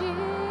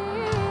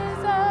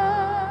Jesus.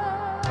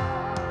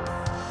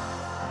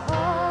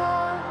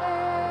 All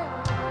hail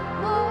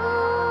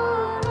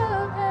Lord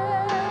of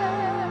heaven.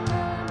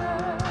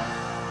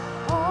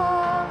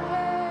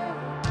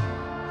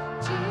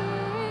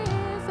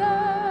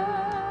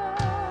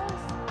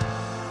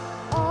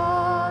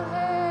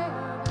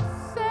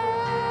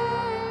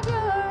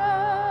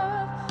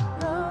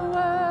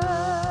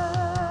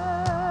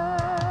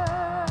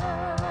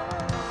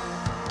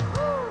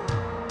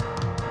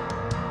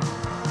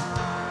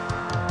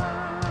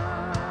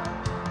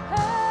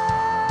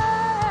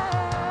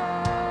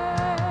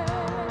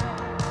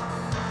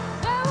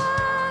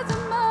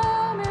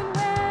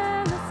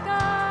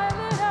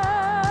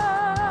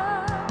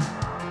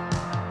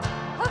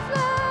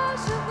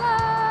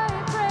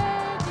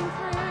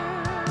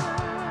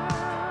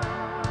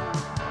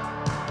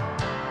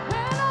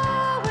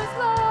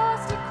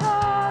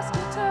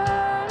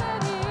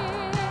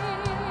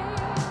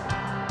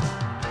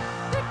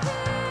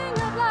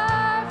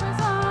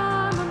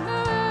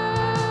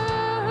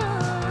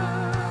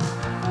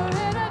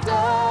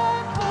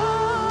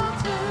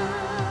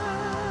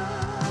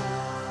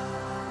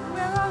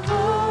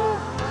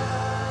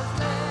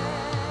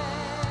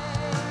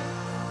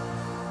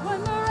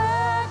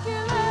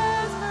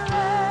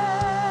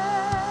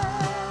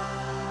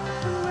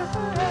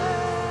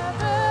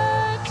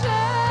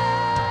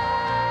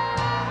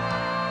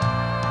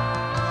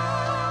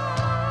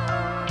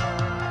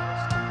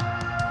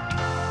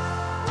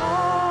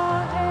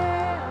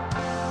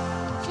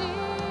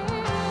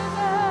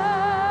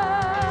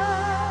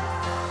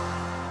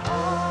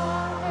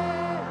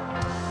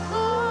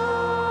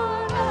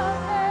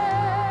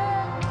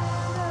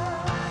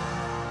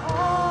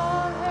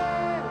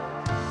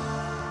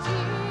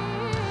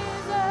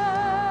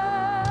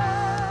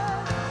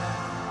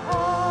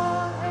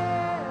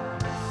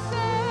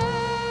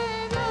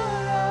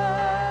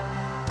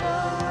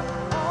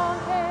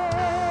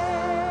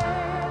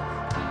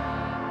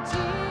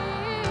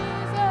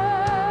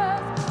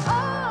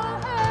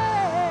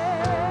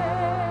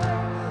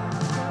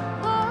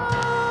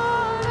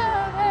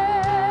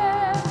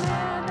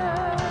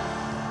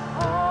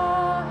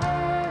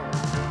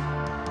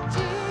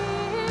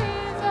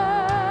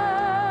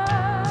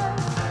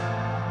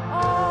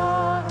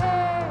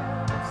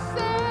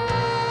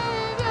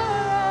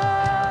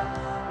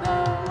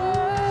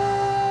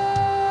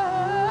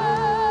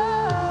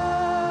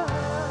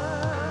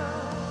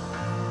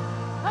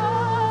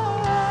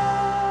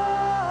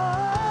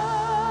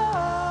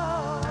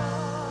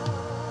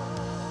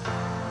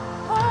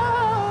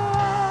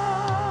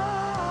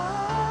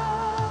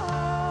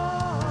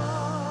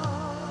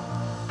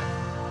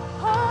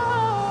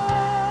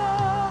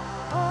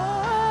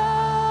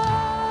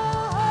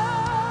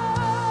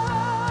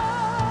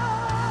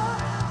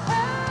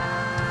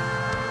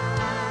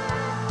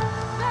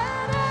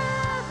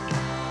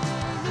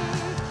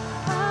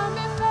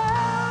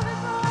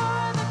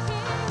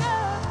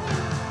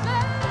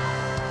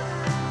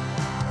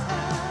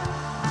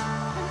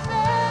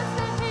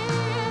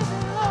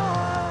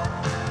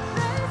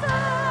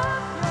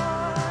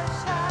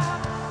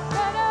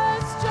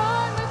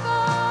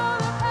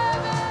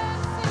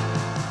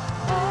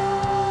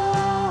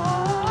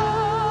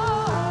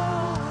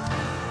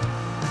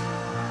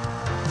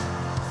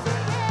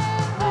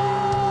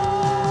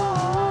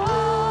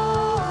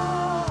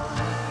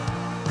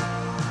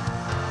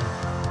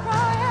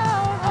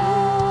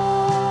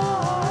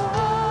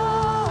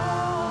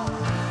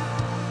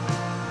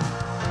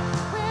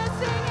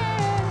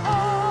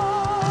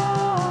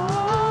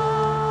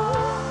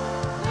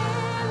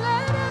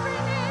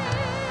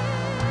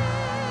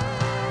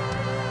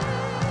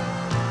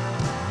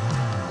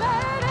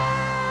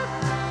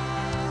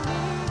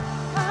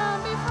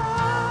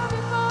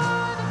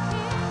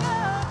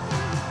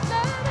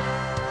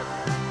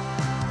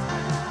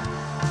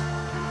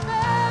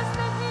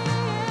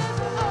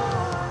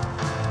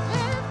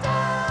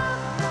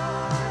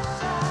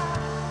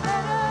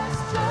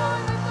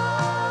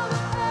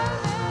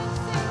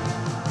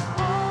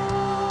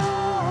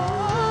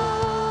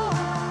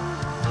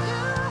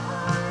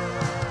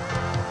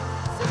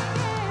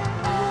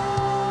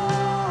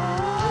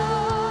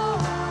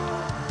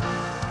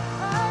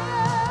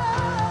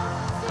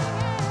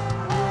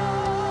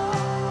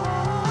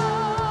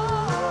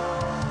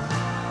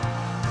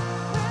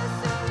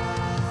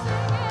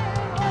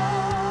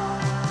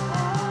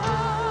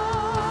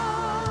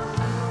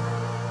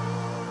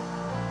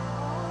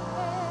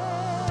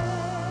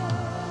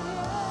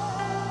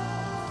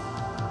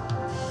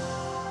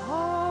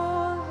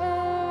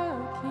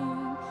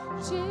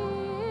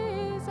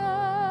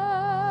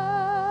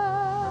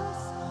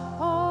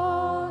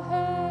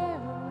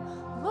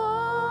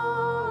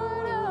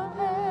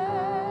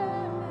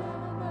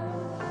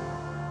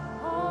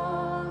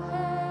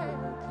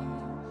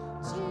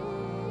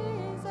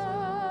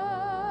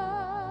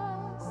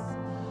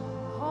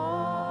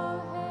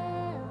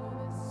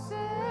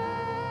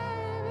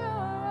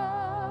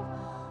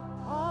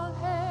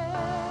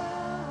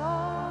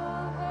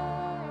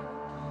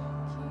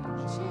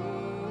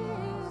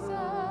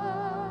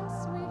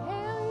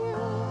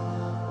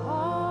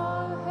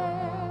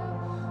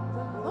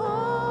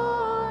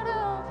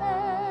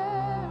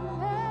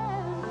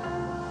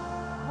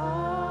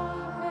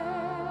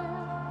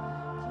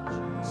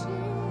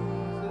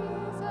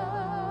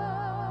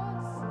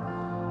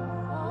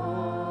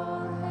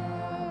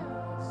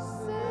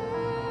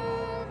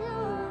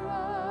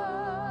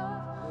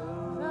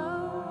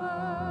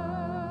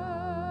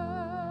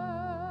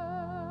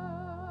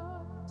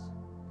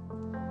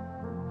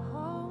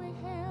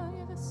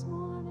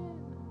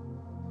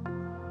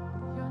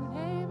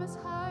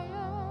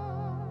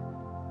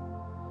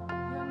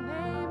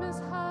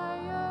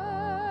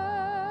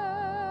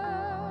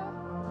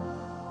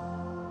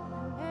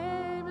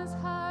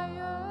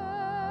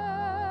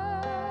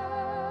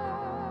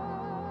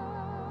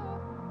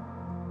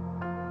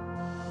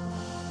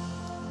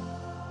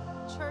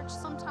 church,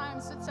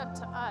 sometimes it's up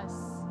to us.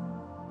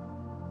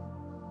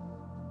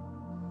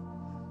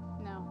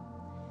 No,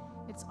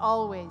 it's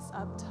always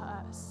up to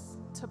us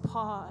to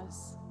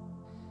pause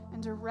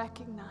and to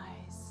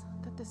recognize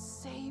that the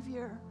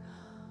Savior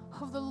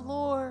of the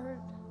Lord,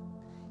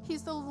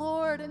 He's the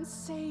Lord and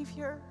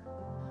Savior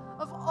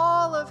of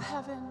all of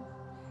heaven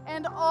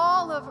and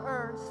all of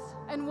earth,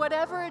 and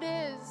whatever it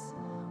is,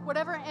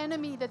 whatever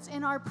enemy that's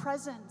in our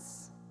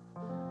presence,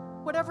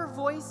 whatever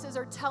voices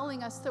are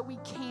telling us that we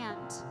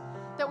can't,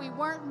 that we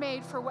weren't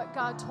made for what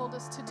God told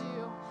us to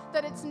do,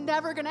 that it's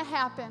never going to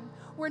happen,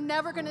 we're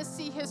never going to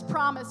see His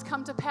promise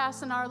come to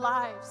pass in our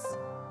lives.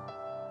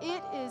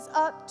 It is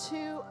up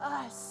to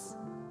us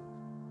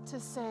to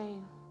say,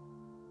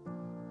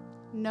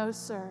 no,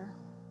 sir.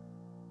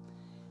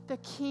 The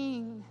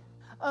King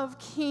of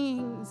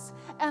Kings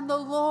and the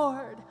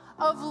Lord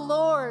of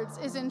Lords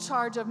is in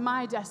charge of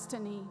my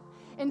destiny.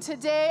 And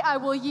today I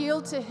will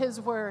yield to His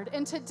word.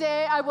 And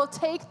today I will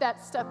take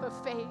that step of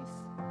faith.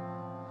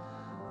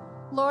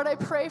 Lord, I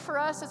pray for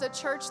us as a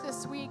church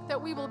this week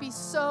that we will be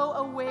so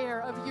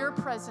aware of Your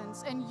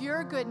presence and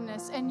Your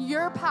goodness and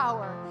Your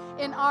power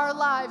in our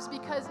lives,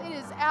 because it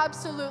is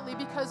absolutely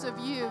because of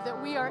You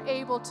that we are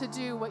able to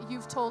do what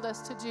You've told us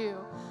to do.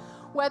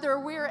 Whether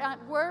we're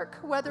at work,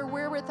 whether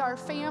we're with our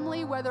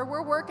family, whether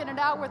we're working it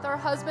out with our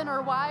husband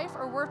or wife,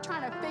 or we're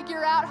trying to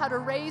figure out how to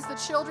raise the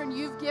children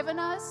You've given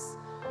us,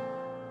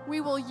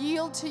 we will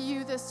yield to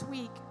You this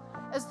week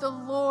as the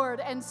Lord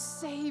and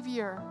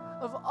Savior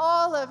of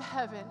all of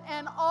heaven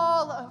and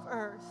all of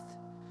earth,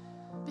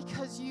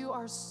 because You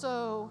are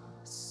so,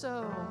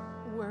 so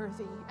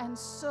worthy and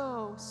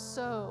so,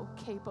 so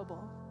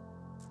capable.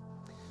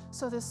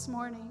 So this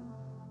morning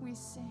we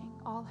sing,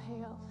 all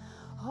hail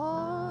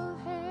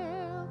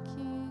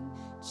King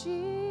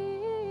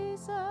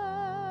Jesus.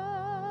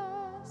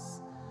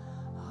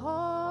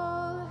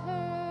 All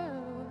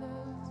hail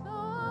the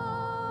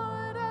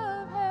Lord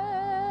of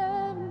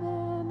heaven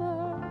and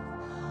earth.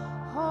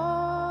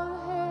 All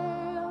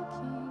hail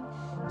King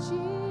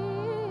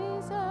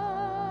Jesus.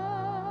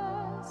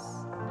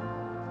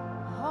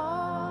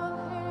 All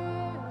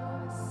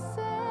hail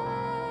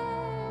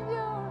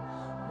Savior.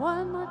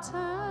 One more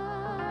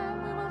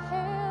time we will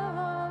hail,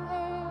 all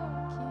hail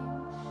King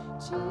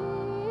Jesus.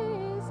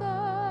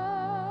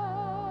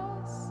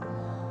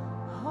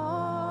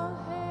 All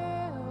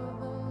hail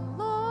the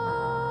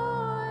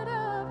Lord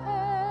of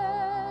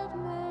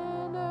heaven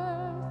and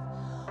earth.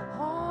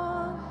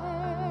 All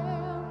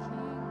hail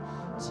King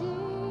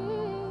Jesus.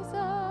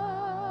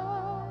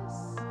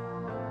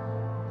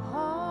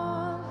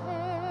 All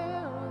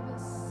hail the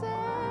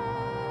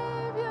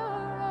Savior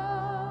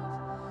of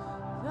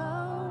the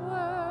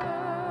world.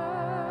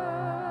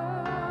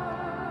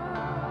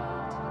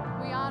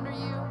 We honor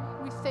You.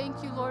 We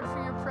thank You, Lord,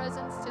 for Your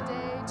presence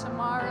today,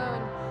 tomorrow,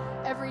 and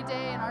every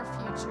day in our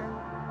future.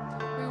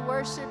 We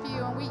worship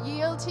You and we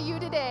yield to You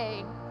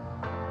today.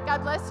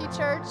 God bless you,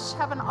 church.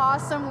 Have an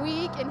awesome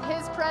week in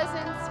His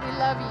presence. We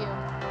love you.